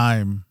one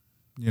time,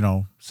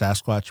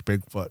 Sasquatch,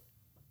 Bigfoot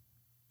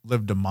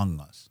lived among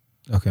us,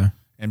 Okay.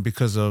 And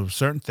because of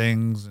certain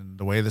things and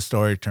the way the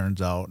story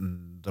turns out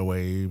and the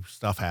way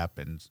stuff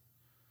happens,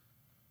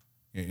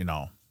 you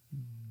know,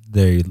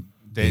 They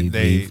they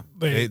leave.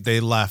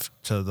 left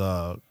to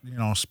the,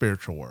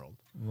 spiritual world.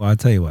 Well, I'll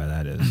tell you why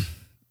that is.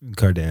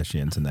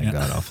 Kardashians and that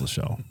god awful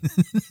show.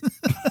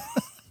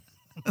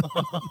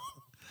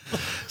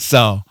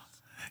 So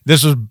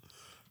this was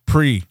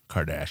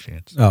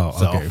pre-Kardashians. Oh,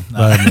 So, okay.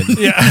 But I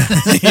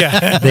mean,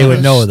 Yeah. they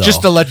would know though.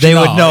 Just to let you they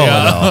know, would know.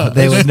 yeah. Though.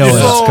 They would know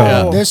that's So-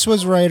 coming. This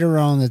was right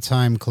around the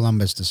time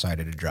Columbus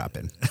decided to drop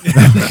in.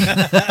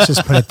 Let's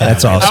just put it that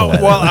That's way. also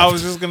well, I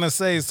was just gonna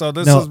say. So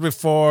this No. was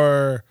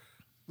before,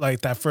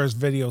 like that first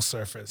video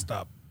surfaced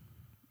up.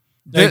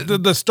 Like,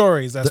 the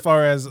stories, as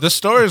far as the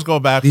stories go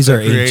back. These to are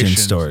ancient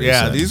creations. stories,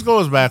 Yeah, and- these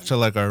goes back to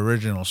like our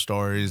original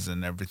stories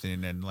and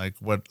everything, and like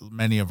what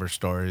many of our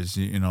stories.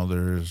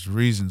 There's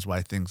reasons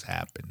why things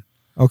happen.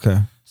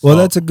 Okay. Well, So-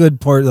 that's a good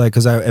part. Like,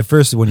 because at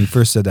first, when you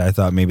first said that, I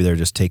thought maybe they're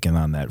just taking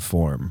on that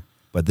form.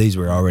 But these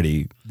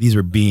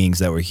were beings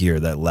that were here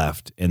that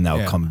left and now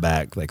Yeah. come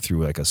back like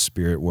through like a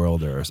spirit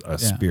world or a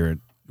spirit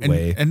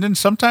way. And then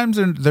sometimes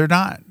they're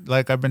not.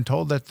 Like I've been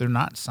told that they're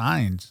not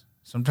signs.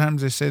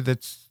 Sometimes they say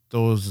that's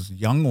those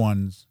young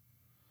ones.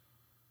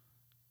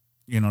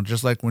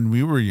 Just like when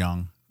we were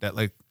young, that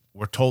like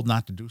we're told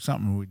not to do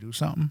something, and we do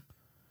something.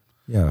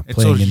 Yeah, It's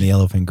playing those- in the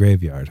elephant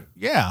graveyard.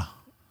 Yeah,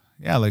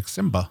 like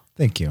Simba.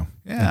 Thank you.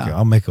 Yeah. Thank you.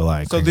 I'll make a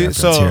line So reference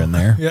so- here and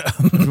there. yeah.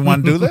 If you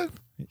want to do that,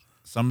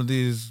 some of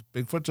these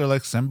Bigfoots are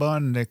like Simba,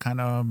 and they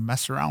kind of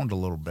mess around a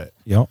little bit.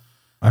 Yep.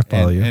 I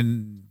follow you.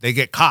 And they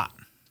get caught.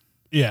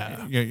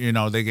 Yeah.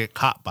 They get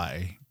caught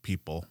by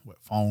people with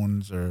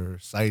phones or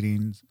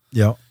sightings.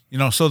 Yep.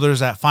 So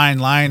there's that fine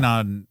line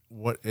on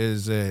what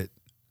is it?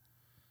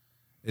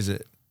 Is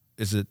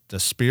it the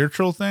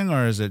spiritual thing,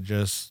 or is it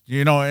just,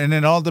 and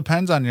it all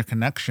depends on your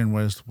connection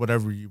with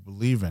whatever you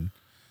believe in.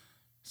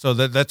 So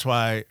that's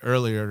why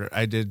earlier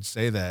I did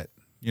say that,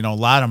 a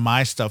lot of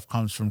my stuff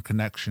comes from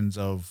connections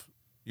of,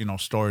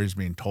 stories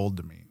being told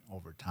to me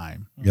over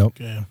time. Yep.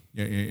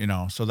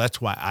 Okay. So that's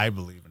why I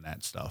believe in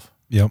that stuff.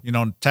 Yep.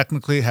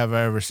 Technically, have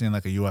I ever seen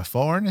like a UFO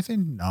or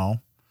anything?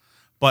 No.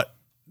 But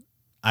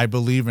I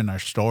believe in our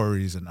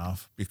stories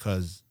enough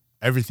because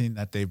everything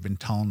that they've been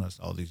telling us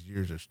all these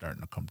years are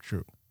starting to come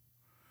true.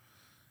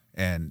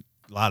 And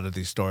a lot of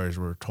these stories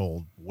were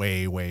told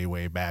way, way,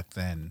 way back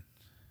then.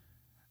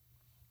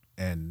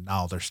 And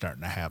now they're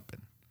starting to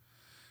happen.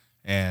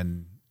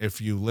 And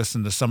if you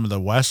listen to some of the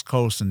West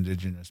Coast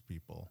indigenous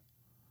people,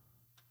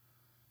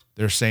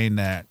 they're saying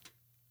that,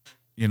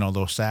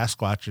 those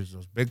Sasquatches,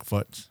 those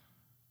Bigfoots,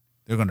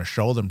 they're going to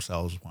show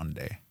themselves one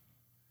day.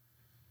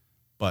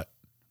 But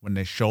when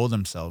they show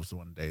themselves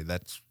one day,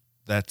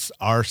 that's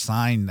our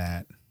sign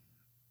that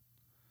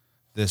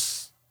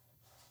this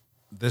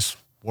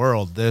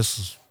world,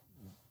 this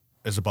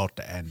is about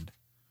to end.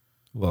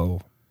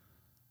 Whoa.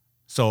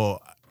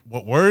 So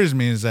what worries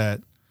me is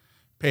that,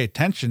 pay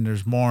attention,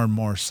 there's more and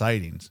more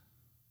sightings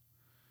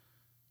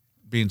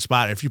being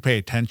spotted. If you pay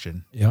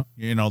attention, Yep.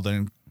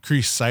 the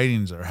increased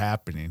sightings are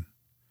happening.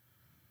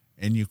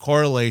 And you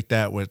correlate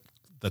that with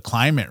the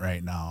climate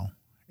right now,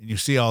 and you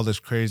see all this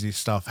crazy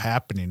stuff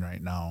happening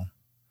right now.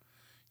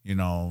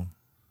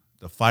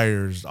 The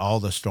fires, all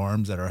the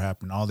storms that are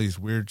happening, all these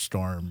weird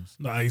storms.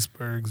 The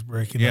icebergs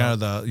breaking Yeah,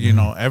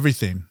 up.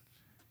 everything.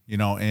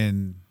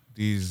 And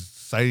these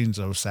sightings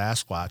of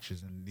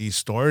Sasquatches and these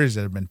stories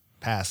that have been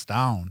passed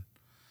down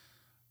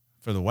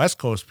for the West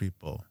Coast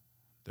people,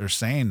 they're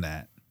saying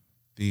that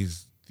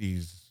these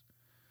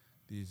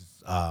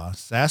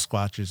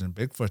Sasquatches and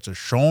Bigfoots are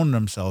showing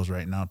themselves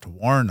right now to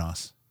warn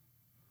us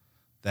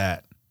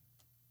that.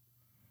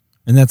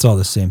 And that's all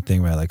the same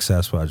thing, right? Like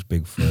Sasquatch,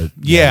 Bigfoot,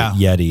 Yeah.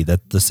 Yeti.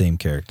 That's the same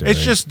character. It's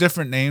right? just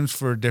different names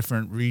for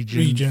different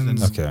regions.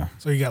 Regions. And- okay.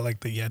 So you got like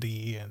the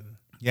Yeti and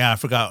yeah, I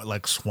forgot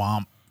like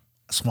swamp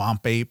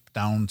ape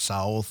down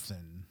south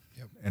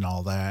and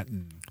all that.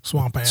 And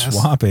swamp ass.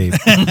 Swamp ape.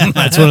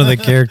 That's one of the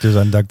characters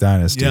on Duck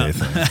Dynasty. Yeah. I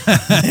think.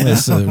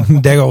 Listen,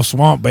 dago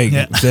swamp ape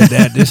said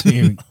that. This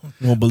you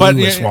won't believe But what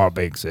yeah, swamp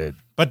ape said.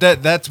 But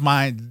that's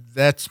where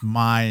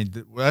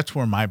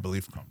my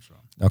belief comes from.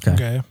 Okay.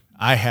 Okay.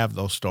 I have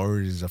those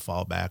stories to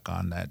fall back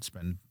on that's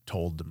been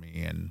told to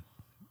me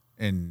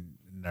and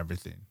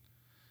everything.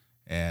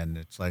 And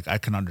it's like I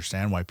can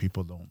understand why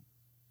people don't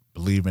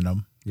believe in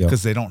them Yep.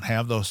 because they don't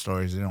have those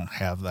stories. They don't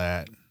have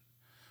that.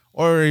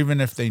 Or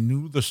even if they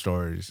knew the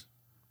stories,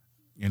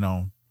 who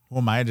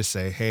am I to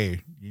say,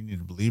 hey, you need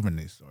to believe in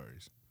these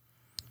stories?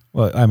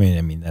 Well, I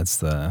mean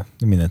that's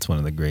one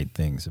of the great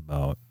things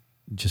about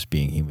just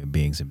being human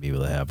beings and be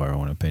able to have our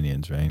own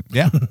opinions, right?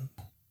 Yeah.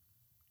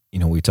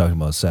 We talked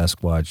about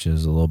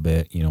Sasquatches a little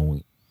bit.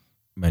 We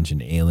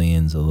mentioned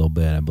aliens a little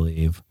bit, I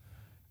believe.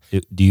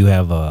 Do you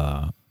have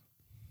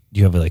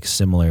like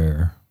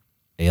similar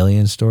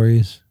alien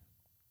stories,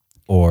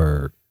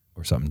 or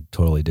something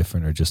totally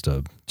different, or just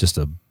a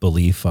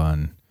belief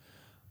on,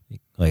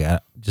 like,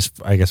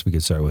 I guess we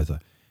could start with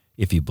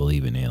if you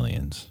believe in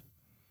aliens.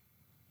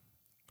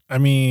 I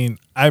mean,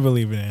 I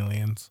believe in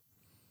aliens.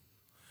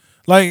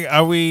 Like,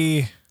 are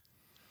we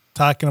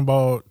talking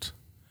about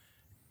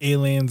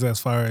aliens as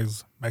far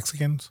as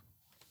Mexicans,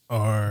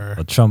 or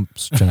Well,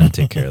 Trump's trying to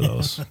take care of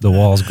those. The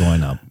wall's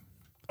going up.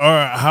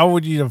 how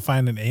would you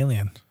define an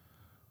alien?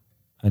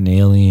 An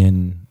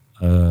alien,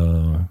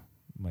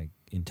 like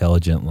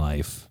intelligent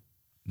life,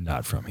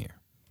 not from here.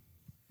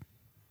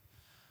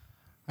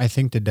 I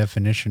think the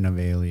definition of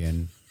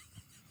alien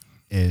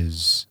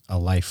is a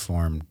life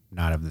form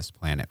not of this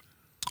planet.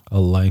 A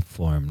life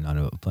form, not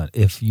a planet.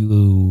 If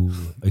you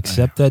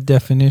accept that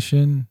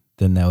definition,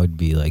 then that would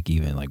be like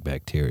even like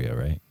bacteria,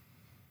 right?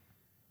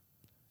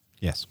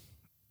 Yes.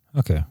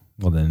 Okay.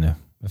 Well, then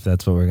if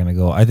that's what we're going to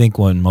go, I think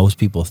when most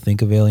people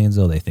think of aliens,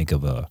 though, they think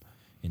of a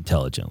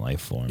intelligent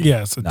life form.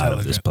 Yes, not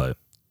of this intelligent.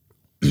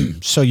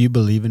 planet. So you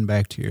believe in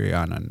bacteria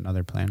on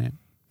another planet?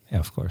 Yeah,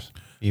 of course.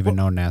 Even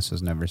though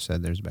NASA's never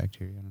said there's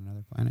bacteria on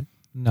another planet?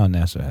 No,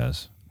 NASA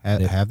has.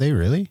 Have they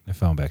really? They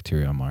found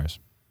bacteria on Mars.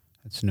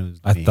 That's news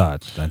to I me.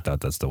 thought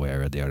that's the way I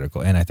read the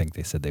article, and I think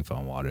they said they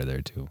found water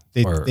there too.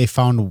 They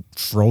found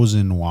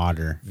frozen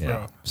water.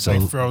 Yeah. So So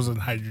like frozen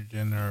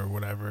hydrogen or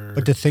whatever.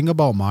 But the thing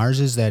about Mars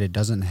is that it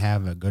doesn't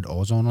have a good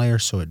ozone layer,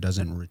 so it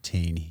doesn't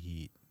retain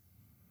heat.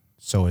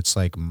 So it's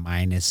like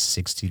minus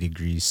 60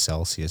 degrees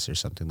Celsius or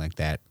something like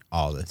that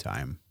all the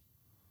time.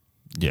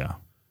 yeah,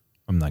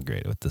 I'm not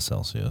great with the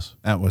Celsius.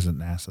 That wasn't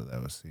NASA.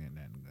 That was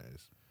CNN,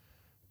 guys.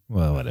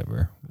 Well,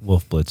 whatever.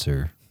 Wolf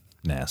Blitzer,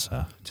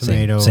 NASA,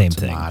 Tomato, same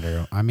thing.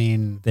 tomato. I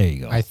mean, There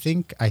you go. I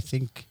think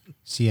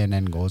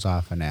CNN goes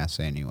off of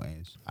NASA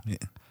anyways. You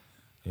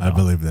I know?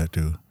 believe that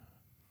too.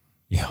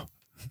 Yeah.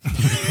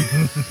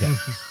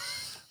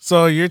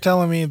 So you're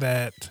telling me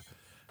that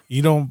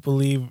you don't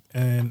believe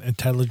in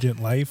intelligent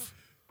life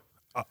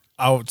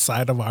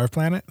outside of our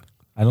planet?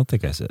 I don't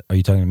think I said. Are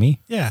you talking to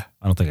me? Yeah.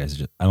 I don't think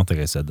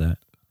I said that.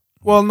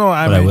 Well, no,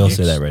 I But I mean, will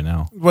say that right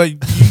now. But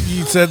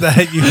you said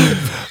that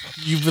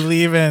you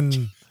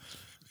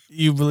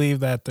believe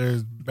that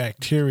there's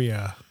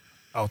bacteria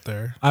out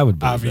there. I would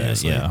believe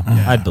Obviously. that.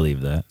 Yeah. I'd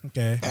believe that.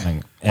 Okay.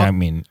 I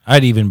mean,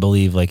 I'd even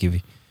believe like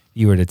if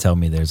you were to tell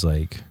me there's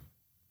like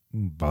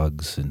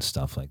bugs and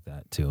stuff like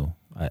that too.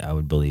 I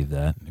would believe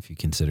that if you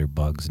consider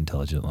bugs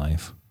intelligent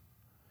life.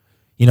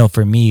 You know,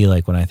 for me,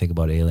 like when I think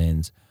about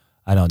aliens,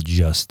 I don't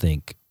just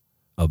think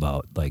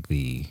about like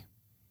the,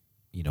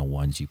 you know,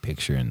 ones you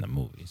picture in the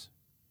movies.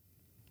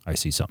 I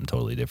see something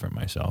totally different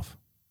myself.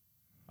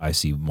 I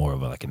see more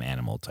of like an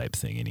animal type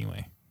thing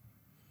anyway.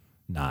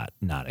 Not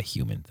a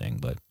human thing,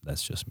 but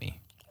that's just me.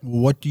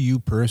 What do you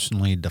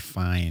personally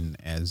define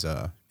as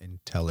a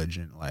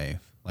intelligent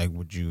life? Like,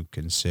 would you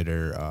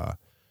consider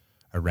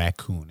a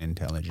raccoon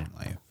intelligent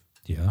life?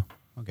 Yeah.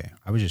 Okay,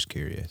 I was just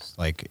curious.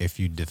 Like, if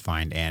you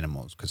defined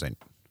animals, because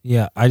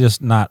Yeah, I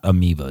just not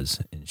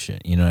amoebas and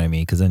shit. You know what I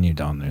mean? Because then you're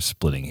down there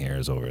splitting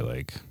hairs over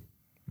like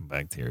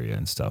bacteria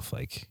and stuff.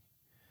 Like,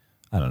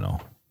 I don't know.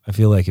 I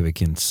feel like if it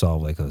can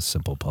solve like a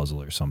simple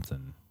puzzle or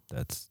something,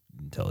 that's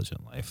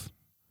intelligent life.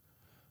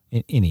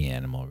 In any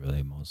animal,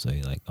 really,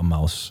 mostly like a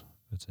mouse,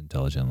 it's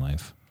intelligent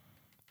life.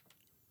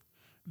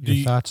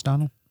 your thoughts,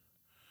 Donald?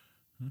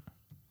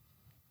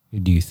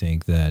 Do you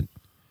think that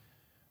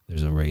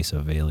there's a race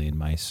of alien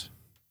mice?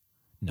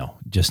 No,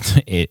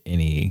 just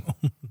any.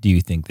 Do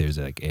you think there's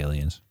like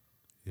aliens?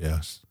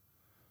 Yes.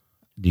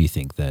 Do you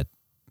think that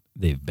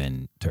they've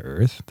been to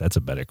Earth? That's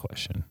a better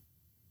question.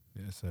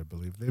 Yes, I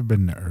believe they've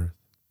been to Earth.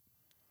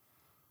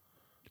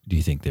 Do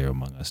you think they're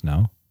among us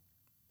now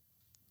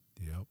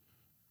Yep.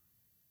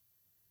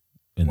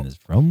 in this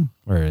room,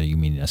 or you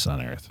mean us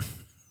on Earth?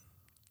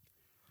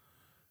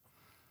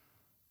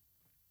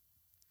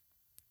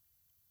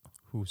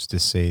 Who's to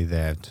say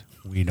that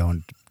we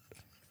don't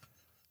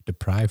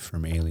deprive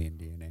from alien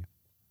DNA?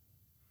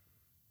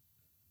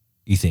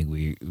 You think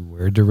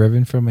we're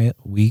deriving from it?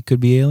 We could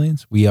be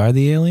aliens. We are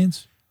the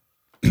aliens.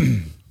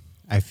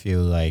 I feel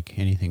like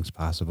anything's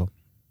possible,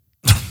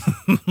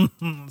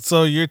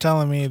 So you're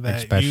telling me that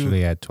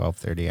especially at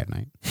 12:30 at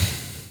night.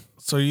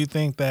 so you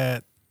think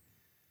that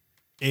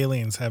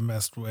aliens have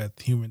messed with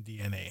human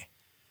DNA?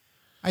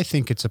 I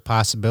think it's a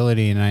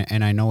possibility,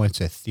 and I know it's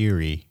a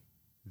theory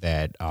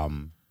that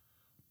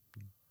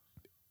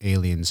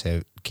aliens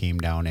have came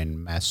down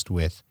and messed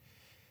with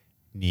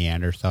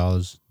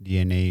Neanderthals'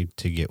 DNA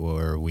to get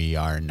where we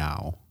are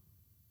now.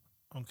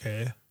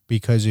 Okay.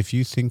 Because if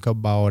you think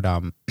about,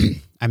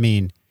 I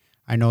mean,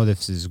 I know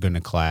this is going to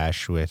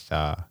clash with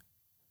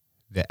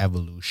the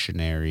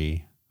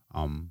evolutionary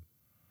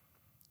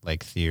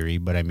like theory,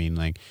 but I mean,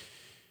 like,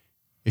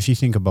 if you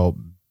think about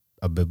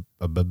a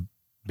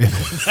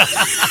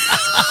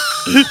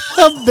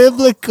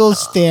biblical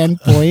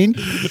standpoint,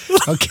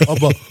 okay.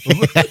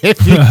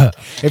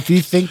 if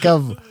you think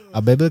of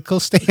a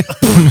biblical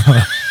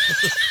standpoint,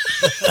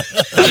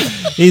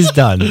 He's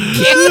done.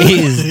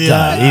 He's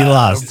done. He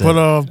lost Put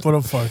it.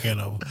 a fuck in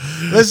him.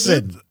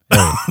 listen,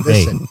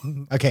 Hey,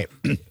 okay,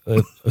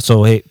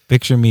 so hey,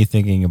 picture me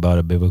thinking about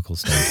a biblical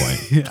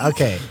standpoint.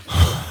 okay.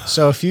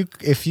 So if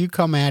you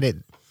come at it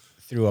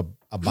through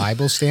a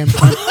Bible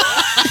standpoint,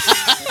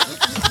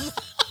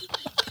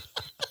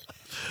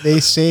 they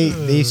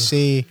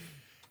say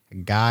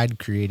God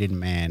created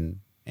man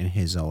in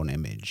his own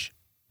image.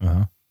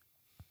 Uh-huh.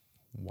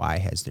 Why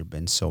has there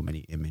been so many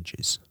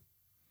images?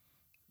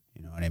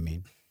 You know what I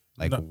mean?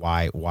 Like, No.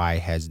 why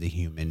has the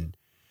human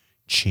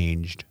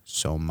changed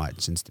so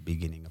much since the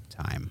beginning of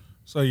time?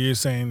 So you're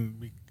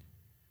saying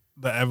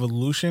the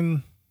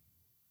evolution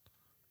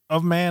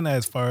of man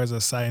as far as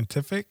a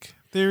scientific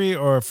theory,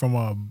 or from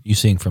a You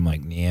seeing from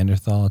like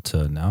Neanderthal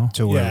to now?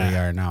 To where we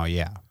Yeah. are now,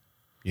 yeah.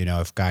 You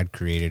know, if God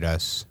created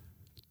us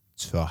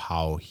to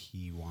how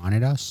he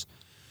wanted us,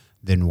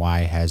 then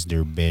why has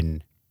there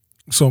been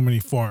so many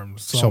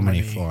forms, so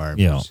many forms?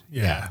 Yeah.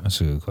 Yeah. That's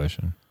a good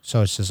question.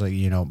 So it's just like,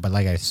 you know, but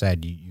like I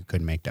said, you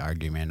could make the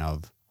argument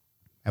of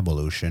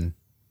evolution.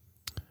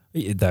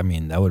 I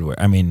mean, that would work.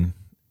 I mean,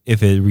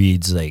 if it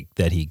reads like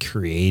that he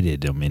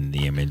created them in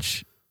the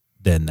image,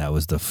 then that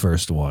was the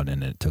first one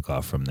and it took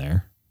off from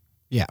there.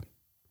 Yeah.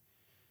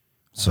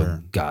 So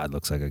Or- God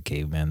looks like a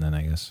caveman then,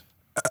 I guess.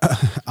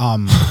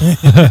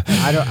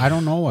 I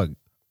don't know what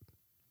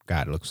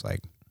God looks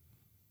like,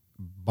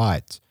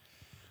 but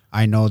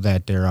I know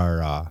that there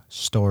are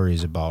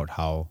stories about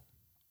how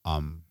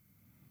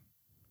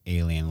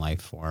alien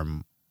life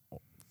form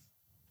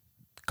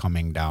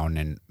coming down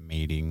and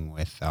mating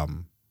with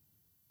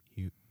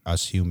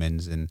us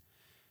humans, and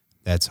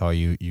that's how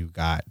you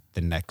got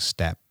the next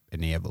step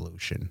in the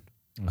evolution.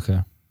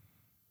 Okay.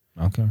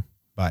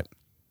 But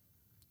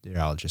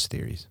they're all just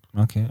theories.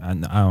 Okay.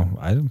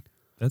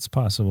 That's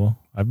possible.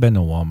 I've been to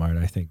Walmart.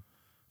 I think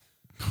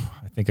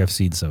I've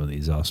seen some of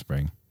these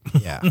offspring.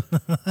 Yeah.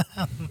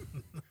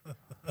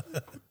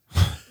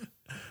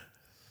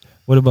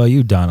 What about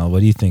you, Donald? What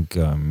do you think?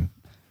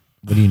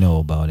 What do you know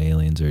about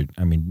aliens? Or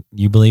I mean,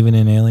 you believing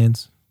in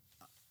aliens?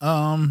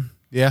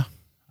 Yeah,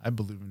 I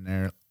believe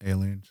in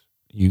aliens.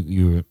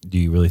 You do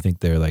you really think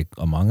they're like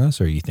among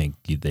us, or you think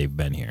they've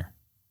been here?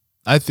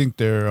 I think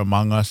they're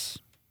among us.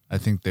 I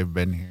think they've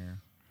been here.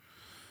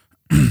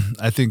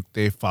 I think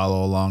they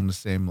follow along the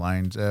same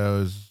lines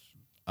as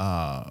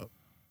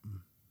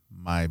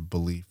my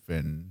belief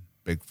in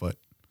Bigfoot,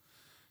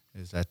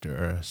 is that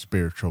they're a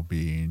spiritual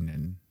being,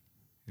 and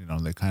you know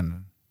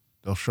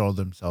they'll show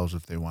themselves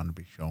if they want to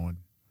be shown,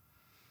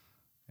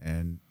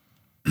 and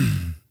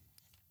and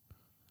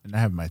I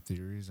have my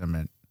theories. I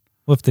mean,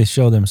 Well, if they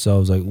show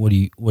themselves, like what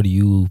are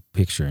you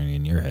picturing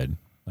in your head?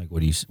 Like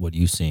what are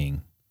you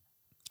seeing?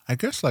 I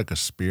guess like a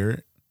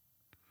spirit.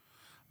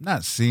 I'm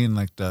not seeing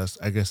like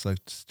I guess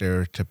like the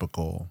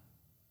stereotypical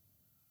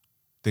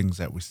things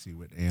that we see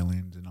with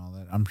aliens and all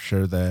that. I'm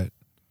sure that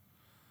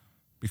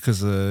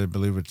because I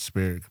believe it's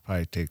spirit could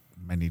probably take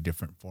many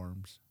different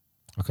forms.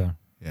 Okay.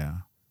 Yeah.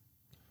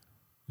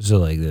 So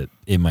like that,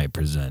 it might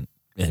present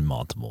in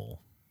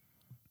multiple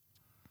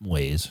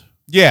ways.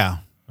 Yeah.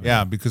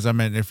 Yeah. Because I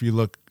mean, if you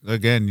look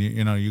again,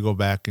 you go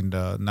back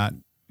into not,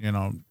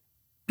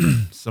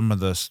 some of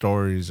the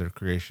stories or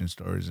creation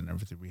stories and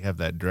everything, we have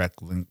that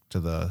direct link to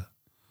the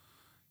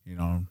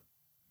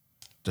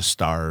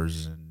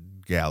stars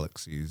and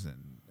galaxies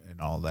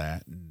and all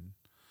that. And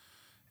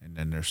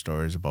then there's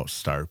stories about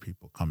star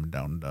people coming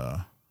down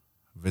to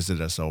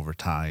visit us over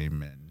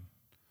time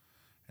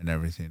and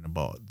everything,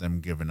 about them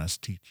giving us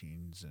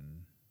teachings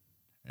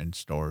and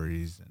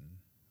stories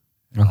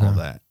and all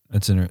that.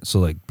 That's so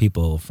like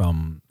people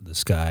from the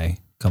sky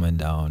coming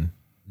down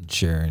and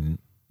sharing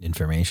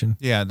information.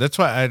 Yeah, that's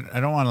why I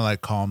don't want to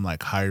like call them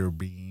like higher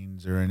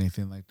beings or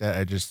anything like that.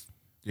 I just,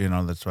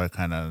 that's why I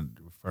kind of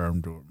refer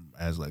them to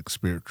as like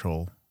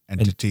spiritual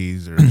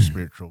entities or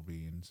spiritual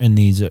beings. And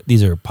these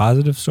are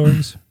positive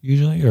stories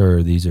usually,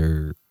 or these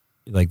are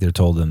like they're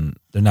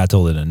not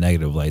told in a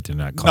negative light. They're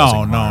not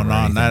causing No, harm or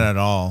anything. not at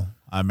all.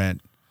 I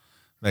meant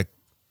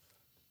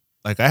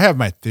like I have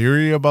my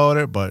theory about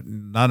it, but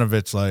none of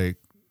it's like.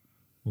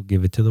 We'll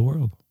give it to the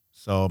world.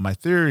 So my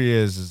theory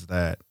is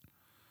that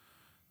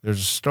there's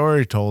a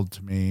story told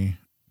to me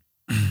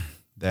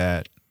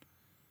that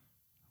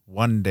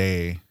one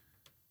day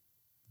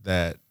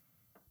that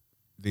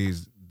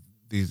these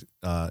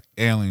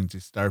aliens,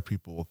 these star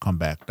people, will come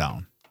back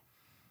down.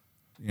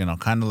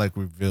 Kind of like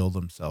reveal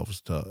themselves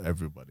to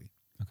everybody.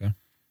 Okay.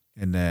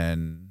 And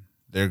then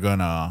they're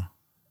gonna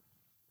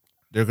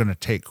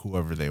take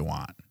whoever they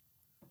want.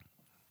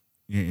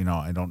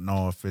 I don't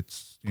know if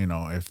it's,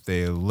 if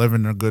they live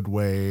in a good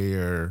way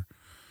or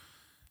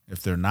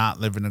if they're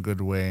not living a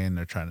good way and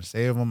they're trying to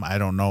save them. I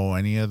don't know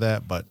any of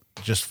that, but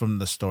just from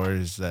the story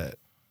that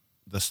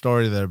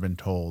I've been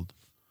told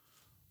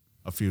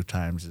a few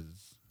times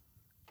is,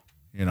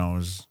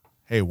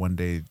 hey, one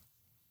day,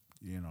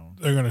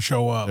 they're gonna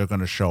show up. they're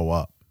going to show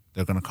up.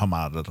 They're going to come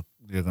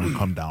they're going to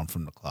come down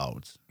from the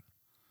clouds.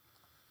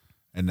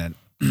 And then,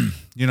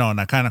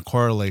 and I kind of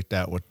correlate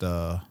that with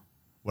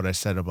what I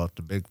said about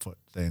the Bigfoot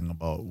thing,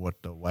 about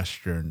what the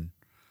Western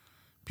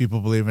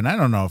people believe. And I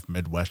don't know if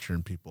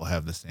Midwestern people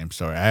have the same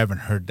story. I haven't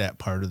heard that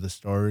part of the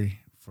story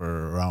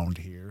for around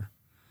here.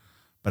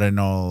 But I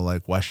know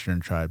like Western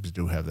tribes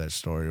do have that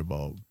story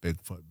about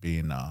Bigfoot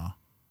being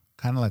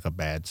kind of like a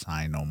bad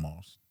sign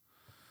almost.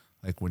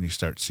 Like when you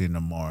start seeing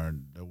them more,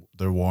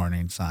 they're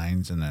warning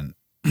signs, and then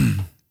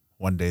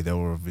one day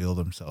they'll reveal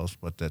themselves.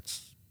 But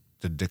that's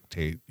to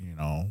dictate, it's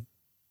going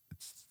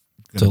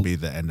to So be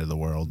the end of the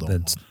world.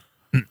 That's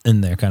Almost.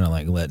 and they're kind of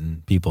like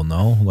letting people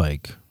know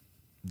like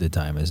the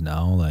time is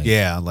now. Like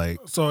Yeah, like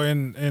So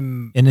in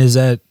and is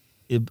that?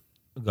 I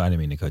didn't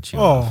mean to cut you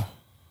off.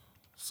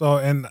 so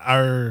in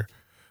our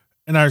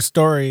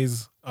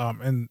stories,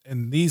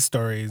 in these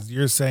stories,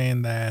 you're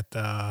saying that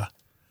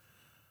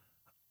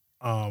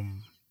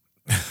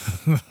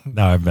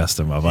Now I've messed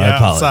them up. I Yeah,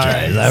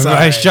 apologize. sorry,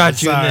 I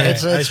shot you in sorry. there.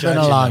 It's I shot been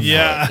a you in long the-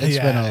 Yeah, night. It's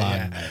been a yeah, long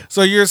yeah. night.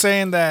 So you're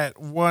saying that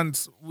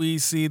once we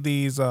see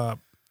these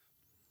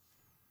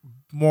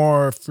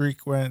more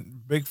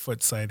frequent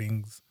Bigfoot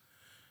sightings,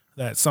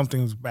 that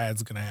something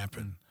bad's gonna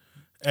happen,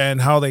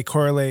 and how they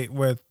correlate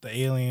with the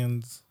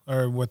aliens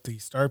or with the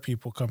star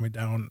people coming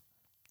down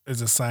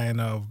is a sign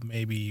of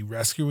maybe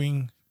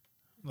rescuing,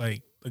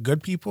 like the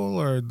good people,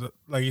 or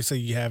like you say,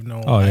 you have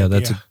no. Oh yeah,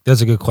 idea. that's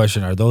a good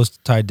question. Are those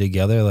tied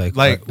together? Like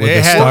would they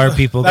the had- star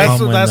people That's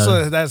come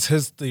when that's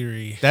his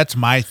theory. that's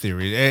my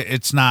theory.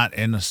 It's not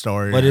in the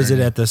story. But or is it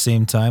anything. at the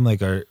same time?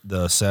 Like, are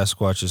the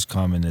Sasquatches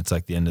come and it's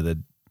like the end of the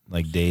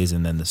days,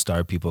 and then the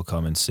star people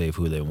come and save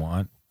who they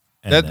want?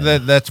 And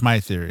then- that's my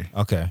theory?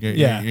 okay.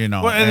 Yeah, You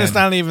know, well, and it's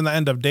not even the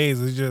end of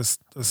days. It's just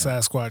the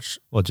Sasquatch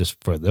Well,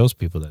 just for those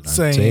people that aren't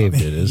saying, saved,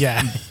 it is.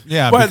 yeah,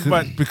 Yeah,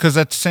 But- because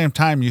at the same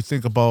time, you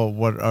think about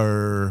what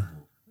our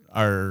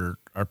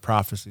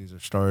prophecies or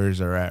stories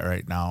are at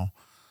right now.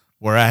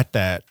 We're at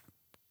that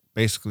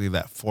basically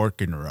that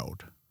fork in the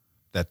road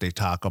that they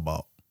talk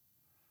about,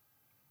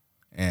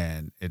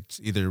 and it's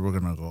either we're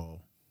gonna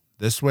go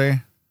this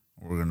way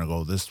or we're gonna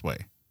go this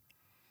way,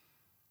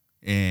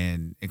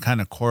 and it kind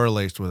of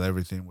correlates with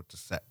everything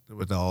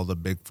with all the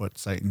Bigfoot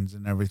sightings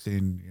and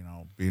everything.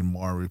 Being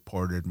more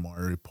reported.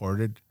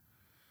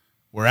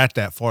 We're at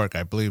that fork.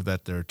 I believe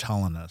that they're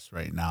telling us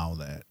right now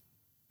that,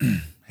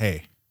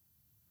 hey,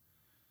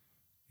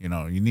 you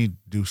need to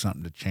do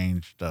something to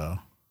change to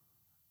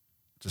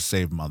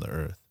save Mother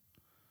Earth.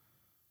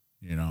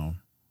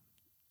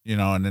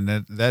 And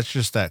then that's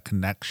just that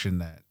connection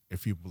that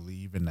if you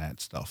believe in that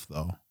stuff,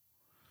 though,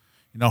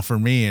 for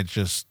me, it's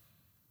just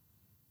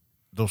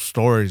those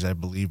stories I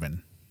believe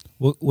in.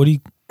 What do you?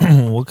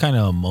 What kind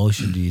of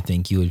emotion do you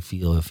think you would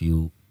feel if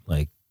you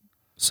like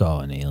saw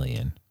an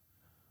alien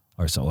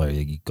or something,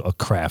 like a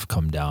craft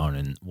come down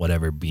and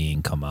whatever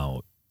being come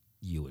out?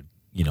 You would,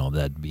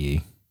 that'd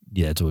be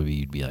that's what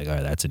you'd be like. All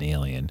right, that's an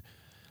alien.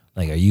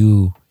 Like, are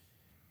you?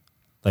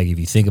 Like, if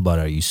you think about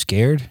it, are you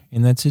scared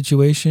in that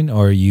situation,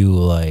 or are you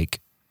like,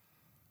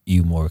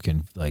 you more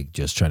can like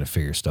just trying to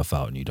figure stuff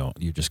out and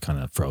you're just kind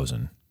of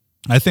frozen?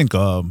 I think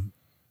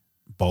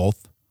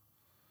both,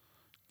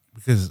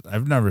 because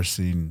I've never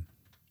seen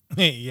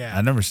yeah.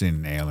 an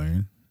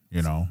alien.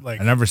 Like-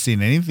 I've never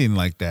seen anything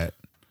like that.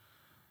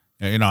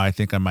 I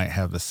think I might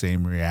have the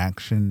same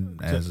reaction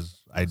as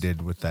I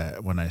did with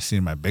that when I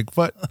seen my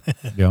Bigfoot.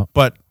 Yeah.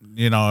 But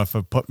if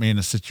it put me in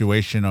a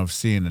situation of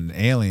seeing an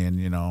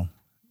alien,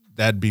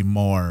 that'd be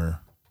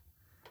more.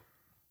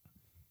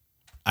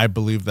 I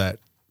believe that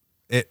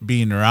it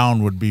being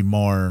around would be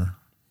more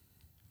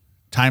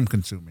time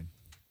consuming.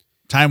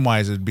 Time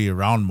wise, it'd be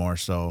around more.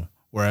 So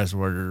whereas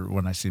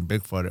when I seen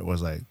Bigfoot, it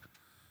was like,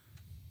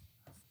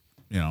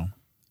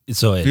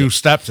 So a few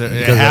steps. It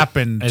because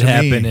happened. It to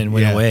happened me. and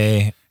went Yeah.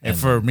 away. And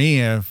for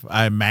me, if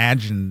I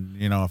imagine,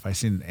 if I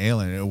seen an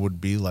alien, it would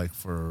be like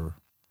for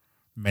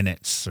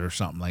minutes or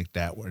something like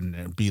that, when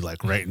it'd be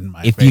like right in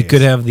my if face. you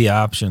could have the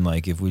option,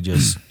 like if we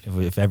just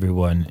if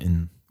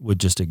everyone would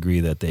just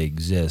agree that they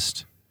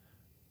exist,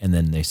 and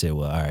then they say,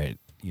 well, all right,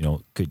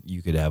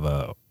 you could have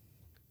a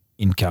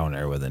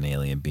encounter with an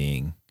alien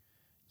being,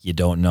 you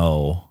don't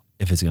know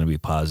if it's going to be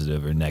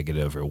positive or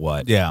negative or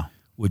what. Yeah.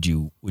 Would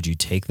you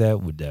take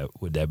that? Would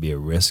that be a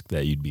risk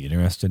that you'd be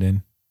interested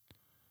in?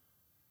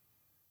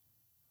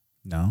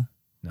 No.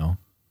 No.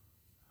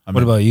 I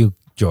What mean- about you,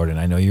 Jordan?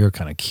 I know you're a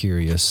kind of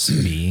curious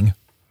being.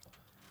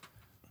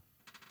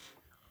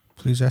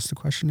 Please ask the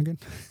question again.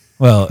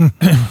 Well,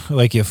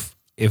 like if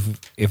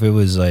it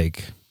was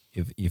like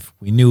if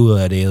we knew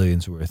that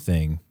aliens were a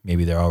thing,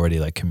 maybe they're already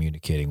like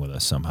communicating with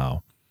us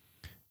somehow,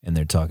 and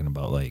they're talking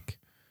about like,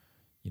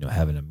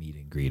 having a meet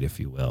and greet, if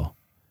you will.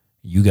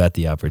 You got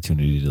the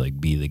opportunity to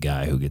like be the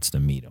guy who gets to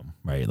meet them,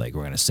 right? Like,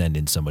 we're gonna send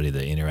in somebody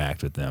to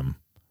interact with them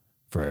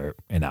for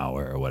an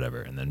hour or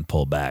whatever, and then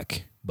pull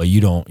back. But you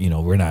don't,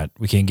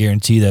 we can't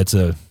guarantee that's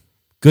a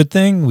good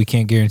thing. We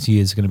can't guarantee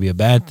it's going to be a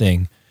bad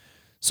thing.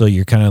 So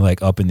you're kind of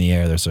like up in the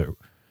air.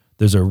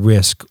 There's a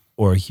risk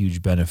or a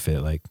huge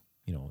benefit. Like,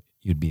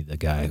 you'd be the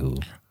guy who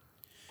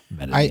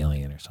met an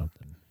alien or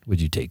something.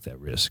 Would you take that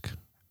risk?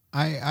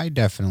 I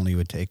definitely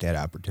would take that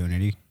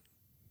opportunity.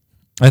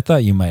 I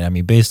thought you might. I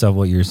mean, based off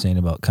what you were saying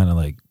about kind of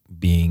like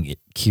being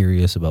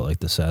curious about like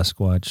the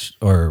Sasquatch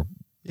or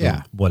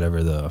Yeah.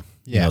 whatever the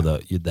Yeah.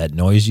 that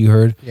noise you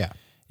heard, Yeah.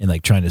 and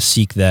like trying to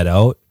seek that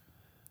out.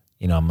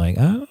 I'm like,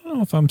 I don't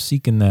know if I'm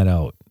seeking that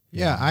out.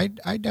 Yeah,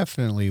 I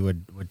definitely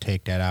would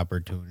take that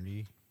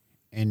opportunity,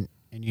 and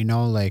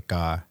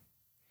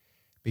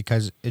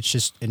because it's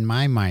just in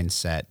my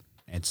mindset,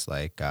 it's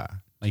like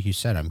you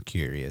said, I'm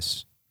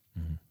curious,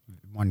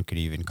 one could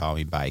even call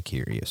me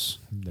bi-curious.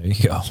 There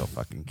you go. I'm so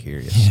fucking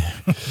curious.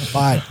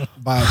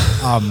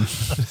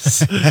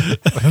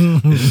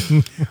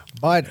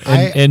 But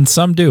And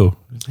some do.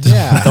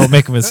 Yeah. Don't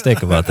make a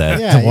mistake about that.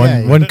 Yeah,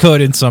 yeah. One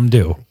could and some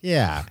do.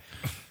 yeah.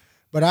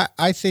 But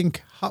I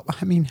think, how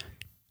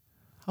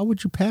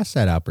would you pass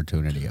that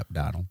opportunity up,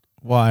 Donald?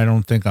 Well, I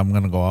don't think I'm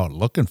going to go out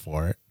looking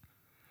for it.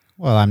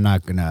 Well, I'm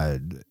not going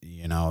to,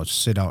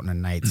 sit out in the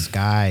night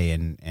sky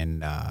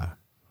and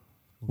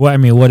Well, I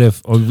mean, what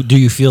if, or do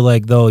you feel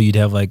like, though, you'd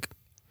have like,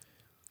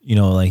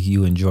 like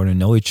you and Jordan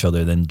know each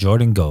other, then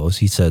Jordan goes,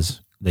 he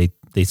says, they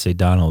say,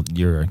 Donald,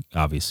 you're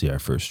obviously our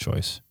first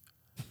choice.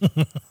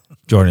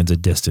 Jordan's a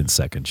distant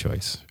second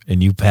choice.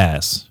 And you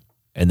pass,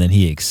 and then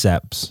he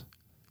accepts,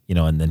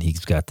 and then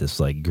he's got this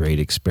like great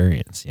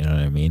experience, you know what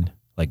I mean?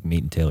 Like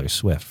meeting Taylor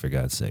Swift, for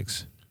God's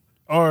sakes.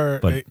 Or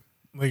But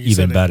like you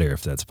Even said, better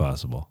if that's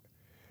possible.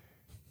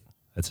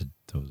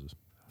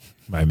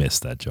 I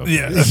missed that joke.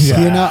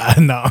 Yeah.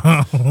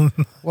 No.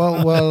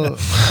 well,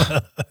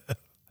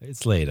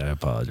 It's late. I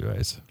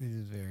apologize. it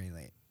is very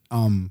late.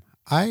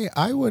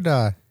 I would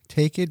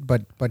take it,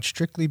 but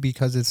strictly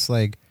because it's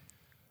like,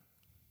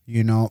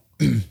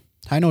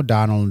 I know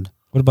Donald.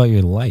 What about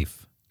your life?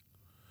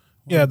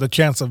 Yeah, the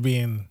chance of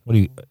being What do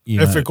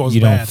you If it goes you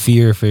don't bad.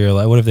 fear for your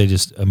life? What if they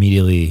just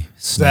immediately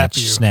Zap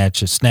you.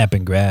 snap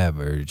and grab,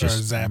 or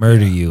just zap,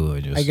 murder yeah. you?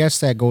 And just, I guess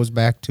that goes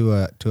back to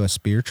a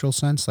spiritual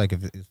sense. Like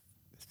if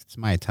it's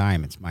my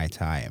time, it's my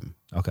time.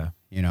 Okay.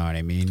 You know what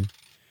I mean?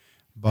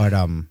 But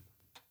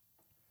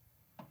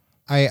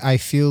I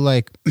feel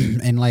like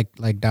and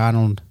like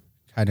Donald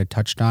kind of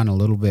touched on a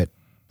little bit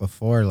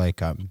before,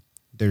 like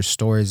there's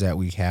stories that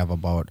we have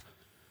about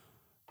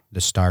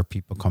the star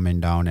people coming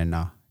down and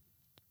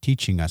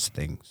teaching us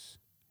things,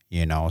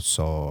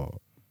 so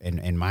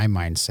in my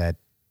mindset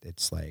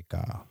it's like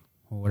well,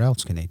 what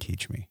else can they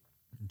teach me?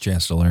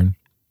 Chance to learn.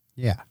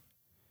 Yeah,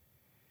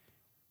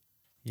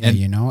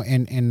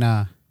 and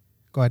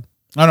go ahead.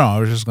 I know. I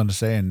was just going to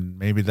say, and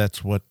maybe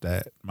that's what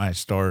my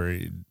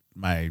story,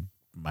 my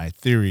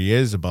theory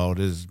is about,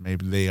 is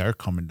maybe they are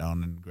coming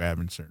down and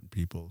grabbing certain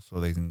people so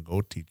they can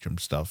go teach them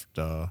stuff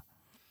to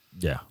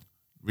Yeah.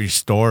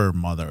 restore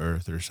Mother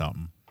Earth or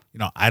something.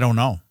 I don't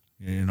know.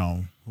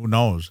 Who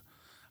knows?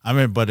 I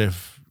mean, but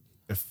if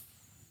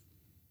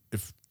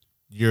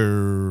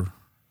your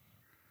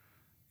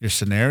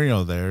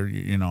scenario there,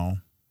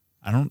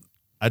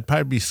 I'd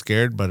probably be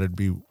scared, but I'd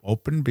be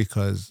open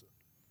because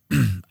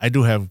I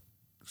do have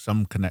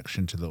some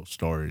connection to those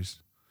stories.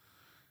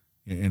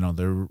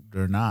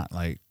 They're not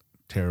like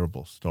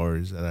terrible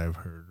stories that I've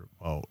heard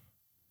about,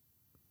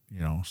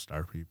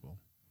 star people.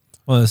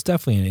 Well, it's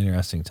definitely an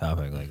interesting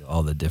topic, like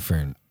all the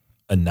different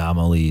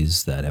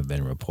anomalies that have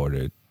been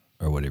reported,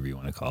 or whatever you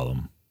want to call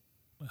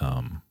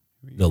them.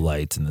 The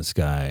lights in the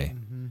sky,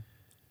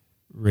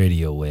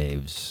 radio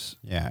waves.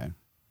 Yeah,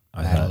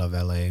 I Battle thought- of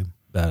L.A.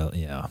 Battle,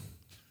 yeah.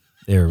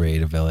 Air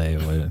raid of LA.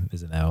 What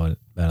is it now?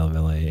 Battle of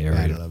LA. Air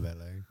raid. Battle of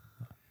L.A.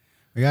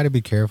 We got to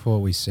be careful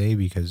what we say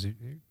because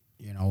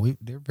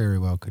there very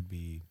well could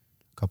be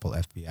a couple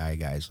FBI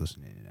guys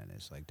listening, and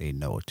it's like they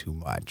know too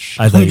much.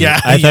 I thought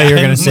you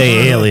were gonna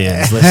say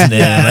aliens listening.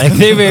 Like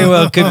they very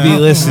well could be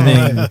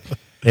listening.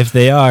 If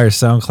they are,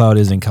 SoundCloud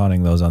isn't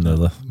counting those on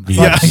the views.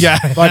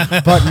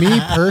 But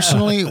me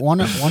personally, one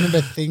of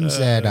the things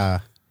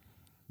that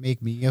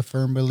make me a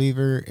firm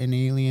believer in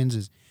aliens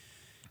is,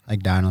 like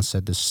Donald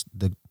said,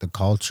 the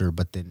culture,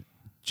 but then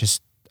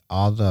just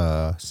all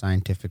the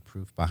scientific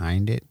proof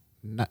behind it.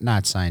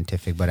 Not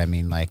scientific, but I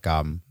mean like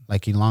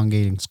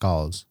elongating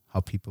skulls, how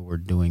people were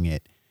doing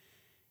it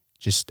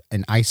just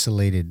in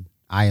isolated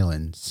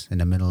islands in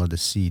the middle of the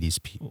sea. These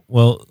people.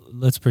 Well,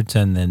 let's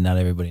pretend that not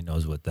everybody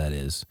knows what that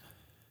is,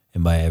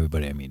 and by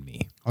everybody I mean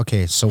me.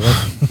 Okay, so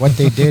what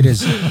they did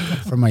is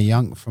from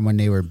when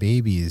they were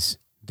babies,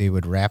 they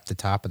would wrap the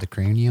top of the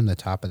cranium, the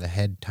top of the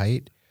head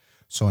tight.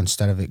 So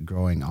instead of it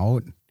growing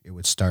out, it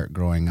would start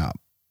growing up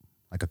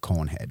like a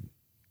cone head,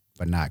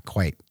 but not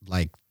quite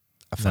like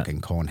a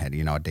fucking cone head.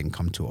 It didn't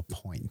come to a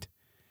point.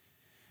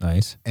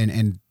 Nice.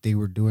 And they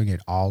were doing it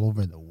all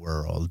over the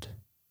world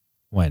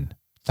When?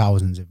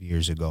 thousands of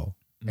years ago.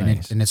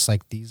 Nice. And it's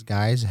like these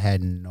guys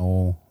had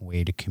no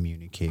way to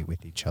communicate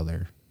with each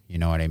other. You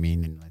know what I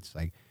mean? And it's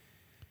like,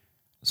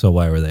 So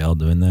why were they all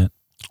doing that?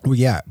 well,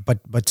 yeah,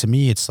 but to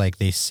me, it's like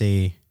they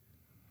say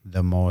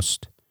the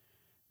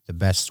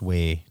best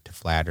way to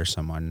flatter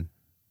someone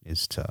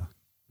is to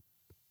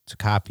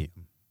copy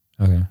them.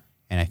 Okay.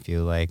 And I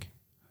feel like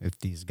if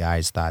these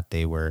guys thought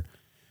they were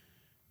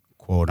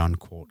quote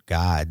unquote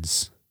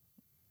gods,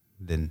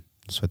 then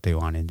that's what they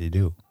wanted to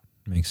do.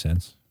 Makes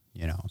sense.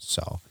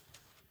 So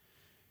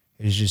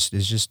it's just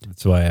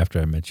That's why after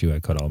I met you, I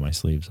cut all my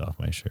sleeves off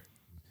my shirt.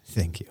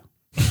 thank you.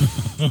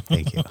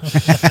 Thank you.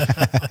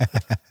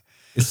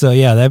 So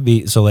yeah,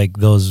 like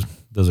those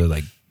are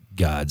like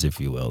gods, if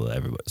you will.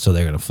 Everybody. So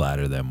they're gonna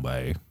flatter them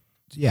by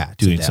Yeah.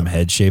 to doing them. some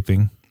head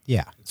shaping.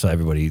 Yeah. So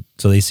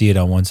they see it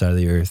on one side of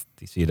the earth,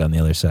 they see it on the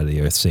other side of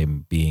the earth,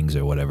 same beings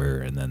or whatever,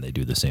 and then they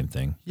do the same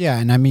thing. Yeah.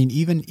 And I mean,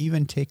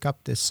 even take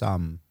up this,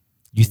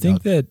 You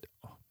think that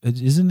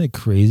isn't it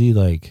crazy?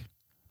 Like,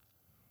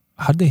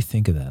 how'd they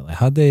think of that? Like,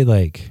 how'd they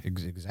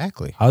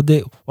Exactly. how'd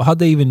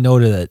they even know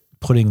that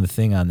putting the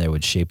thing on there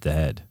would shape the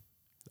head?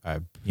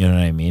 You know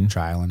what I mean?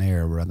 Trial and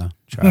error, brother.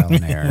 Trial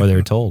and error. Or they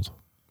were told.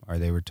 Or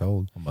they were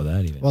told. How about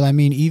that even? Well, I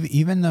mean,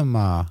 even them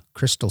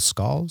crystal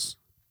skulls,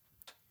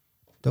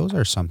 those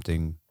are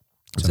something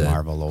What's to that?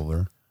 marvel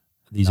over.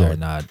 These No. are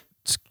not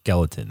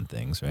skeleton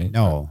things, right?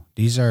 No,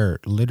 these are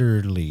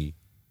literally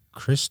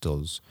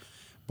crystals.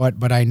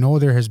 But I know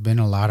there has been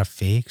a lot of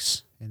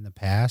fakes in the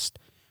past,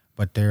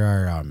 but there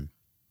are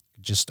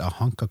just a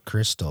hunk of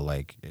crystal,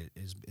 like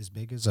as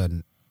big as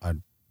a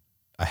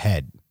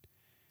head,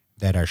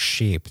 that are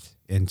shaped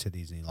into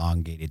these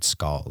elongated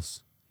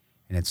skulls.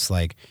 And it's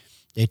like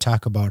they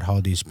talk about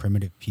how these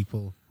primitive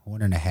people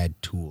wouldn't have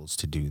had tools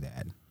to do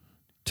that.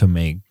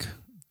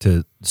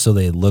 So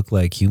they look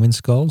like human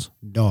skulls?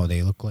 No,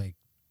 they look like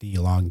the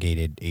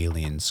elongated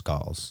alien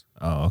skulls.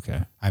 Oh,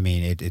 okay. I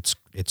mean,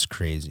 it's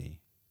crazy.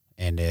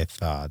 And if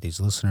these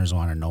listeners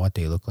want to know what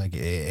they look like,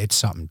 it's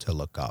something to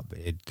look up.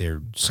 They're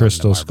something to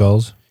Crystal marvel.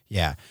 skulls?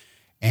 Yeah.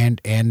 And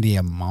the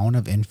amount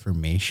of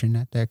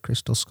information that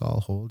crystal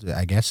skull holds,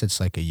 I guess it's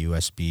like a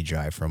USB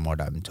drive from what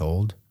I'm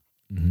told.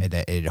 Mm-hmm.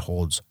 That it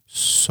holds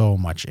so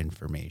much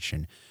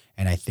information.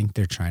 And I think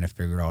they're trying to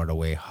figure out a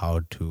way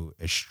how to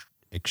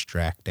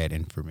extract that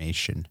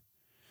information.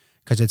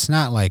 Because it's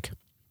not like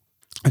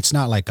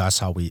us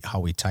how we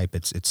type.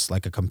 It's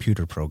like a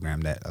computer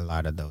program that a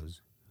lot of those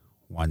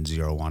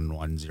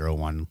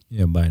 101101.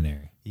 Yeah,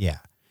 binary. Yeah.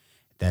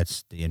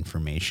 That's the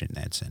information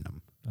that's in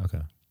them.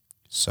 Okay.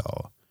 So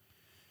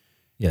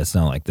Yeah, it's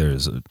not like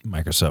there's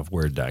Microsoft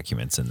Word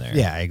documents in there.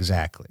 yeah,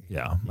 exactly.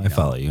 Yeah, I know.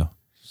 follow you.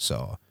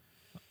 So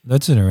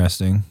That's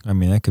interesting. I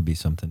mean, that could be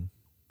something.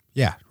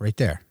 yeah, right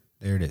there.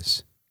 There it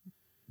is.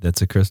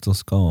 That's a crystal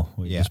skull.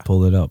 We Yeah. just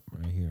pulled it up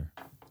right here.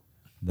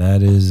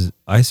 That is,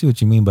 I see what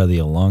you mean by the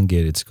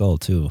elongated skull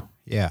too.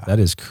 Yeah. That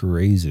is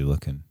crazy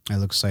looking. It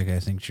looks like I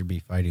think should be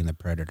fighting the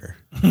predator.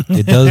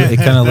 It does. It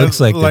kind of looks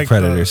like, Like the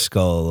predator the-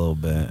 skull a little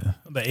bit.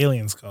 The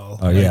alien skull.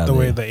 Oh, like yeah, the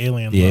way the- the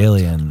alien. the looked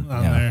alien,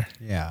 on yeah. there.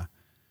 Yeah.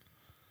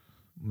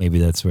 Maybe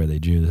that's where they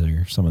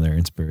drew some of their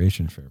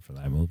inspiration for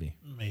that movie.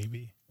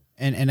 Maybe.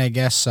 And I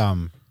guess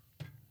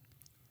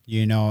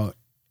you know,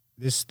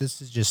 this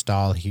is just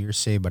all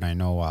hearsay, but I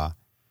know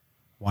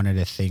one of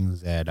the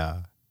things that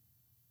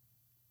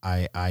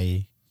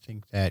I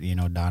think that, you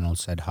know, Donald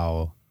said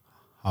how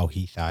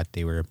he thought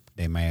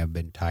they may have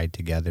been tied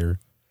together,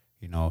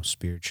 you know,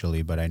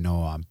 spiritually, but I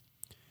know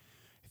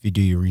if you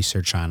do your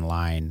research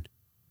online,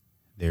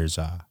 there's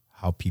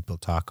how people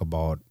talk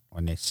about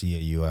when they see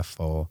a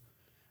UFO,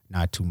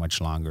 not too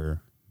much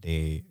longer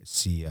they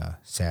see a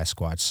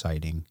Sasquatch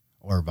sighting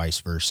or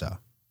vice versa.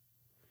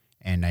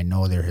 And I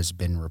know there has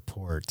been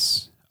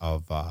reports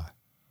of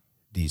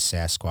these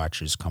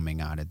Sasquatches coming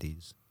out of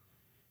these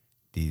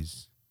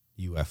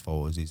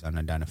UFOs, these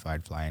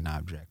unidentified flying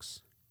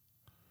objects.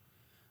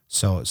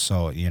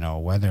 So you know,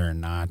 whether or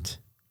not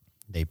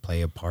they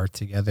play a part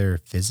together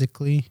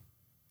physically,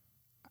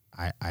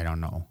 I don't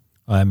know.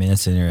 Well, I mean,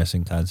 it's an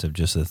interesting concept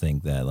just to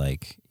think that,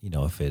 like, you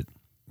know, if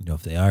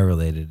they are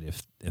related,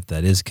 if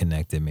that is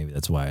connected, maybe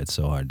that's why it's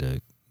so hard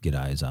to get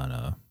eyes on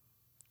a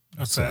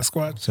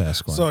Sasquatch?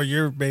 Sasquatch. So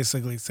you're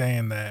basically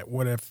saying that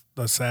what if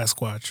the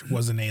Sasquatch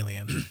was an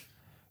alien?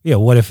 Yeah,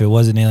 what if it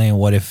was an alien?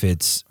 What if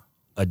it's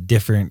a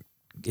different?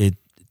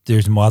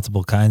 There's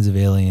multiple kinds of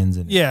aliens,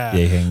 and Yeah.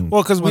 they hang.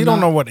 Well, because we Well, don't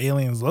not- know what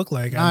aliens look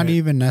like. Not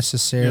even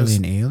necessarily yes.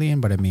 an alien,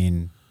 but I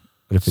mean,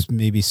 But if it,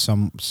 maybe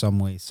some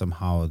way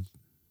somehow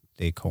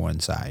they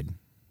coincide.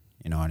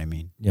 You know what I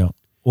mean? you know,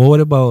 well, what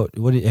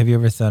have you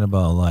ever thought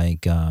about,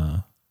 like,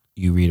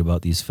 you read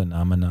about these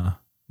phenomena,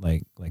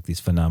 like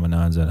these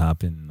phenomenons that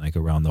happen like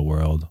around the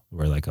world,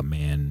 where like a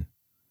man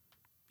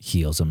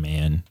heals a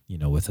man, you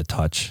know, with a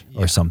touch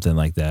Yeah. or something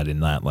like that, and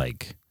not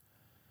like,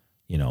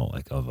 you know,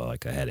 like of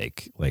like a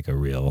headache, like a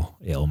real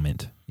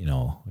ailment, you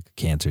know, like a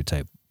cancer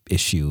type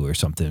issue or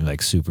something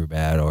like super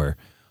bad, or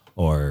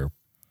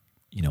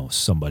you know,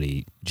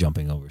 somebody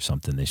jumping over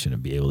something they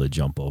shouldn't be able to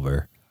jump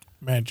over.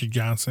 Magic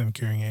Johnson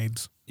curing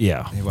AIDS.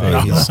 Yeah,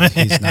 Well,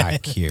 he's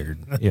not cured.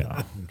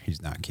 yeah.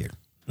 He's not cured.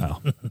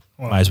 Well,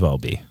 might as well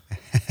be.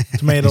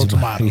 Tomato.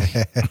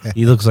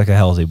 He looks like a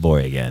healthy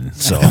boy again.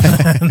 So,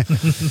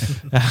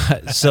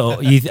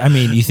 you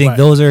think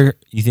Right.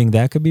 you think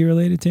that could be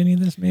related to any of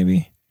this?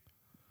 Maybe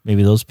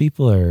those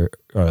people are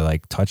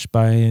like touched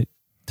by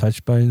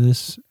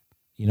this,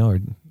 you know, or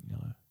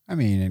I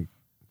mean,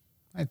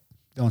 I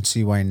don't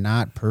see why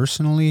not.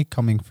 Personally,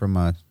 coming from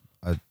a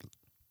like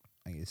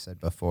you said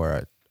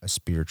before, a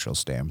spiritual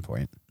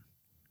standpoint.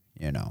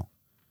 You know,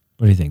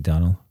 what do you think,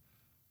 Donald?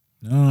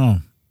 No.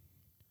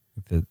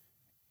 That-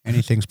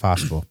 anything's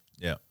possible.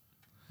 Yeah.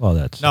 Well,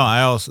 that's No,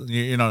 I also,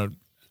 you know,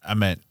 I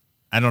meant,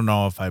 I don't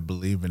know if I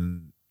believe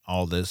in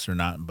all this or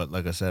not, but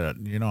like I said,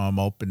 you know, I'm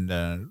open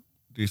to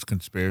these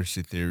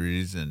conspiracy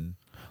theories and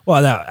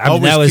well. That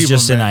Always was keep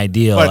just them an in.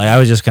 ideal. But Like, I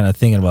was just kind of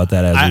thinking about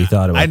that as we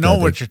thought about. I know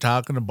that. what you're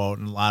talking about,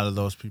 and a lot of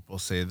those people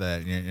say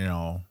that, you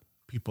know,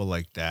 people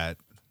like that,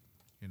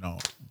 you know,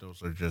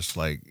 those are just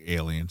like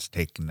aliens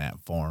taking that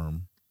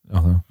form,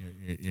 Uh-huh.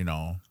 you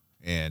know,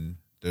 and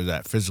they're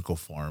that physical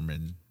form,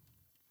 and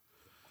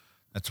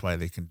that's why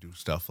they can do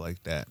stuff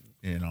like that,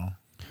 you know.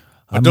 But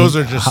I mean, those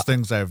are just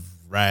things I've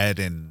read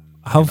and.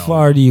 How you know,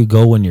 far do you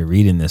go when you're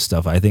reading this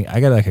stuff? I think I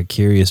got like a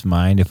curious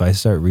mind. If I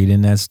start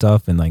reading that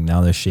stuff and like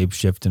now they're shape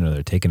shifting or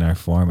they're taking our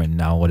form, and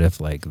now what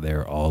if like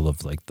they're all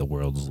of like the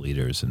world's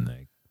leaders and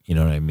like, you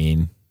know what I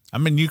mean? I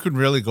mean, you could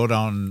really go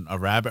down a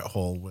rabbit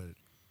hole with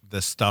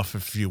this stuff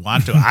if you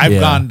want to. I've Yeah.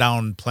 gone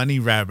down plenty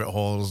rabbit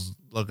holes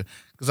looking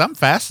because I'm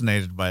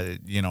fascinated by,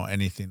 you know,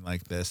 anything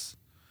like this.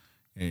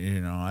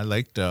 You know, I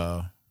like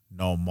to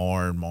know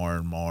more and more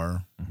and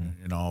more,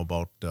 you know,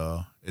 about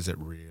is it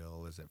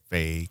real? Is it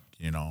fake?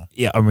 You know?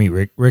 Yeah, I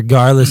mean,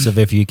 regardless of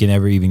if you can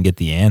ever even get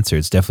the answer,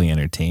 it's definitely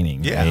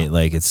entertaining. Yeah. Right?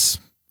 Like it's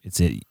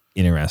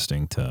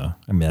interesting to.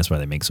 I mean, that's why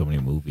they make so many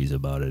movies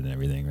about it and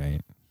everything,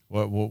 right?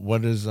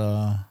 What is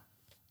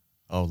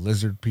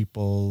lizard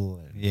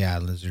people? Yeah,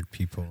 lizard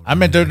people. I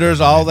mean,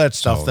 there's all that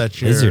stuff that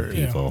you're Lizard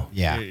people.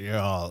 Yeah. You're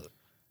all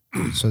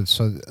So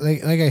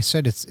like I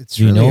said, it's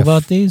Do you really know a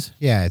about these?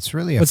 yeah, it's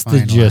really What's a the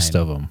fine gist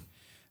line of them?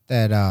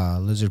 that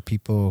lizard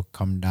people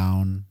come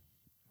down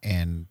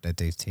and that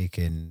they've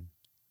taken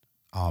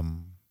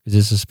Is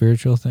this a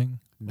spiritual thing?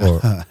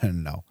 Or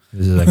no.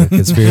 is it like a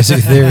conspiracy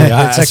theory?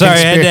 It's a Sorry,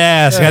 I had to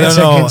ask. I don't it's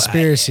know. a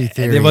conspiracy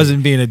theory. It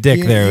wasn't being a dick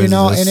You- there. you It was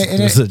know, just- and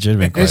it was a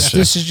legitimate question.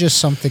 This is just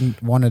something,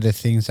 one of the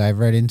things I've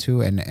read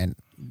into, and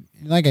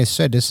like I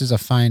said, this is a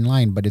fine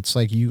line, but it's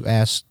like you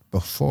asked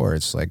before,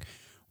 it's like,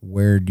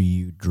 where do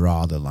you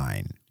draw the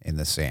line in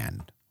the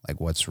sand? Like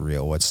what's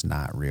real, what's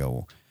not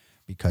real?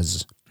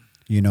 Because,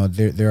 you know,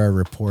 there are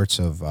reports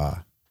of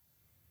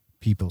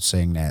people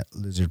saying that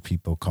lizard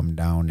people come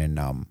down and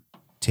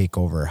take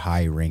over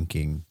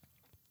high-ranking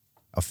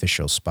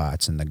official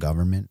spots in the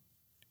government,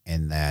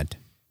 and that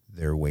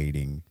they're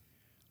waiting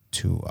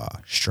to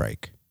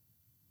strike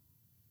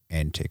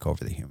and take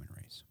over the human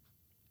race.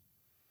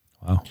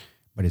 Wow.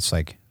 But it's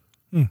like,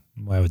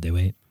 Why would they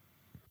wait?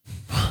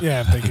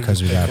 Yeah, if they could Because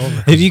just we take got-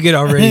 over. If you could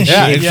already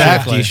Yeah, shape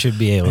exactly. you should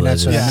be able And to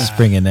that's what I just mean.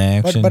 spring into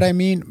action. but I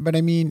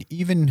mean,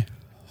 even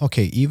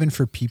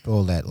for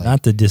people that like,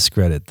 Not to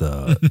discredit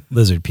the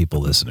lizard people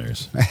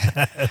listeners.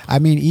 I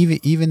mean,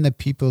 even the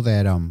people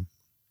that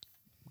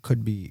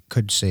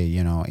could say,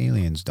 you know,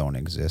 aliens don't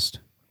exist.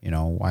 You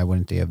know, why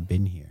wouldn't they have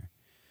been here?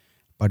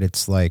 But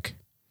it's like,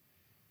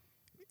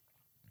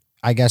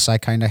 I guess I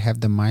kind of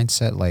have the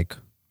mindset like,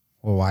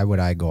 well, why would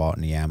I go out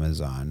in the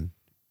Amazon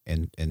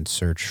and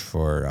search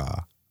for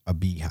a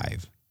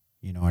beehive?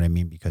 You know what I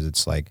mean? Because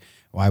it's like,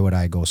 why would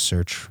I go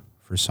search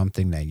for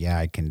something that, yeah,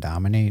 I can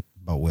dominate,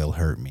 but will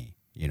hurt me,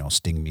 you know,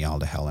 sting me all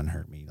to hell and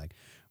hurt me? Like,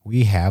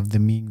 we have the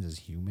means as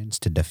humans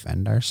to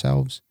defend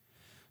ourselves.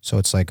 So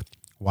it's like,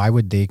 why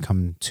would they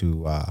come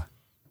to,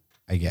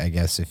 I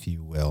guess, if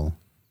you will,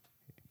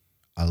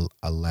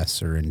 a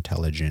lesser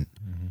intelligent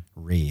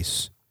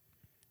race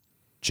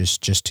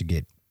just to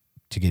get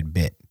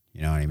bit?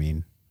 You know what I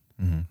mean?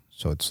 Mm-hmm.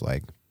 So it's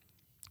like,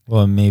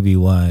 Well, maybe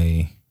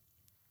why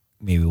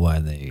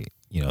they,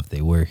 you know, if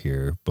they were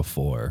here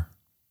before,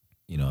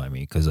 you know, I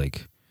mean, because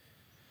like,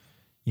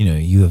 you know,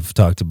 you have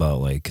talked about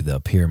like the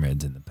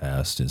pyramids in the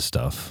past and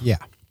stuff. yeah,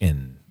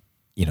 And,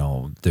 you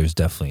know, there's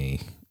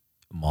definitely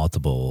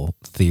multiple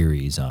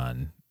theories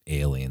on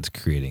aliens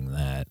creating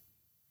that,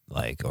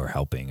 like, or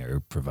helping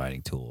or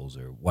providing tools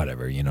or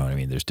whatever, you know what I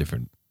mean? There's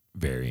different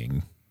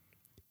varying.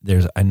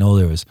 I know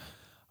there was,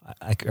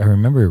 I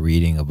remember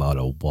reading about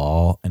a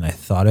wall, and I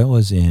thought it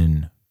was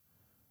in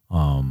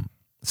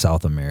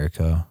South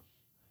America.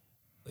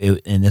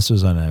 And this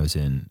was when I was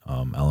in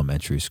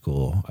elementary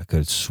school. I could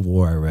have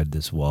swore I read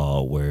this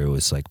wall where it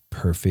was like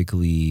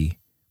perfectly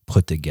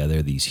put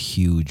together, these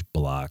huge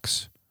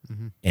blocks,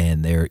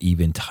 and they're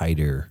even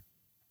tighter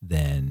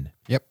than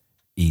Yep.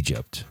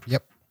 Egypt.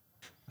 Yep.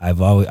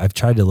 I've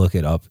tried to look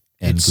it up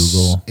in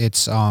Google.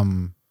 It's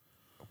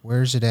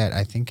where's it at?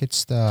 I think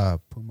it's the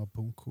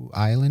Pumapunku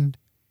Island.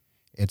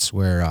 It's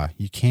where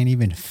you can't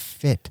even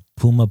fit.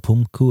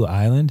 Pumapunku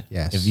Island?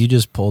 Yes. If you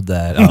just pulled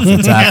that off the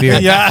top here,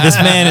 this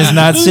man is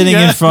not sitting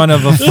in front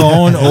of a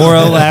phone or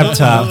a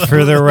laptop,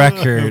 for the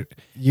record.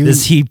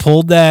 He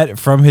pulled that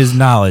from his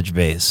knowledge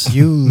base.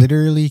 You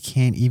literally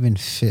can't even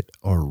fit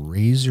a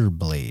razor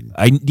blade.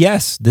 You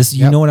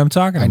Yep. know what I'm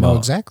talking I about. know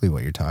exactly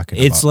what you're talking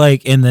It's about.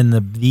 like, and then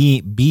the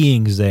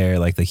beings there,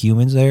 like the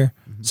humans there,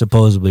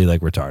 supposedly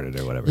like retarded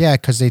or whatever. Yeah,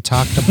 because they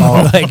talked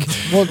about like,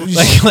 well,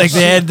 like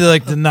they had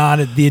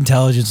the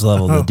intelligence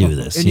level to do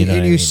this. and You know and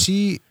what I you mean?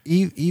 see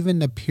even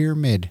the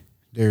pyramid.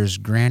 There's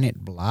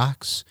granite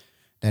blocks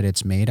that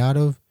it's made out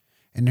of,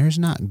 and there's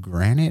not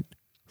granite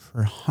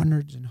for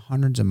hundreds and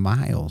hundreds of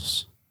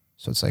miles.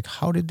 So it's like,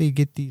 how did they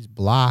get these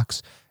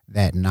blocks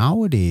that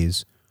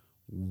nowadays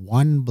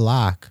one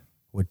block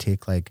would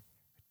take like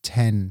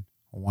 10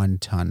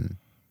 1-ton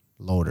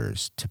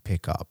loaders to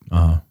pick up?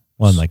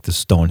 Well, and like the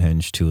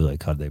Stonehenge too,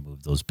 like how they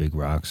move those big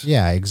rocks.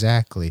 Yeah,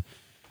 exactly.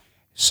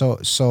 So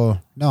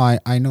no,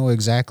 I know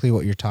exactly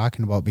what you're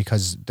talking about,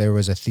 because there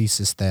was a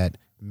thesis that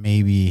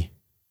maybe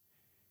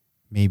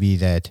maybe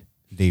that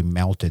they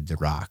melted the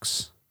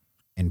rocks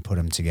and put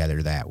them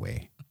together that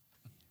way.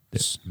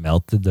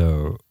 Melted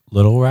the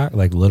little rock,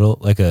 like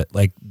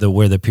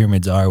where the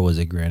pyramids are was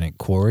a granite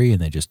quarry,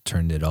 and they just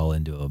turned it all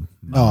into a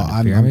No,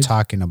 I'm pyramid?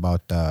 talking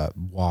about the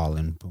wall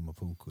in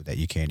Pumapunku that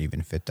you can't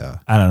even fit the.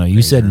 I don't know.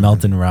 You said Razor.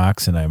 melting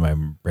rocks, and my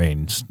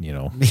brain's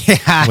Yeah,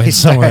 went he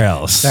somewhere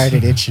else.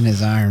 Started itching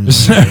his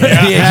arms. like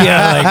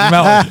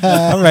melt.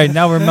 All right,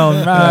 now we're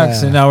melting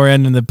rocks, and now we're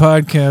ending the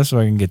podcast, so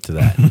I can get to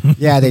that.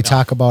 Yeah, they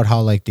talk about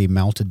how like they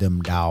melted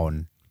them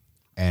down,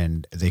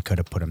 and they could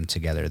have put them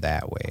together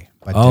that way.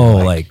 But Oh,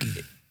 they're like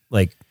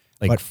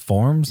But-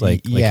 forms,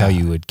 like yeah. how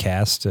you would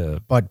cast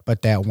a.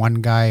 But that one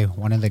guy,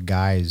 one of the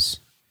guys,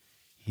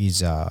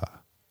 he's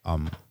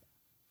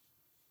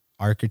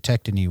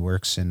architect and he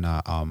works in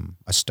a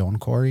stone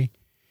quarry.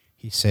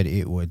 He said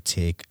it would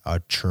take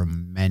a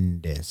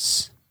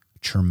tremendous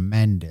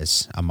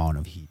amount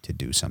of heat to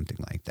do something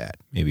like that.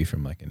 Maybe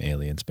from like an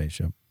alien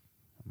spaceship.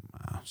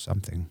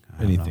 Something.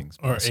 I don't know. Anything's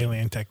Or possible.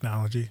 alien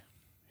technology.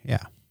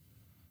 Yeah.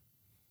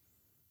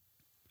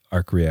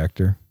 Arc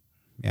reactor.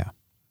 Yeah.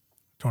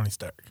 Tony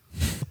Stark.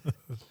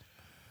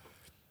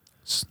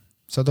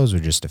 So those are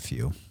just a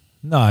few.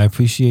 No, I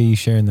appreciate you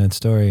sharing that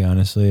story.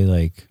 Honestly,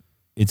 like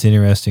it's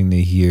interesting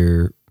to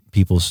hear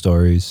people's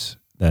stories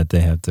that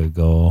they have to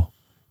go,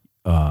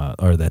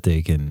 or that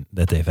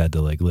they've had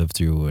to like live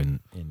through, and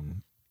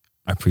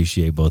I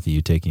appreciate both of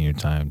you taking your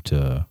time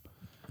to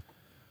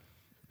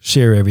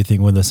share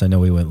everything with us. I know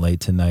we went late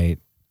tonight.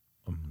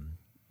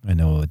 I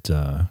know it.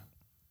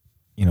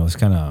 It's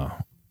kind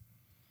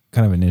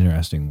of an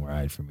interesting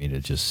ride for me to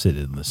just sit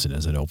and listen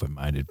as an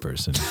open-minded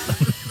person.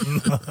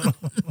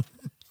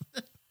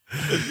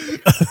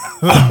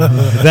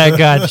 That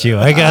got you.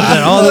 I got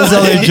that. All those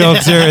other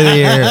jokes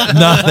earlier,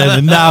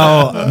 nothing.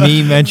 Now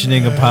me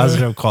mentioning a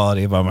positive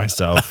quality about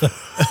myself,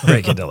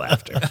 break into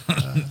laughter.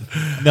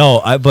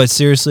 But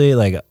seriously,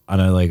 like on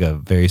a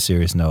very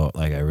serious note,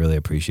 like I really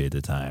appreciate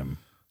the time.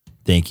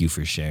 Thank you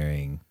for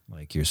sharing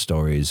like your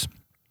stories.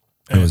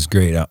 It was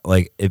great.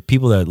 Like if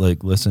people that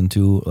like listen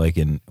to like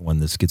when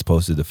this gets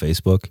posted to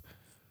Facebook,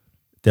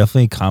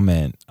 definitely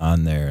comment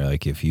on there.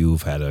 Like if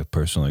you've had a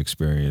personal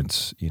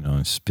experience,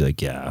 and just be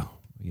like, yeah,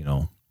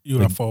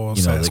 UFO,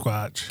 the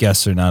Sasquatch.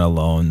 guests are not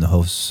alone. The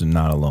hosts are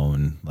not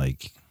alone.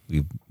 Like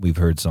we've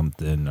heard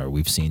something, or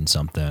we've seen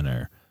something,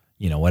 or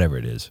whatever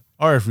it is.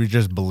 Or if you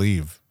just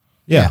believe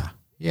Yeah.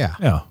 Yeah.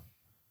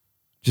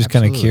 Just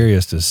kind of Absolutely.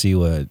 curious to see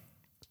what.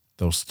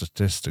 those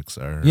statistics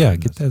are. Yeah,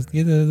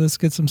 let's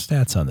get some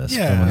stats on this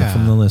Yeah.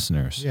 from the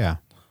listeners. Yeah.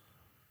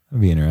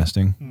 That'd be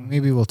interesting.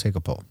 Maybe we'll take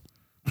a poll.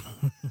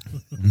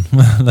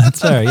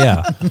 That's all right.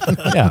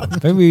 Yeah.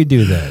 Maybe we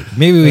do that.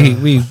 Maybe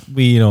we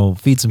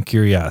feed some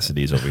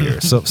curiosities over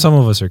here. So some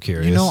of us are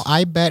curious.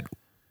 I bet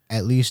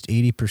at least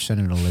 80%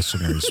 of the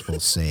listeners will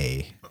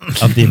say,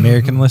 Of the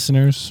American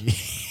listeners.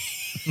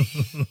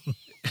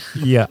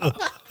 Yeah,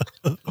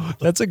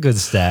 that's a good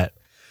stat.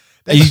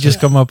 You just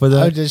come up with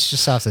that.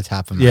 just off the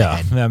top of my Yeah,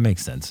 head. that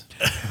makes sense.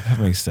 That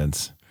makes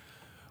sense.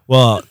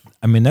 Well,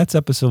 I mean that's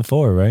episode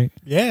 4, right?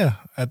 Yeah,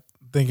 I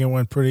think it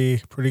went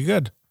pretty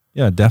good.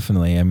 Yeah,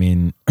 definitely. I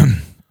mean,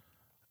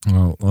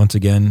 well, once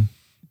again,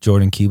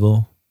 Jordan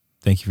Keeble,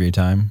 thank you for your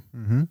time.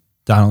 Mm-hmm.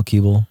 Donald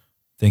Keeble,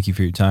 thank you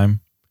for your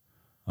time.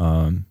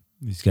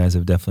 These guys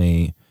have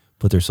definitely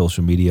put their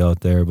social media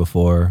out there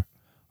before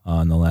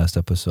in the last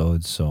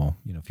episodes. So,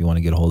 if you want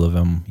to get a hold of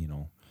them,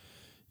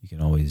 you can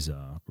always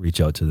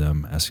reach out to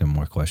them, ask them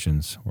more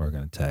questions. We're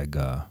going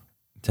to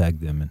tag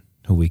them and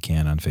who we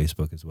can on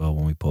Facebook as well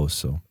when we post.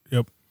 So,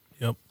 Yep.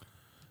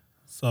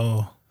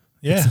 So,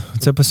 yeah.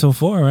 it's episode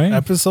 4, right?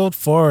 Episode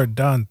 4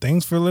 done.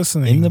 Thanks for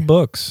listening. In the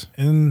books.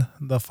 In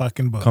the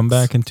fucking books. Come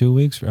back in 2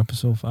 weeks for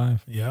episode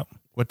 5. Yep.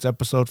 What's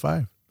episode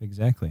 5?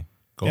 Exactly.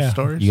 Ghost Yeah.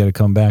 stories? You got to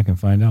come back and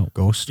find out.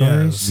 Ghost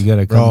stories? You got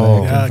to come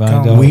Bro, back yeah, and find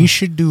come- out. We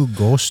should do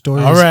ghost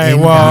stories All right, in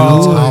well,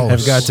 Donald's house.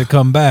 have got to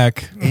come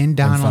back. in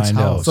Donald's find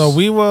out. house. So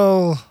we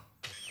will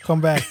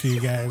come back to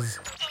you guys.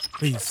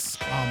 Peace.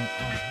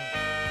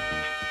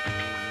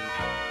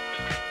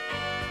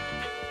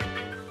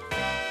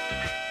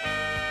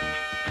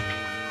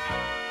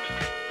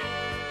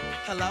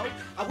 Hello?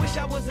 I wish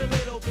I was a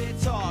little bit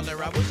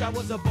taller. I wish I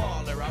was a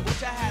baller. I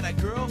wish I had a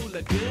girl who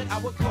looked good, I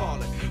would call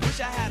her. Wish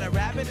I had a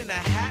rabbit in a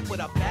hat with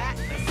a bat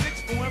and a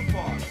 6'4"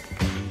 baller.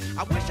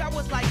 I wish I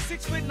was like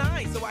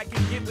 6'9" so I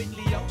can get with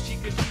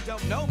Leoshi, cause she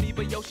don't know me,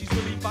 but yo, she's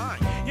really fine.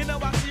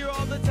 I see her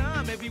all the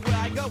time, everywhere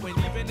I go, and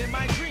even in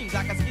my dreams,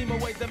 I can scheme a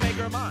way to make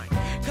her mine.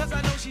 Cause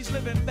I know she's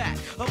living fat.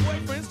 Her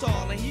boyfriend's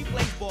tall and he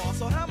plays ball,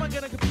 so how am I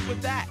gonna compete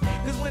with that?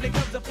 Cause when it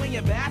comes to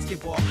playing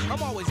basketball,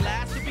 I'm always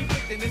last to be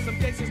picked, and in some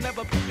cases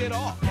never picked at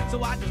all.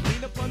 So I just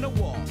lean up on the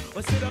wall,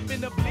 or sit up in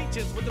the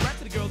bleachers with the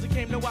rest of the girls who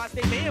came to watch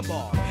they man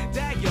ball.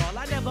 Dag y'all,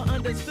 I never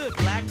understood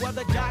black, why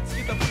the jocks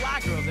get the fly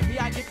girls, and me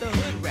I get the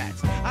hood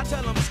rats. I I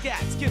tell them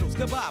scat, skittles,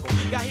 kabobble.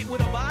 Got hit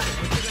with a bottle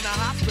and put in a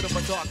hospital for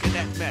talking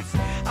that mess.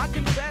 I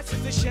confess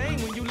it's a shame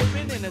when you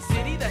living in a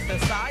city that's the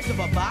size of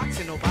a box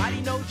and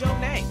nobody knows your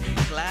name.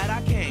 Glad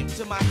I came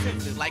to my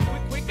senses, like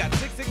quick, got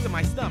sick to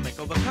my stomach,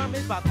 overcome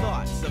it by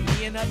thoughts of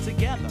me and her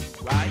together,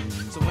 right?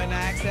 So when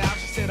I asked her out,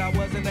 she said I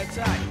wasn't a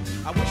type.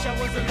 I wish I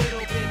was a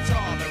little bit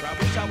taller. I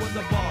wish I was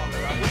a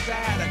baller. I wish I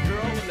had a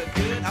girl who looked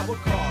good, I would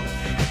call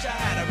her. Wish I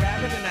had a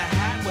rabbit in a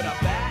hat with a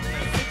bat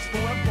and a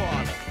 6'4"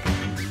 parlor.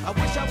 I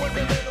wish I was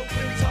a little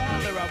bit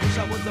taller. I wish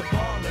I was a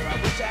baller.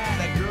 I wish I had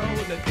a girl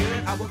who looked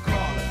good, I would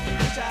call her.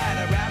 Wish I had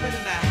a rabbit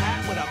in a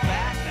hat with a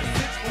bat and a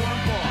 6'4"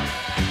 parlor.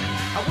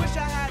 I wish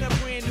I had a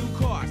brand new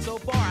car. So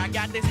far I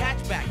got this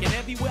hatchback, and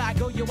everywhere I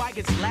go, yo, I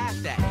get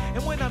laughed at.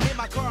 And when I'm in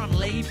my car, I'm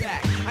laid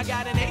back. I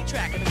got an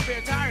 8-track and a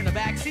spare tire in the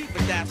back seat,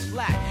 but that's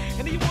flat.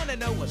 And do you wanna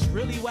know what's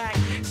really whack?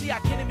 See, I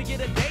can't even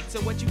get a date,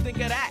 so what you think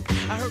of that?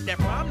 I heard that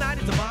prom night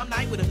is a bomb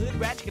night with a hood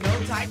ratchet and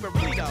old type, but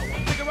really though,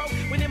 I'm Figaro.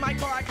 When in my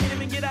car, I can't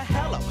even get a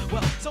hello.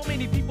 Well, so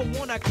many people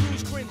wanna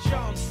cruise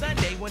Crenshaw on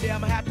Sunday. One day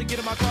I'ma have to get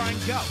in my car and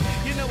go.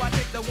 You know, I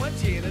take the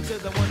 110 to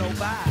the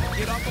 105.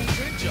 Get off on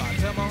Crenshaw,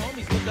 tell my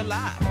homies look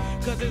alive.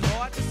 Cause it's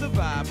hard to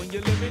survive when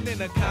you're living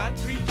in a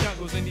concrete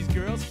jungles and these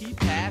girls keep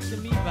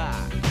passing me by.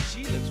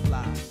 She looks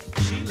fly,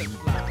 she looks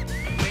fly.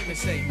 Make me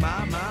say, my.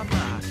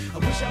 I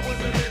wish I was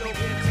a little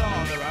bit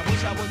taller. I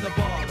wish I was a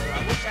baller.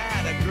 I wish I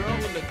had a girl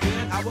who looked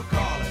good, I would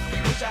call her.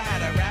 Wish I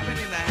had a rabbit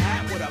in a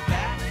hat with a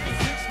bat and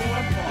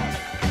 6'4" parlor.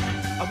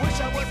 I wish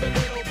I was a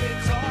little bit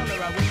taller.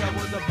 I wish I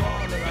was a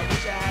baller. I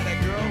wish I had a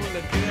girl who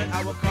looked good,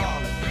 I would call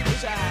her.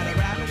 Wish I had a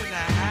rabbit in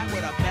a hat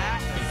with a bat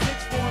and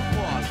 6'4"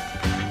 parlor.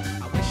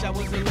 I wish I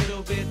was a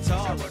little bit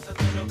taller.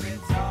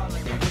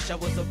 I wish I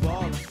was a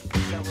baller.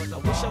 I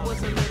wish I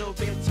was a little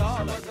bit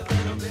taller. I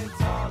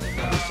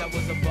wish I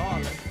was a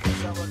baller.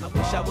 I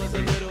wish I was a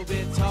little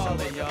bit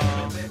taller, y'all.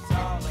 I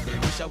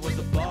wish I was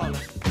a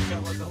baller. I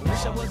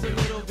wish I was a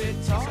little bit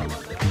taller.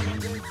 I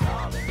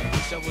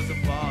wish I was a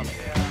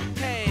baller.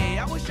 Hey,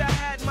 I wish I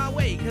had my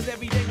way, cause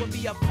every day would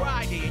be a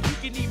Friday, and you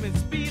can even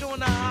speed on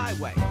the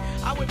highway.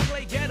 I would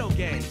play ghetto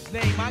games,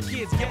 name my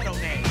kids ghetto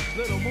names.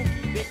 Little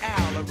Mookie, Big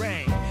Al,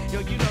 Lorraine. Yo,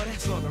 you know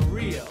that's on the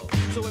real.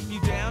 So if you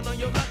down on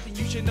your luck, then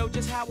you should know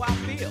just how I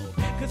feel.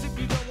 Cause if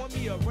you don't want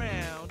me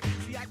around,